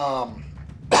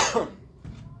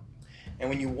 And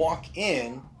when you walk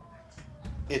in,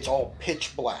 it's all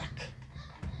pitch black.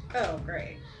 Oh,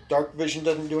 great. Dark vision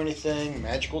doesn't do anything.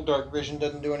 Magical dark vision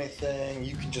doesn't do anything.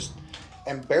 You can just...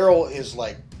 And Beryl is,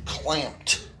 like,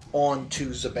 clamped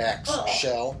onto Zabak's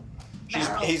shell.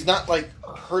 He's not, like,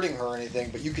 hurting her or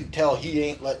anything, but you can tell he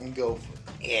ain't letting go for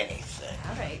anything.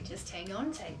 Alright, just hang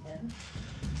on tight then.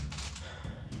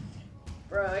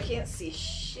 Bro, I can't see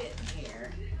shit in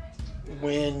here.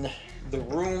 When the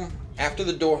room... After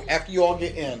you all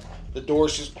get in, the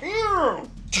door's just...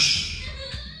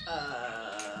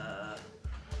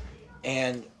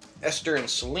 And Esther and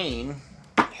Celine...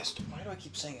 Why do I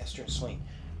keep saying Esther and Celine?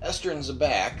 Esther and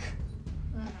Zabak,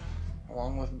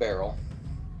 along with Beryl,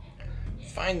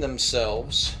 find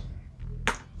themselves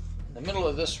in the middle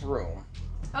of this room.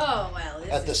 Oh, well.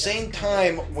 At the same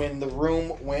time when the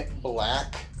room went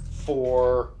black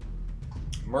for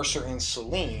Mercer and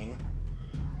Celine,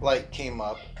 light came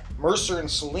up. Mercer and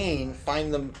Celine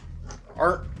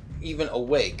aren't even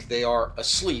awake. They are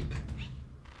asleep,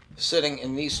 sitting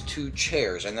in these two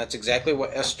chairs, and that's exactly what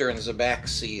Esther and Zabak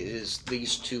see, is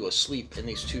these two asleep in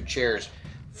these two chairs,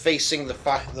 facing the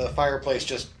fireplace,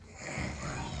 just...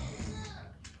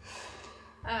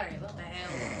 Alright, what the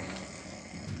hell?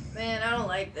 Man, I don't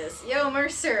like this. Yo,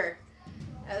 Mercer!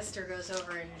 Esther goes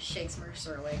over and shakes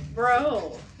Mercer awake.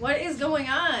 Bro, what is going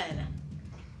on?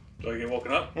 Do I get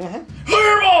woken up? Mm-hmm.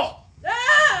 Fireball!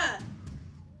 Ah!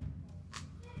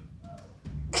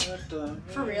 What the...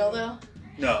 For real though?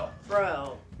 No.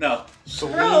 Bro. No.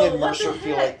 Celine Bro, and what Mercer the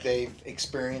feel heck? like they've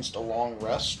experienced a long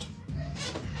rest.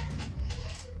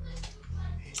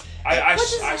 I What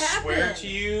just swear happened? to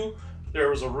you, there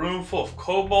was a room full of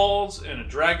kobolds and a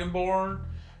dragonborn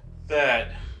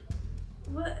that...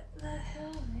 What the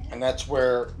hell, man? And that's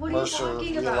where What are you Mercer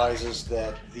talking about? realizes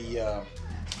that the...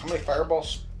 how many fireball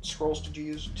scrolls did you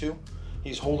use? 2?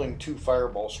 He's holding 2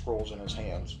 fireball scrolls in his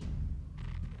hands.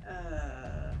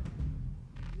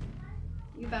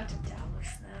 You about to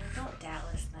Dallas them? Don't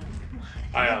Dallas them. Come on.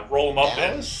 I roll them up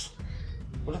Dallas?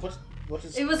 What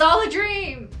is... It was all a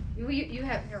dream. You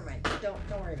have. Never mind. Don't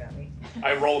worry about me.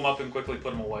 I roll them up and quickly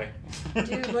put them away.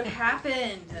 Dude, what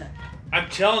happened? I'm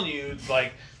telling you,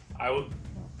 like,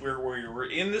 we were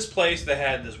in this place that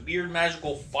had this weird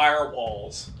magical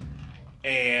firewalls,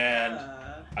 and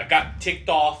I got ticked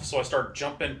off, so I started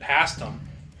jumping past them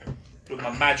with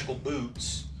my magical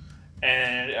boots.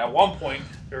 And at one point,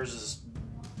 there was this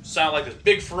sound like this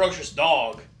big ferocious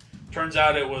dog. Turns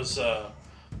out it was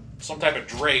some type of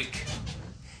drake,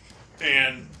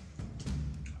 and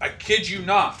I kid you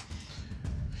not,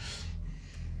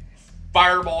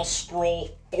 fireball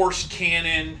scroll, force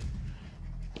cannon.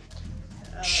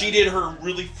 She did her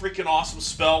really freaking awesome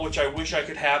spell, which I wish I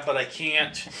could have, but I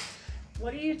can't.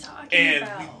 What are you talking And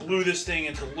about? we blew this thing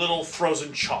into little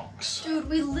frozen chunks. Dude,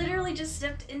 we literally just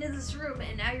stepped into this room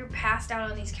and now you're passed out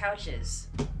on these couches.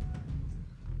 It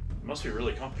must be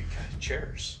really comfy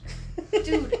chairs.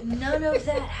 Dude, none of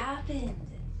that happened.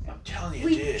 I'm telling you,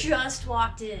 We it did. just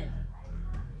walked in.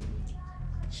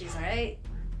 She's alright.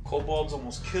 Kobolds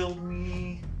almost killed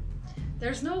me.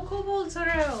 There's no kobolds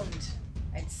around.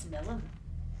 I'd smell them.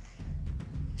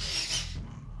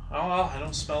 Oh well, I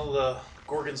don't smell the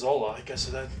gorgonzola. I guess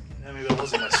maybe that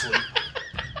was in my sleep.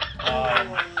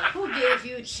 Who gave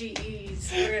you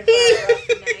cheese? We're in for a rough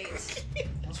night.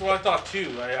 That's what I thought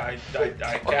too. I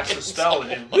cast a spell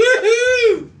and then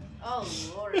woohoo! Oh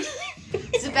lord.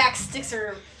 Zabak sticks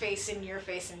her face in your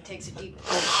face and takes a deep.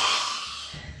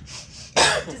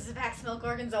 Does Zabak smell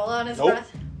gorgonzola on his Nope.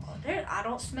 breath? Oh, I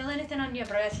don't smell anything on your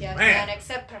breath, young Man. man,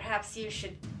 except perhaps you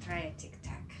should try a tic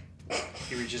tac.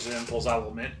 He reaches in and pulls out a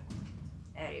little mint.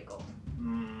 There you go.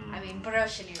 Mm. I mean,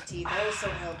 brushing your teeth also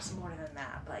helps more than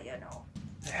that, but you know.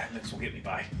 Yeah, mints will get me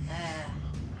by.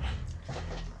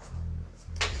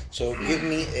 So give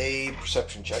me a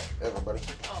perception check, everybody.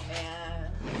 Oh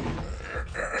man.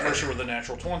 Mercer with a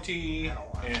natural 20,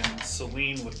 and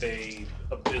Celine with a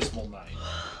abysmal 9.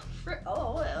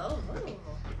 Oh well. Ooh.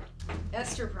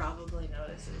 Esther probably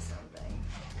notices something.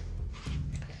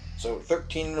 So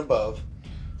 13 and above.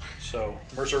 So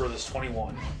Mercer with his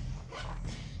 21.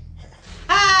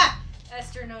 Ah!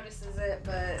 Esther notices it,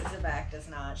 but Zabak does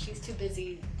not. She's too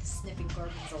busy sniffing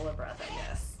gorgonzola breath, I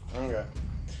guess. Okay.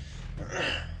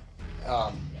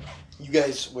 You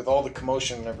guys, with all the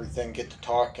commotion and everything, get to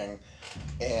talking,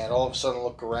 and all of a sudden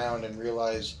look around and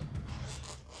realize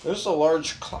there's a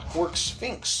large clockwork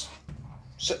sphinx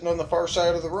sitting on the far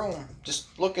side of the room,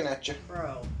 just looking at you.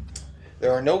 Bro.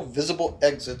 There are no visible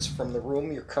exits from the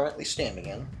room you're currently standing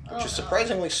in, which is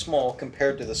surprisingly small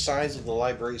compared to the size of the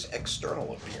library's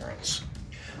external appearance.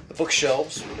 The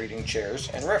bookshelves, reading chairs,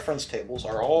 and reference tables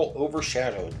are all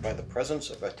overshadowed by the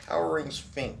presence of a towering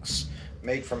sphinx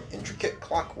made from intricate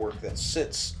clockwork that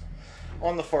sits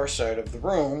on the far side of the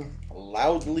room,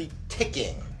 loudly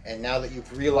ticking. And now that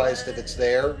you've realized that it's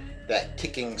there, that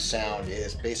ticking sound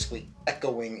is basically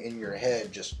echoing in your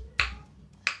head, just...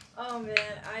 Oh man,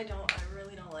 I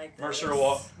really don't like this.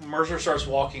 Mercer starts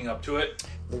walking up to it.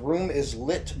 The room is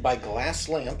lit by glass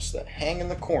lamps that hang in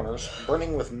the corners,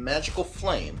 burning with magical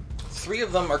flame. 3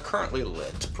 of them are currently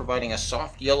lit, providing a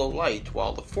soft yellow light,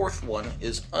 while the 4th one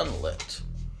is unlit.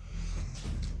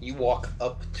 You walk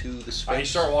up to the sphinx. You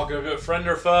start walking up to it, friend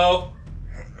or foe?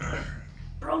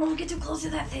 Bro, don't get too close to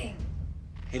that thing.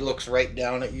 He looks right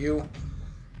down at you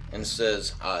and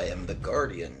says, I am the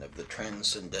guardian of the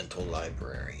Transcendental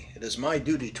Library. It is my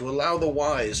duty to allow the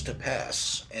wise to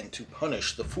pass and to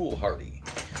punish the foolhardy.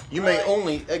 You may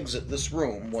only exit this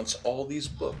room once all these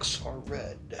books are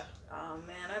read. Oh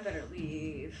man, I better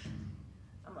leave.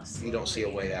 You don't see a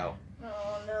way out.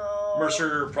 Oh no.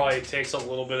 Mercer probably takes a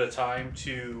little bit of time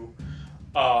to,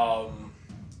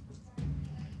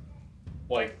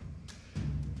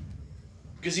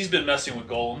 because he's been messing with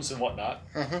golems and whatnot.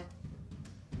 Mm-hmm.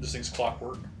 This thing's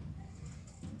clockwork.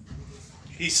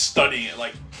 He's studying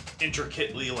it,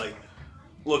 intricately,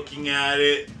 looking at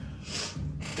it,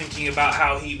 thinking about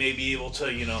how he may be able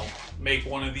to, make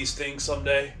one of these things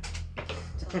someday.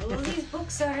 So all these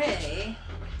books are ready.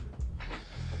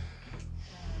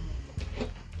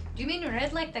 Do you mean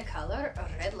red like the color or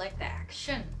red like the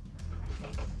action?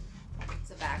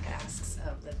 Zabak asks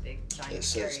of the big giant It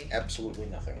says scary. absolutely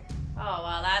nothing. Oh,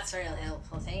 well, that's real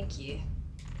helpful. Thank you.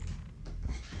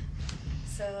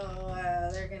 So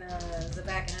they're gonna,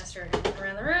 Zabak and Esther are gonna look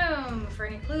around the room for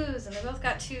any clues, and they both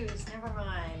got 2s. Never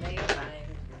mind. They find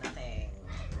nothing.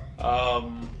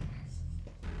 Oh,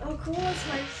 cool. It's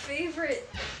my favorite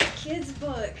kids'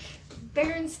 book.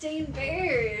 Berenstain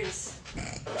Bears.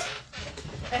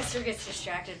 Esther gets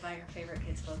distracted by her favorite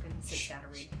kids' book and sits down to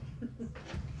read.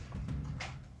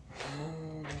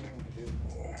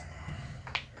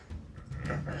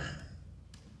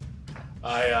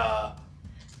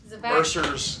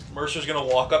 Mercer's gonna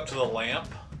walk up to the lamp.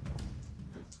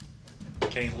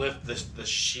 Can he lift the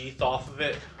sheath off of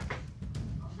it?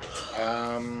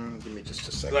 Give me just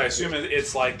a second. I assume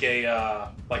it's like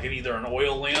like either an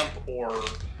oil lamp or.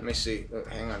 Let me see.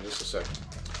 Hang on just a second.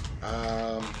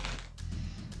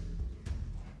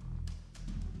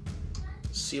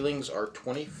 Ceilings are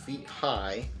 20 feet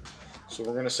high, so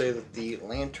we're going to say that the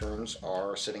lanterns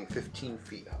are sitting 15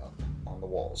 feet up on the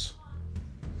walls.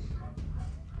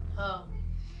 Oh.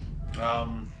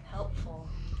 Helpful.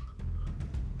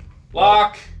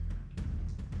 Locke!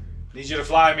 Need you to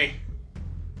fly me.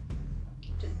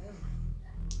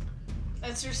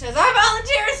 Esther says, I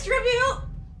volunteer as tribute!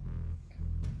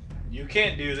 You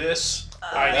can't do this.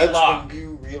 I need That's Locke. when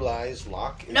you realize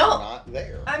Locke is No. not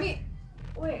there. I mean,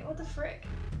 wait, what the frick?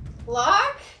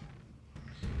 Locke?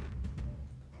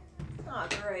 Oh,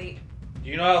 great. Do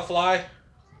you know how to fly?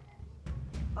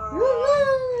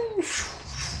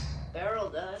 Beryl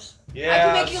does. Yeah. I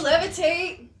can make you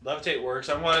levitate. Levitate works.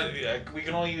 We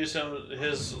can only use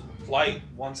his flight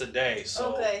once a day,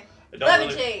 so. Okay. I don't Levitate,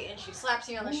 really, and she slaps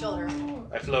you on the shoulder.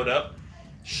 I float up.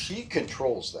 She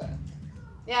controls that.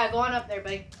 Yeah, go on up there,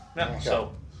 buddy. Yeah, Okay.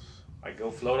 so I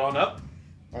go float on up,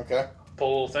 Okay. pull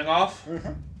a little thing off,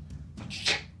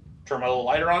 turn my little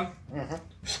lighter on.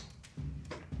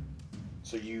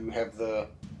 So you have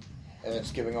and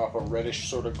it's giving off a reddish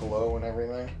sort of glow and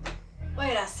everything.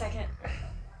 Wait a second.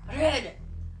 Red,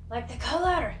 like the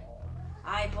color.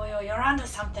 Aye, boyo, you're onto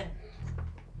something.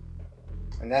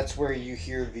 And that's where you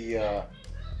hear the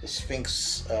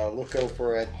Sphinx look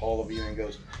over at all of you and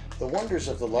goes, "The wonders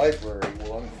of the library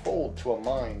will unfold to a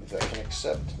mind that can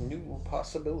accept new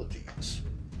possibilities."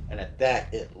 And at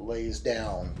that, it lays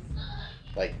down,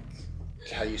 like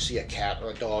how you see a cat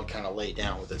or a dog kind of lay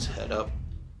down with its head up.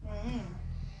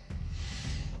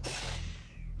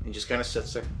 And just kind of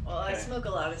sits there. Well, I smoke a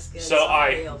lot of skids, So I'm I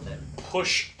really open.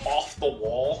 push off the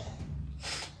wall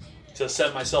to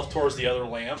set myself towards the other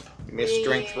lamp. Give me a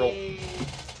strength roll.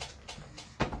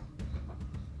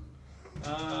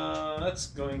 That's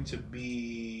going to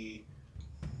be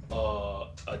a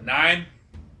 9.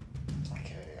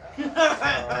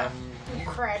 Okay. You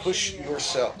crash Push in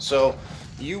yourself. So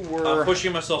you were. I'm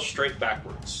pushing myself straight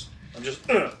backwards. I'm just.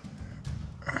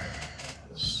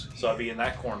 So I'll be in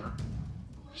that corner.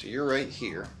 So you're right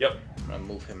here. Yep. I'm gonna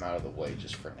move him out of the way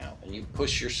just for now. And you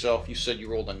push yourself. You said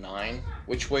you rolled a 9.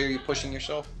 Which way are you pushing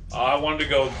yourself? I wanted to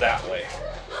go that way.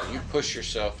 You push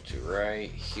yourself to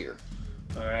right here.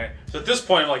 Alright. So at this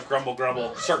point, I'm like grumble,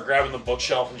 start grabbing the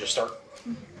bookshelf and just start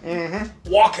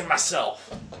walking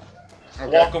myself. Okay.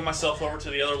 Walking myself over to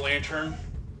the other lantern.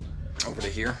 Over to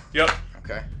here. Yep.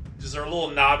 Okay. Is there a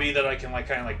little knobby that I can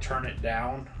kind of turn it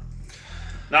down?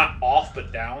 Not off,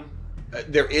 but down.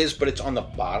 There is, but it's on the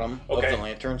bottom Okay. of the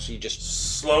lantern, so you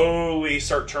just. Slowly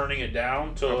start turning it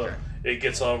down till Okay. it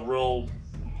gets a real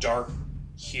dark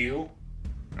hue.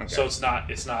 Okay. So it's not.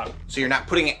 So you're not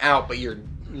putting it out, but you're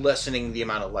lessening the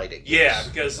amount of light it gives. Yeah,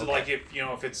 because Okay. like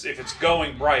if it's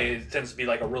going bright, it tends to be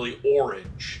like a really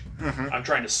orange. I'm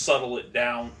trying to subtle it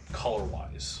down color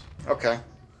wise. Okay.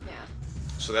 Yeah.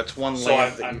 So that's one So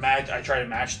lamp. I try to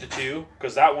match the two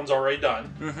because that one's already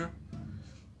done.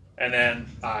 And then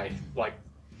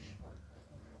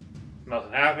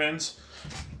nothing happens.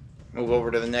 Move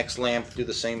over to the next lamp, do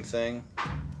the same thing.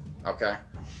 Okay.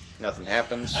 Nothing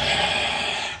happens.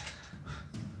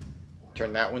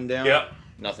 Turn that one down. Yep.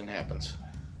 Nothing happens.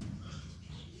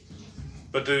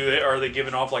 But are they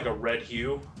giving off like a red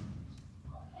hue?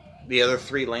 The other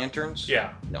 3 lanterns?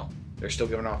 Yeah. No. They're still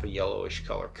giving off a yellowish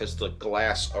color because the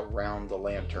glass around the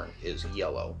lantern is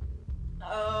yellow.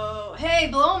 Oh, hey,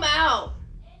 blow them out.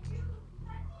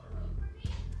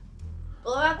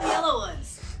 Blow out the yellow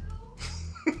ones.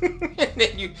 And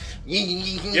then you.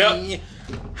 Yep.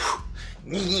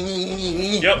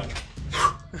 Yep.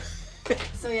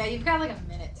 So yeah, you've got like a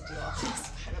minute to do all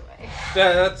this, by the way.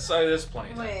 That's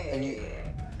plenty. Wait. And you-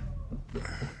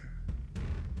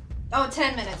 Oh,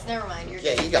 10 minutes. Never mind. You're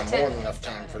Yeah, good. you got 10 more than minutes, enough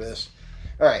 10 time for minutes.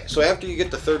 this. Alright, so after you get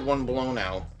the third one blown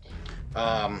out,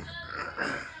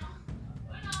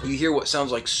 you hear what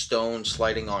sounds like stone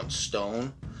sliding on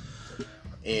stone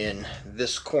in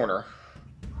this corner,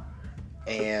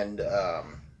 and a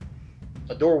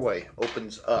doorway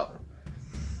opens up.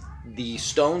 The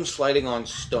stone sliding on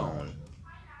stone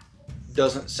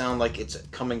doesn't sound like it's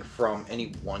coming from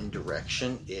any one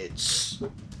direction. It's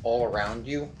all around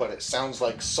you, but it sounds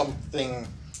like something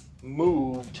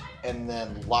moved and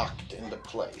then locked into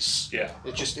place. Yeah.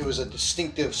 It was a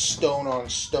distinctive stone on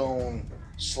stone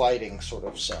sliding sort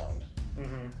of sound.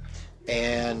 Mm-hmm.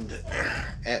 And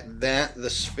at that, the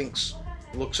Sphinx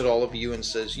looks at all of you and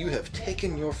says, "You have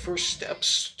taken your first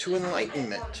steps to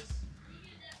enlightenment.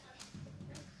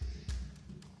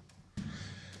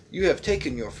 You have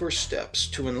taken your first steps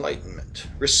to enlightenment.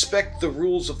 Respect the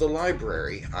rules of the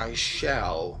library. I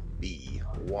shall be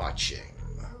watching."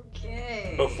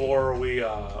 Okay. Before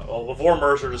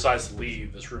Mercer decides to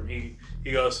leave this room, he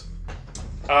goes,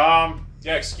 yeah,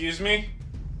 excuse me?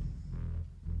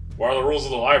 What are the rules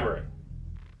of the library?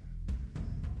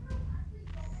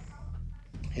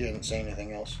 He didn't say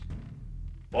anything else.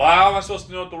 Well, how am I supposed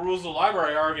to know what the rules of the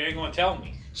library are if you ain't going to tell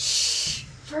me?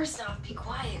 First off, be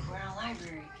quiet. We're in a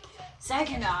library.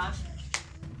 Second off,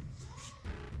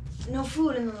 no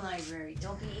food in the library.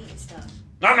 Don't be eating stuff.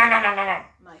 No.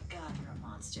 My God, you're a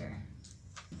monster.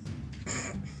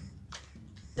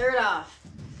 Third off,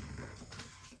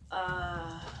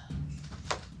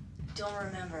 don't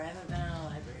remember. I haven't been in a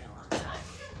library in a long time.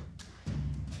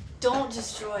 Don't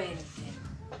destroy anything.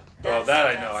 Well, that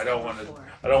I know. I don't want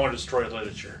to destroy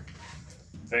literature.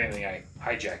 If anything, I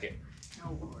hijack it.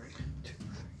 Oh Lord.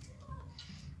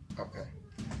 Okay.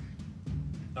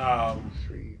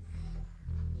 3.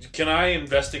 Can I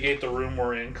investigate the room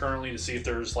we're in currently to see if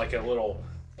there's like a little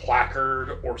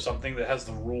placard or something that has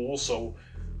the rules? So,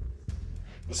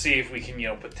 to see if we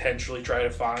can, potentially try to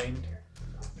find,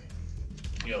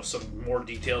 some more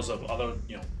details of other,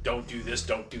 don't do this,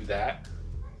 don't do that.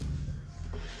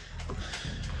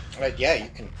 Yeah, you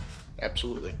can.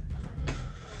 Absolutely.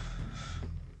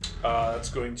 That's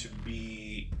going to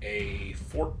be a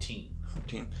 14.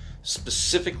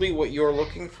 Specifically what you're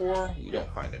looking for, you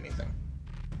don't find anything.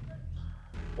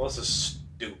 Well, this is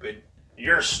stupid.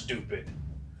 You're stupid.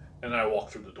 And I walk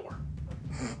through the door.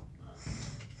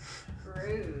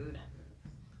 Rude.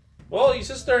 Well, he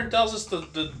sits there and tells us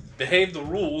to behave the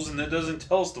rules, and then doesn't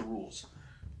tell us the rules.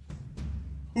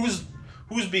 Who's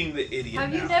being the idiot Have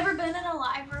now? you never been in a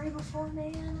library before,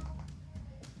 man?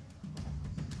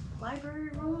 Library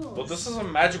rules. Well, this is a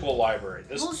magical library.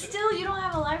 Well, still, you don't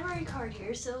have a library card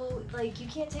here, so, you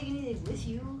can't take anything with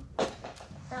you.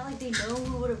 Not like they know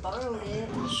who would have borrowed it.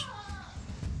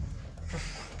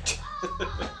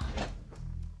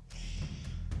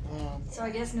 So I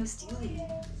guess no stealing.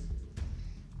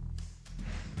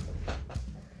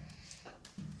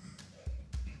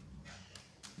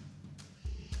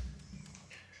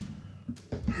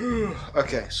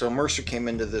 Okay, so Mercer came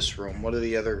into this room. What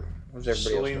everybody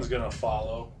Celine's else doing? gonna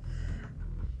follow.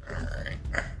 Alright.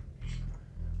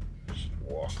 Just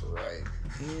walk right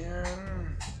here.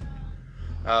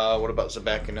 What about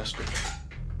Zabak and Esther?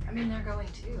 I mean, they're going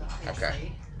too, obviously.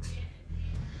 Okay.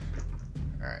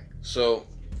 Alright, so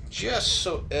just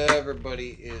so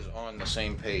everybody is on the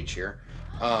same page here,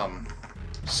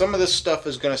 some of this stuff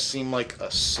is going to seem like a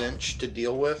cinch to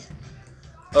deal with.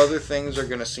 Other things are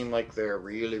going to seem like they're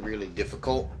really, really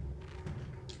difficult.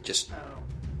 Just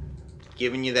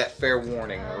giving you that fair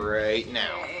warning right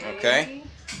now, okay?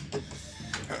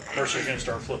 Mercer's gonna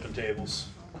start flipping tables.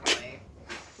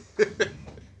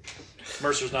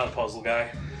 Mercer's not a puzzle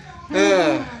guy.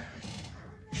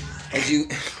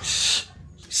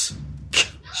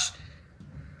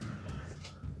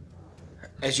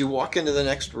 As you walk into the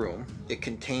next room, it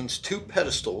contains 2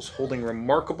 pedestals holding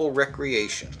remarkable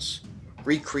recreations.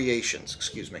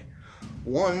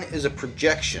 One is a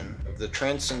projection of the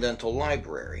Transcendental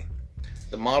Library.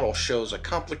 The model shows a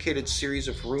complicated series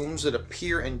of rooms that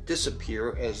appear and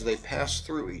disappear as they pass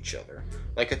through each other,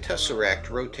 like a tesseract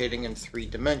rotating in 3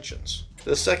 dimensions.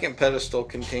 The second pedestal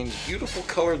contains beautiful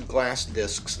colored glass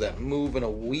discs that move in a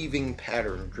weaving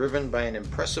pattern driven by an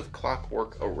impressive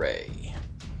clockwork array.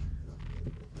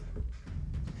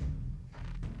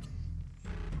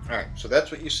 Alright, so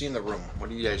that's what you see in the room. What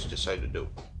do you guys decide to do?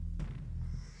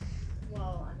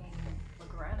 Well, I mean,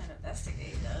 look around and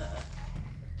investigate.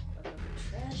 Look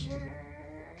for treasure.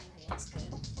 Anything else good?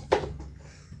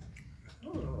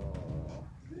 Ooh.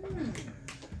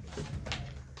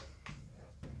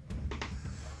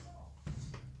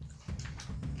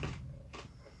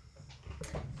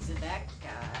 Zabak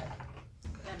got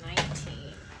a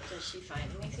 19. Does she find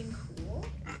anything cool?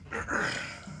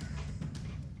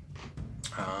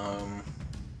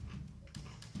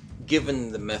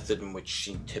 Given the method in which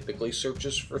she typically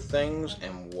searches for things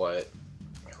and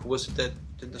who was it that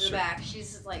did the search? Zabak.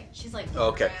 She's like.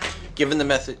 Okay. Around. Given the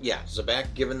method,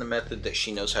 Zabak. Given the method that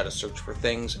she knows how to search for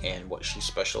things and what she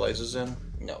specializes in,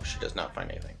 no, she does not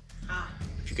find anything.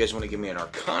 If you guys want to give me an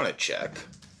Arcana check,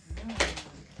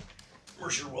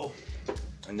 Mercer will.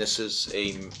 and this is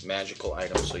a magical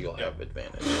item, so you'll have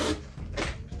advantage.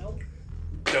 Nope.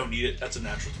 Don't need it. That's a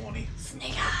natural 20.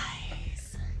 Snake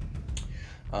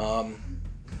eyes.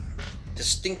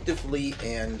 Distinctively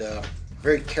and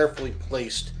very carefully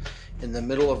placed in the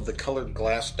middle of the colored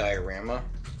glass diorama,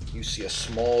 you see a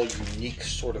small, unique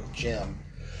sort of gem,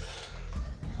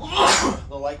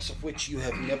 the likes of which you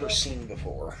have never seen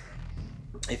before.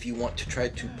 If you want to try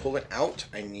to pull it out,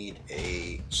 I need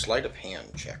a sleight of hand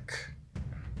check.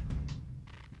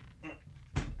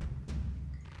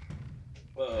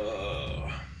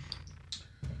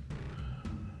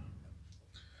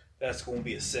 That's going to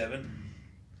be a 7.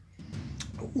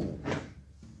 Ooh.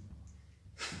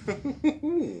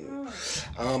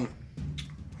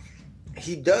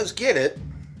 He does get it.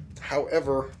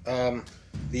 However,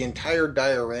 the entire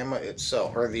diorama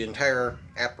itself, or the entire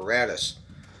apparatus,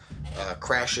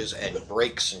 crashes and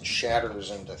breaks and shatters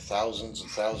into thousands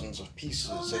and thousands of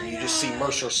pieces, and you just see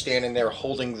Mercer standing there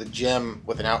holding the gem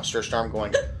with an outstretched arm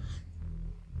going,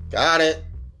 "Got it."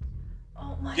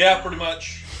 Oh my Yeah, God. pretty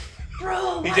much.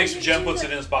 Bro, He takes the gem, puts it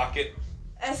in his pocket.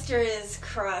 Esther is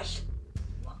crushed.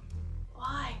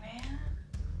 Why, man?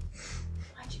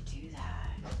 Why'd you do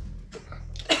that?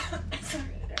 Sorry,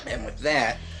 And with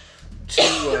that,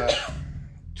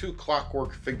 two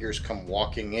clockwork figures come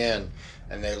walking in,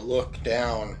 and they look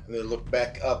down, and they look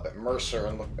back up at Mercer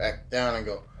and look back down and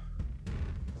go,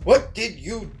 "What did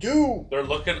you do?" They're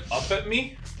looking up at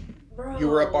me? Bro. You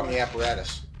were up on the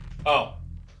apparatus. Oh.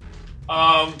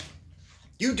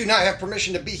 You do not have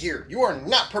permission to be here. You are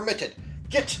not permitted.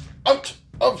 Get out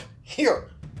of here.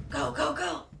 Go, go,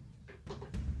 go.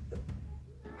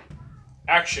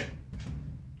 Action.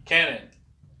 Cannon.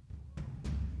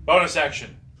 Bonus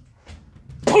action.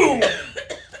 Boom!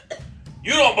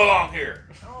 You don't belong here.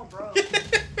 Oh, bro.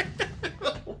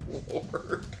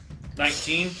 Lord.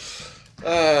 19.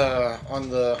 On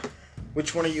the...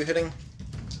 Which one are you hitting?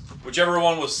 Whichever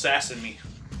one was sassing me.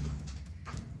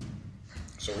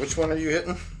 So which one are you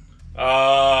hitting?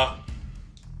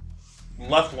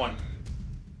 Left one.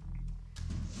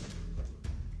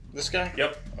 This guy?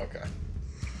 Yep. Okay.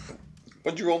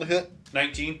 What'd you roll to hit?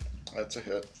 19. That's a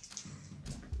hit.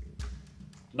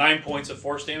 9 points of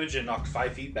force damage and knocked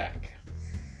 5 feet back.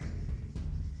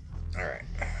 Alright.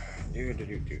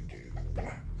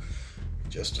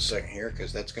 Just a second here,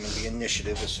 because that's going to be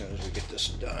initiative as soon as we get this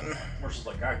done. Mercer's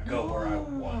like, I go where I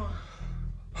want.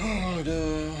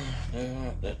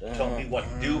 Tell me what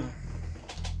to do.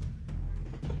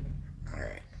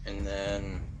 Alright, and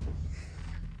then...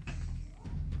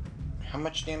 How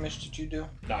much damage did you do?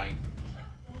 9.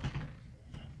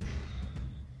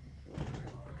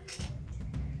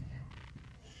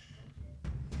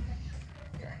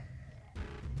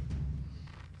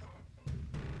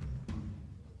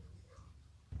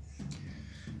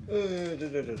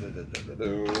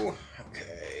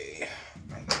 Okay.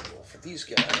 I'm gonna roll for these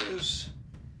guys.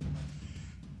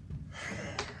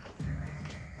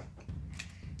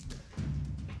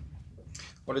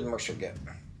 What did Mercer get?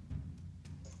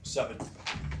 7.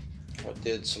 What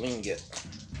did Celine get?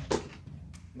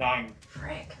 9.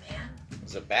 Frick, man.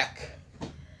 Is it back?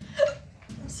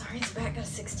 I'm sorry, it's back at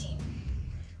 16.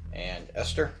 And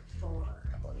Esther? 4.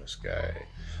 Oh, this guy.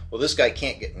 Well, this guy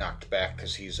can't get knocked back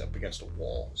because he's up against a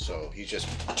wall. So he's just...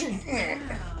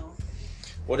 Wow.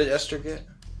 What did Esther get?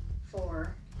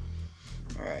 4.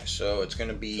 Alright, so it's going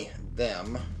to be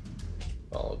them,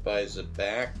 followed by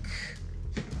Zabak,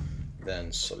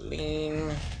 then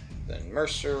Celine, then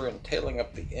Mercer, and tailing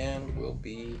up the end will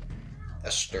be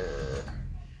Esther.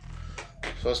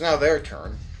 So it's now their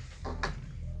turn.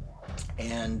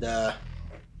 And,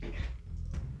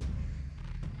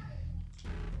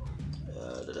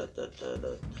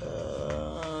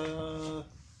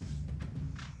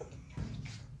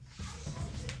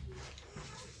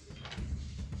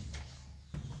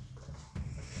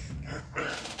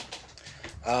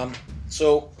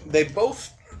 so they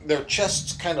both, their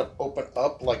chests kind of open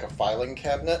up like a filing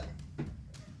cabinet,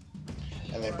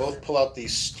 and they both pull out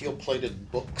these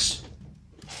steel-plated books.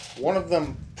 One of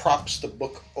them props the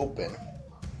book open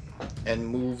and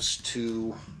moves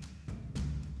to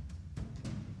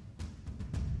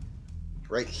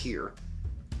right here,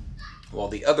 while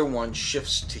the other one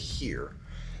shifts to here.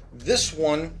 This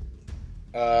one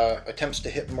attempts to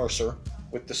hit Mercer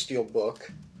with the steel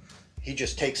book, he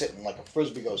just takes it and like a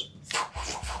frisbee goes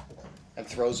and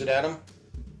throws it at him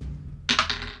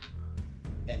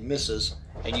and misses.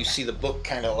 And you see the book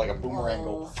kind of like a boomerang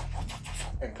go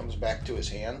and comes back to his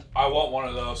hand. I want one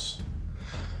of those.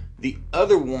 The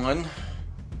other one,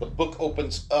 the book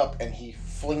opens up and he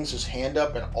flings his hand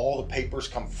up and all the papers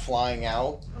come flying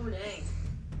out. Oh, dang.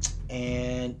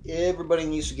 And everybody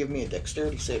needs to give me a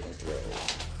dexterity saving throw.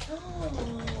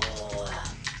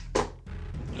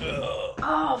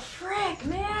 Oh, frick,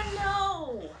 man,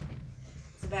 no!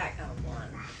 It's a back count of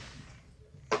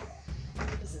 1.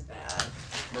 This is bad.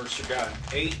 Mercer got an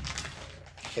 8.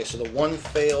 Okay, so the 1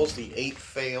 fails, the 8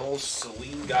 fails.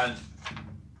 Celine got an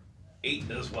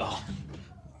 8 as well.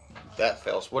 That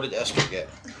fails. What did Esther get?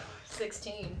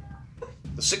 16.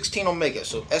 The 16 will make it,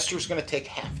 so Esther's going to take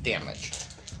half damage.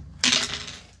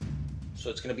 So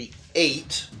it's going to be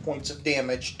 8 points of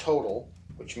damage total,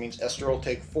 which means Esther will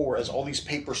take 4 as all these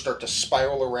papers start to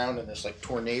spiral around in this like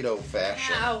tornado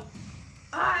fashion. Ow!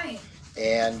 Aye!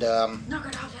 And Knock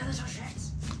it off the other shits.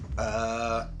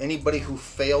 anybody who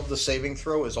failed the saving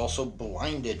throw is also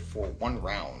blinded for 1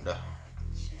 round.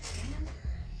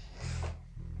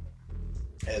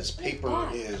 As paper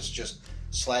is just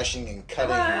slashing and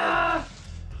cutting.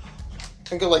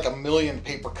 Think of like a million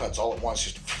paper cuts all at once.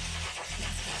 Just...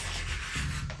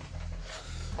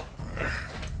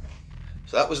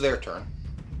 So that was their turn.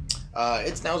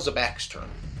 It's now Zabak's turn.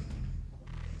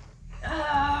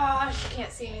 She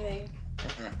can't see anything.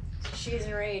 She's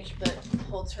enraged, but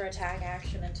holds her attack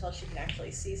action until she can actually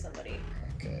see somebody.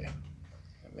 Okay.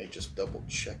 Let me just double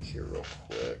check here real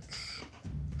quick.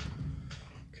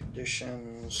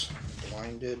 Conditions.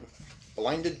 Blinded.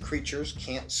 Blinded creatures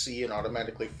can't see and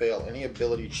automatically fail any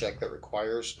ability check that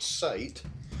requires sight.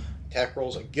 Attack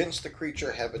rolls against the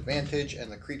creature have advantage,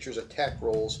 and the creature's attack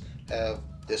rolls have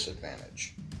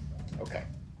disadvantage. Okay.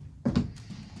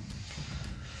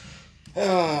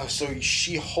 So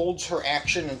she holds her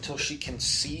action until she can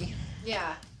see.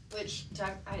 Yeah. Which did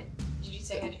you just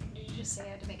say I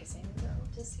had to make a saving throw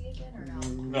to see again or no?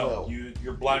 No,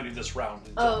 you're blinded this round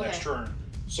until next turn.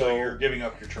 So you're giving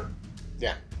up your turn.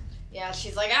 Yeah. Yeah,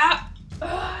 she's like, I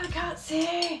can't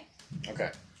see.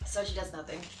 Okay. So she does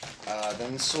nothing.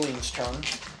 Then Celine's turn.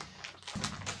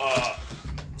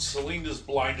 Celine is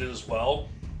blinded as well,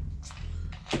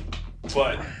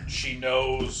 but she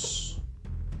knows.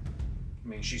 I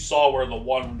mean, she saw where the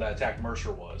one that attacked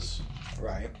Mercer was.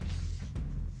 Right.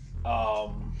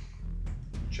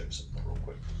 Check something real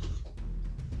quick.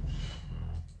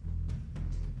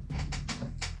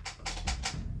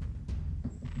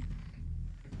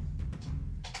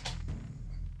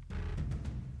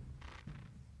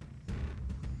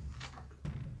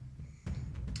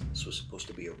 This was supposed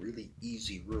to be a really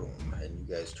easy room, and you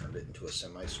guys turned it into a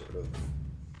sort of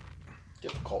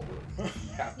difficult room.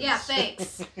 Yeah,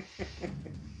 thanks.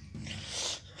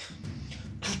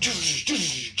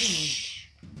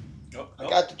 Nope. I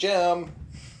got the gem.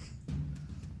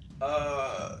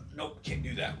 Nope, can't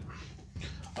do that.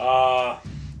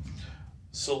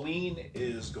 Celine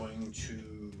is going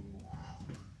to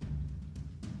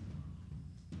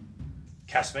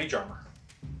cast Mage Armor.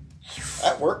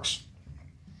 That works.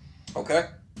 Okay.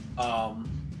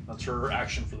 That's her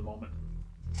action for the moment.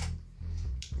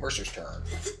 Mercer's turn.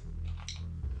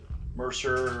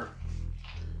 Mercer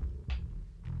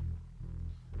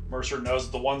knows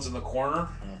the one's in the corner.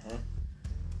 Mm-hmm.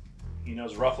 He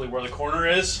knows roughly where the corner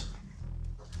is.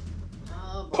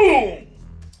 Oh, boy. Boom!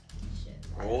 Shit.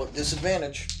 Roll at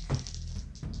disadvantage.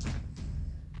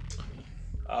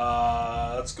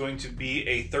 That's going to be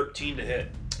a 13 to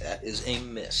hit. That is a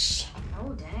miss.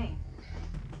 Oh, dang.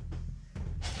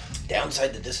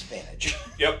 Downside to disadvantage.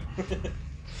 Yep.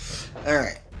 All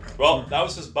right. Well, that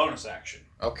was his bonus action.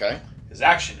 Okay. His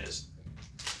action is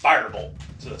Firebolt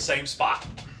to the same spot.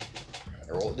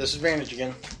 Roll at disadvantage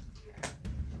again.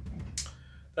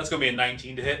 That's going to be a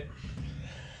 19 to hit.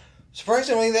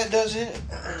 Surprisingly, that does hit.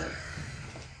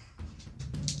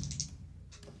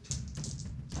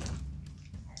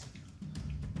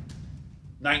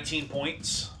 19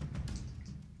 points.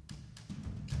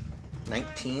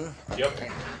 19? Yep. Okay.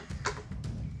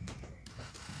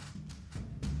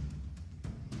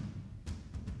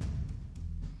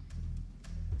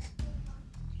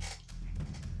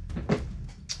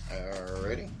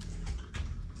 Alrighty.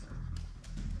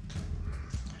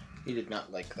 He did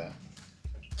not like that.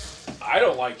 I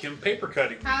don't like him paper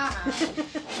cutting.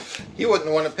 He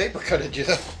wouldn't want to paper cutted you.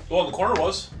 The one in the corner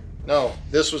was. No,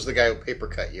 this was the guy who paper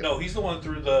cut you. No, he's the one who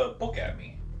threw the book at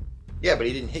me. Yeah, but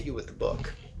he didn't hit you with the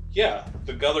book. Yeah,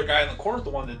 the other guy in the corner is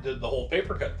the one that did the whole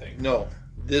paper cut thing. No,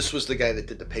 this was the guy that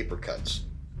did the paper cuts.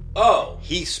 Oh.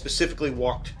 He specifically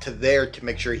walked to there to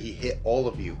make sure he hit all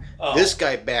of you. Oh. This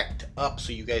guy backed up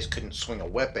so you guys couldn't swing a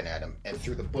weapon at him and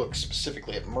threw the book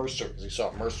specifically at Mercer because he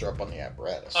saw Mercer up on the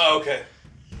apparatus. Oh, okay.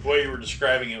 The way you were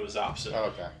describing it was opposite. Oh,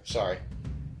 okay. Sorry.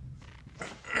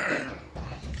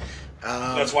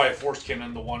 That's why I force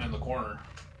cannoned the one in the corner.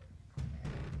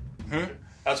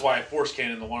 That's why I force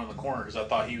cannoned the one in the corner, because I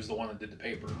thought he was the one that did the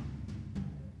paper.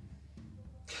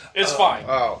 It's fine.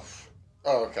 Oh,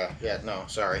 okay. Yeah, no,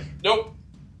 sorry. Nope.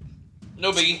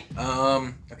 No biggie.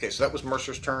 Okay, so that was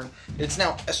Mercer's turn. It's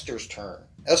now Esther's turn.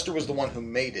 Esther was the one who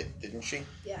made it, didn't she?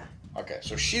 Yeah. Okay,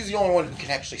 so she's the only one who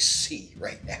can actually see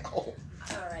right now.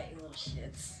 Alright, you little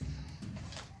shits.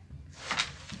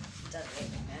 Doesn't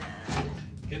make me mad.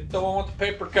 Hit the one with the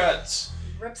paper cuts.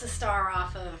 Rips a star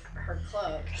off of her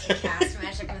cloak and casts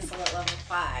magic missile at level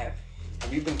 5.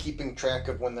 Have you been keeping track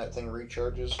of when that thing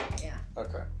recharges? Yeah.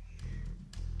 Okay.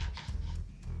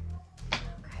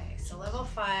 Okay, so level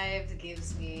 5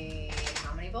 gives me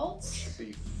how many bolts? Should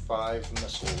be 5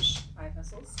 missiles. 5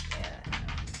 missiles? Yeah.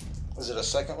 Is it a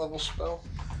second level spell?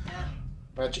 Yeah.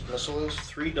 Magic missile is?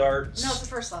 3 darts. No, it's the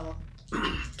first level.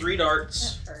 3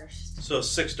 darts. Not first. So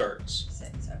 6 darts.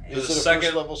 6, okay. Is it a second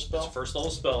first level spell? It's a first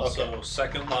level spell. Okay. So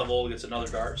second level gets another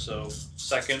dart. So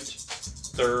second,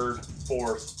 third,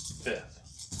 fourth,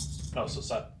 fifth. No, so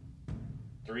 7.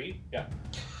 3? Yeah.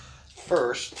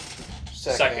 First,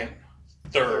 Second,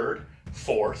 third,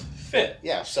 fourth, fifth.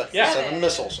 Yeah, Yeah. 7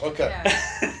 missiles. Okay.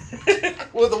 Yeah.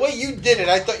 Well, the way you did it,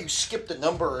 I thought you skipped a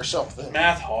number or something.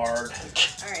 Math hard.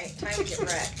 Alright, time to get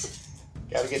wrecked.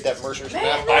 Gotta get that Mercer's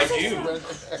Man, math. I this is do.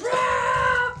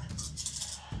 Crap!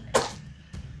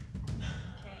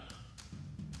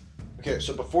 Okay,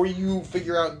 so before you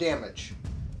figure out damage,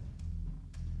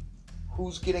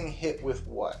 who's getting hit with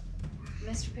what?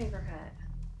 Mr. Papercut.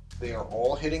 They are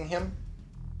all hitting him?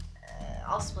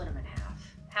 I'll split him in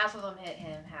half. Half of them hit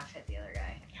him, half hit the other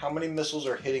guy. How many missiles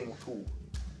are hitting who?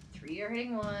 3 are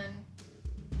hitting one.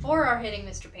 4 are hitting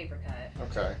Mr. Papercut.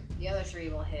 Okay, The other 3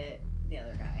 will hit the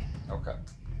other guy. okay.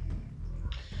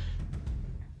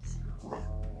 So...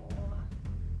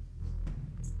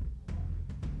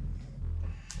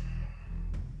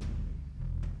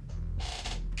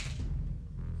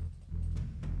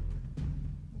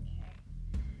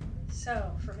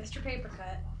 So, for Mr.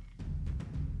 Papercut,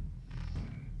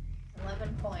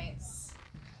 11 points.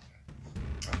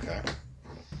 Okay.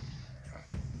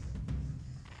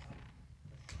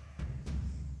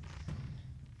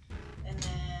 And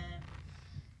then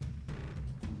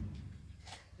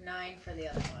 9 for the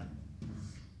other one.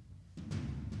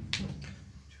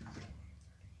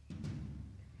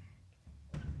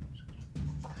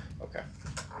 Okay.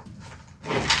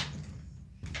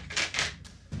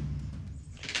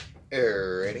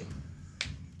 Alrighty.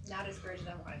 Not as great as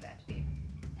I wanted that to be.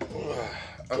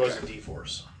 So it's a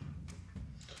D-force.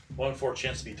 1/4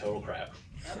 chance to be total crap.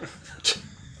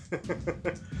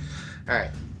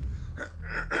 Alright.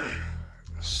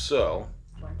 So,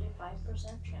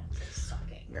 25% chance of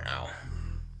sucking. now,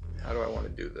 how do I want to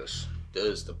do this?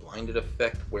 Does the blinded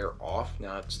effect wear off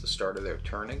now it's the start of their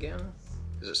turn again?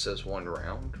 Because it says 1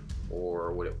 round,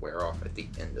 or would it wear off at the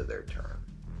end of their turn?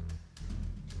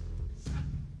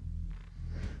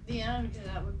 The end,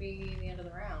 that would be the end of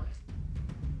the round.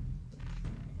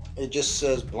 It just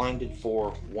says blinded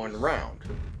for 1 round.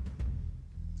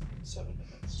 7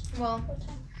 minutes. Well,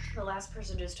 the last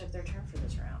person just took their turn for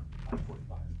this round.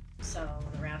 5:45. So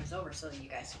the round is over so that you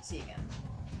guys can see again.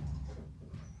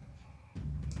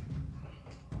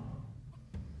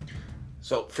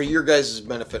 So, for your guys'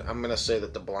 benefit, I'm going to say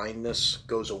that the blindness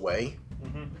goes away.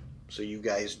 Mm-hmm. So you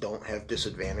guys don't have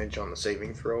disadvantage on the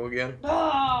saving throw again.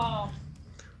 Oh!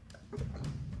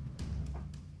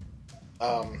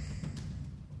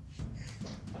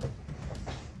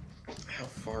 How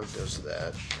far does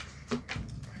that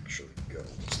actually go?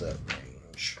 What's that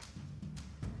range?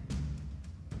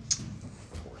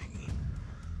 40.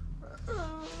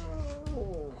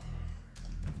 Oh.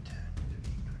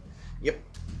 Yep.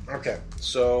 Okay,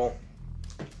 so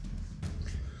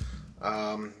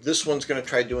this one's going to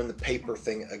try doing the paper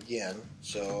thing again.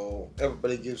 So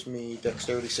everybody gives me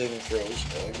dexterity saving throws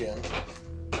again.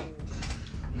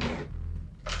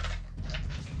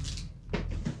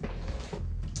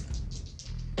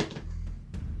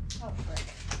 Oh, frick.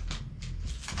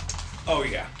 Oh,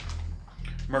 yeah.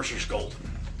 Mercer's golden.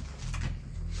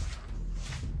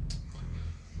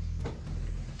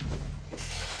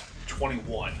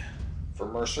 $21. For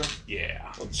Mercer,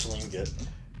 Yeah. what'd Celine get?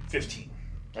 15.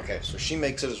 Okay, so she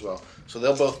makes it as well. So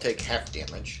they'll both take half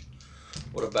damage.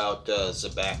 What about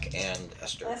Zabak and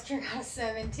Esther? Esther got a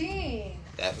 17.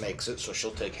 That makes it, so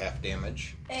she'll take half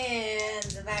damage. And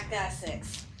Zabak got a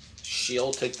 6.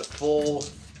 She'll take the full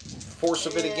force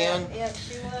of it again. Yep,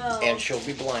 she will. And she'll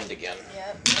be blind again.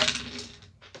 Yep.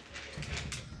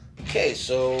 Okay,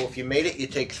 so if you made it, you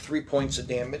take 3 points of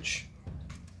damage.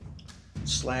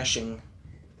 Slashing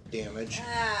damage.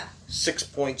 6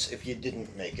 points if you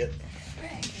didn't make it.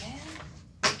 Frick, man.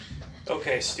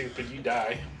 Okay, stupid, you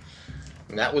die.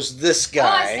 And that was this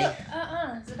guy.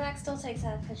 Zabak still takes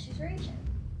half because she's raging.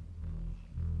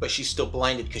 But she's still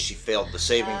blinded because she failed the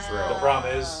saving The throw.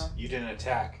 problem is, you didn't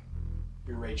attack.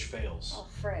 Your rage fails. Oh,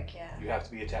 frick, yeah. You have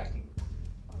to be attacking.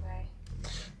 Okay.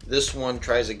 This one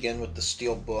tries again with the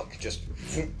steel book. Just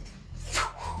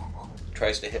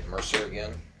tries to hit Mercer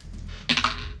again.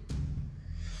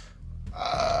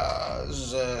 This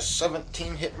is a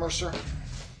 17 hit Mercer.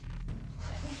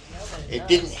 It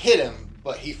didn't hit him,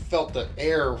 but he felt the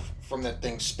air from that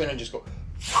thing spin and just go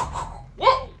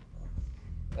whoa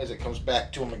as it comes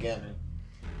back to him again.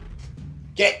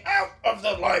 Get out of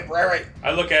the library!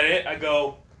 I look at it, I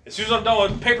go, as soon as I'm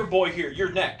done with Paperboy here,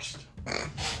 you're next. Man,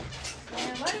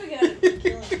 why do we gotta be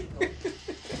killing people?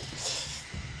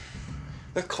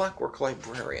 The Clockwork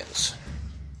Librarians.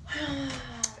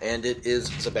 And it is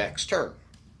Zabak's turn.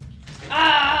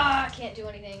 I can't do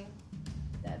anything.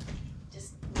 That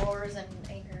just roars and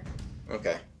anger,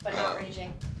 Okay. but not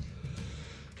raging.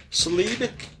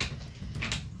 Salid.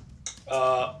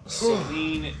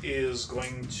 Celine is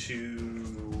going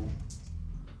to...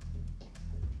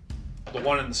 The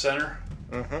one in the center?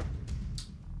 Mm-hmm.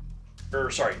 Or,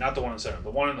 sorry, not the one in the center.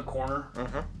 The one in the corner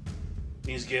Mm-hmm.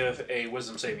 needs to give a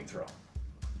wisdom saving throw.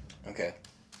 Okay.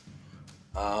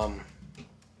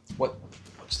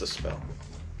 What's the spell?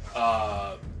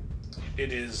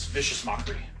 It is Vicious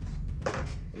Mockery.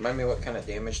 Remind me what kind of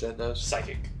damage that does?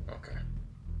 Psychic. Okay.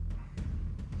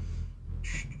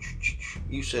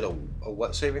 You said a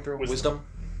what saving throw? Wisdom?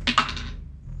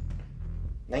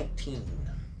 19.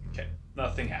 Okay.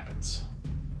 Nothing happens.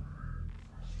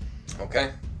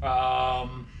 Okay.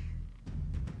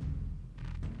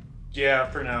 Yeah,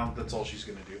 for now, that's all she's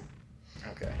gonna do.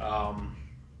 Okay.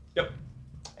 Yep.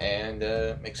 And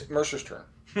makes it Mercer's turn.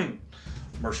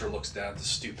 Mercer looks down at the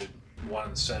stupid one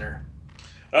in the center.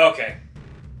 Okay.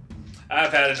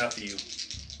 I've had enough of you.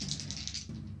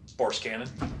 Force cannon.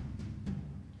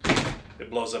 It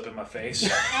blows up in my face.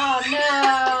 Oh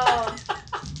no!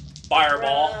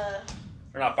 Fireball. Bruh.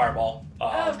 Or not fireball.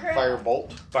 Oh crap!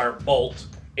 Firebolt. Firebolt.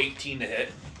 18 to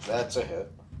hit. That's a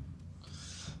hit.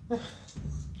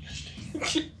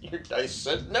 Your dice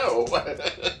said no.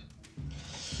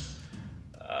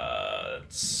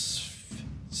 It's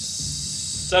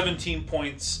 17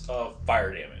 points of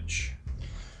fire damage.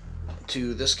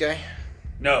 To this guy?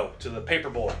 No, to the paper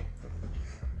boy.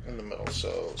 In the middle,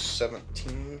 so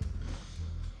 17.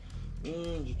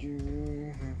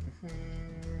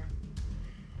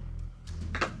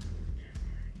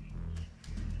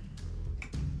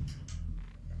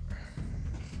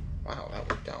 Wow, that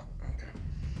worked out. Okay.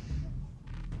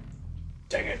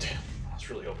 Dang it. I was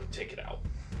really hoping to take it out.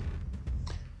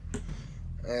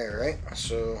 Alright,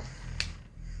 so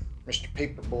Mr.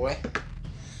 Paperboy.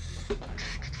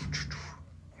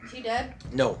 Is he dead?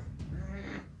 No.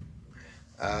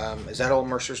 Is that all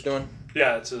Mercer's doing?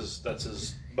 Yeah, that's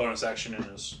his bonus action and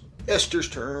his... Esther's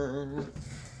turn.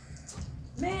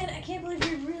 Man, I can't believe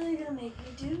you're really gonna make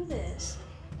me do this.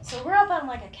 So we're up on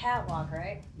like a catwalk,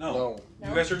 right? No.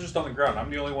 You guys are just on the ground. I'm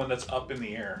the only one that's up in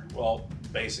the air. Well,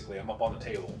 basically, I'm up on the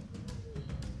table.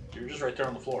 You're just right there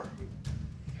on the floor.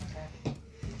 Okay.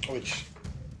 Which,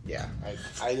 yeah,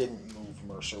 I didn't move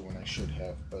Mercer when I should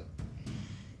have, but...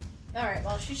 Alright,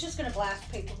 well, she's just gonna blast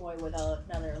Paperboy with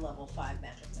another level 5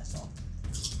 magic missile.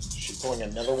 She's pulling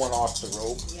another one off the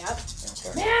rope. Yep.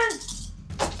 Okay. Man!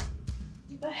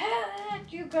 The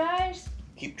heck, you guys?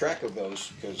 Keep track of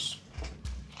those, because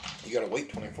you gotta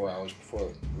wait 24 hours before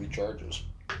it recharges.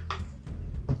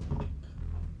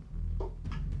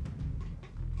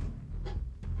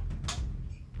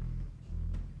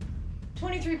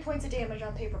 $23 points of damage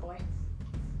on Paperboy.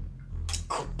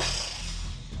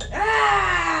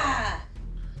 Ah!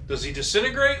 Does he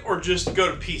disintegrate or just go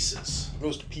to pieces?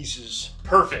 Goes to pieces.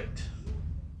 Perfect.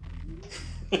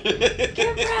 Get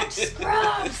wrecked,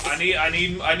 scrubs! I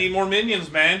need more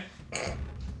minions, man.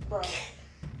 Bro.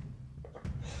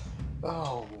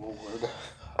 Oh, Lord.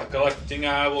 A collecting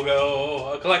I will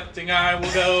go. A collecting I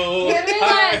will go.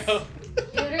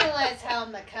 You realize how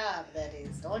macabre that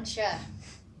is, don't ya?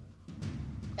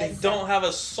 They don't have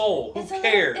a soul. Who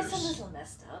cares? It's a little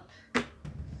messed up.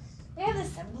 They have the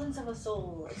semblance of a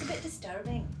soul. It's a bit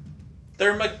disturbing.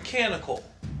 They're mechanical.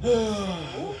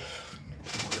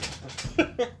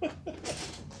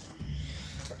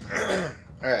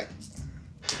 Alright.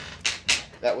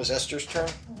 That was Esther's turn.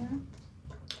 Mm-hmm.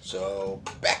 So,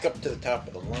 back up to the top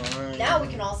of the line. Now we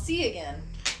can all see again.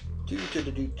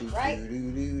 Right?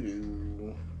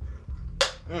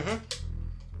 Mm-hmm.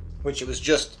 Which it was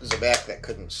just Zabak that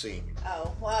couldn't see.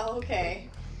 Oh, well, okay.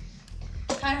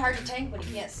 Kind of hard to tank when you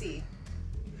can't see.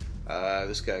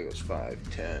 This guy goes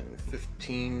 5, 10,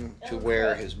 15 to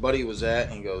where his buddy was at,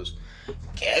 and he goes,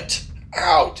 "Get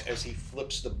out!" as he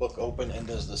flips the book open and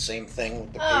does the same thing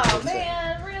with the paper. Oh,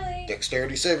 man, really?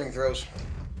 Dexterity saving throws.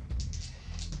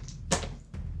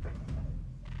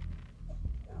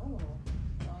 Oh,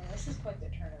 this is quite the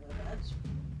turn of events.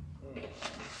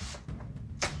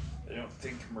 I don't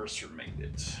think Mercer made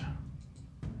it.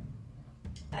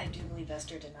 I do believe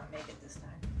Esther did not make it this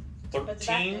time.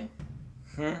 13?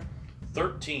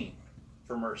 13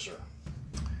 for Mercer.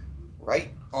 Right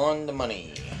on the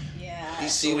money. Yeah.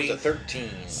 DC was a 13.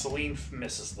 Celine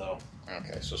misses, though.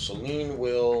 Okay, so Celine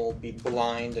will be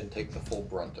blind and take the full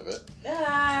brunt of it.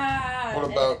 Ah,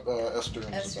 What about Esther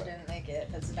and Esther Zabak? didn't make it,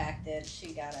 but Zabak did.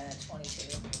 She got a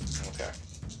 22. Okay.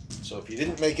 So if you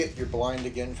didn't make it, you're blind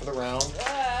again for the round.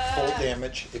 Ah. Full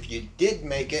damage. If you did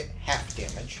make it, half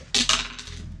damage.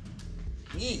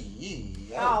 Yee,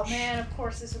 Oh ouch. man, of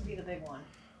course this would be the big one.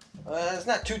 It's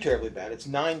not too terribly bad. It's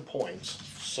 9 points.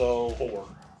 So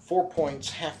 4 points,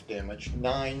 half damage.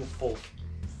 9 full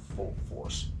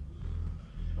force.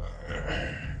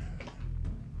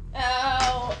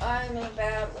 Oh, I'm in a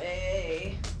bad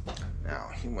way. Now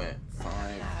he went 5,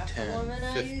 Half 10, woman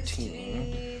I used to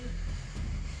 15. be.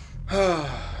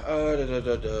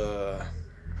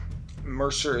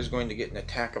 Mercer is going to get an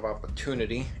attack of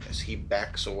opportunity as he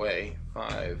backs away.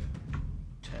 5,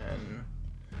 10.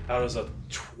 How does a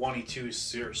 22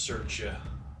 suit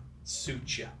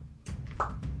you?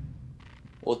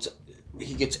 Well,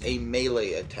 he gets a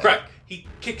melee attack. Correct. He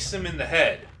kicks him in the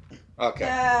head.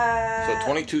 Okay. So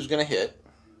 22 is going to hit.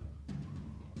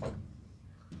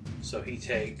 So he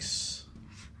takes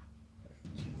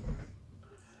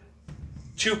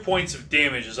 2 points of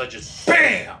damage as I just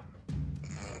BAM!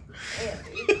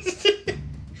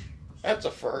 That's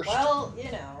a first. Well,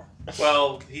 you know.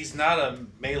 Well, he's not a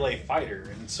melee fighter,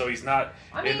 and so he's not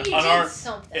I mean, in he unarmed. did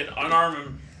something. In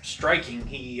unarmed striking,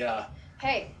 he.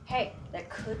 Hey, that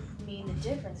could mean the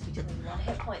difference between 1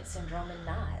 hit point syndrome and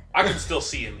not. I can still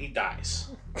see him. He dies.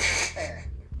 Fair.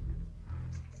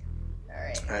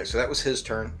 Alright. Alright, so that was his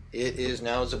turn. It is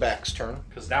now Zabak's turn.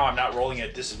 Because now I'm not rolling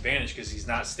at disadvantage because he's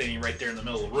not standing right there in the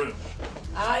middle of the room.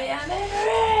 I am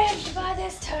enraged by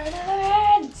this turn of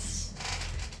events!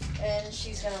 And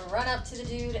she's gonna run up to the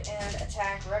dude and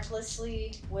attack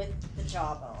recklessly with the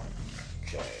jawbone.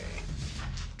 Okay.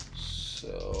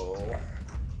 So.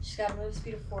 She's got a move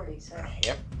speed of 40, so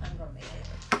Yep. I'm gonna make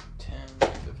it. 10,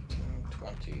 15,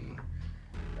 20.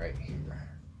 Right here.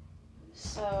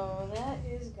 So that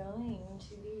is going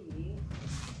to be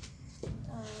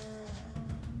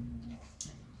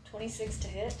 26 to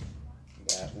hit.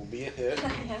 That will be a hit.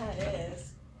 Yeah, it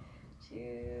is.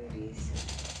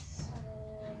 2d6.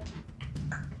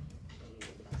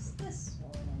 This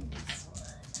one and this one.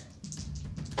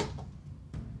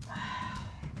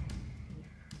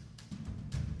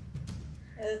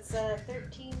 It's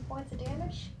 13 points of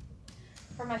damage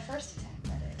for my first attack,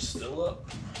 that is. Still up.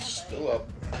 Still up.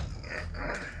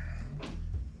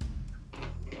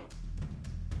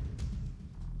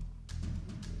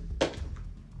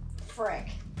 Frick.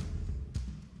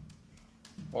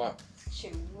 What? She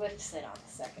whiffs it on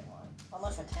the second one.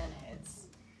 Unless a 10 hits.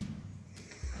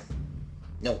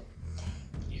 No.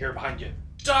 You hear behind you.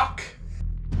 Duck!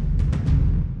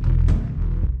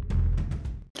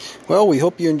 Well, we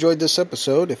hope you enjoyed this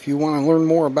episode. If you want to learn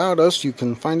more about us, you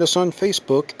can find us on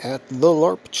Facebook at The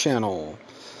LARP Channel.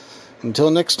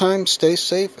 Until next time, stay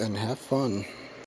safe and have fun.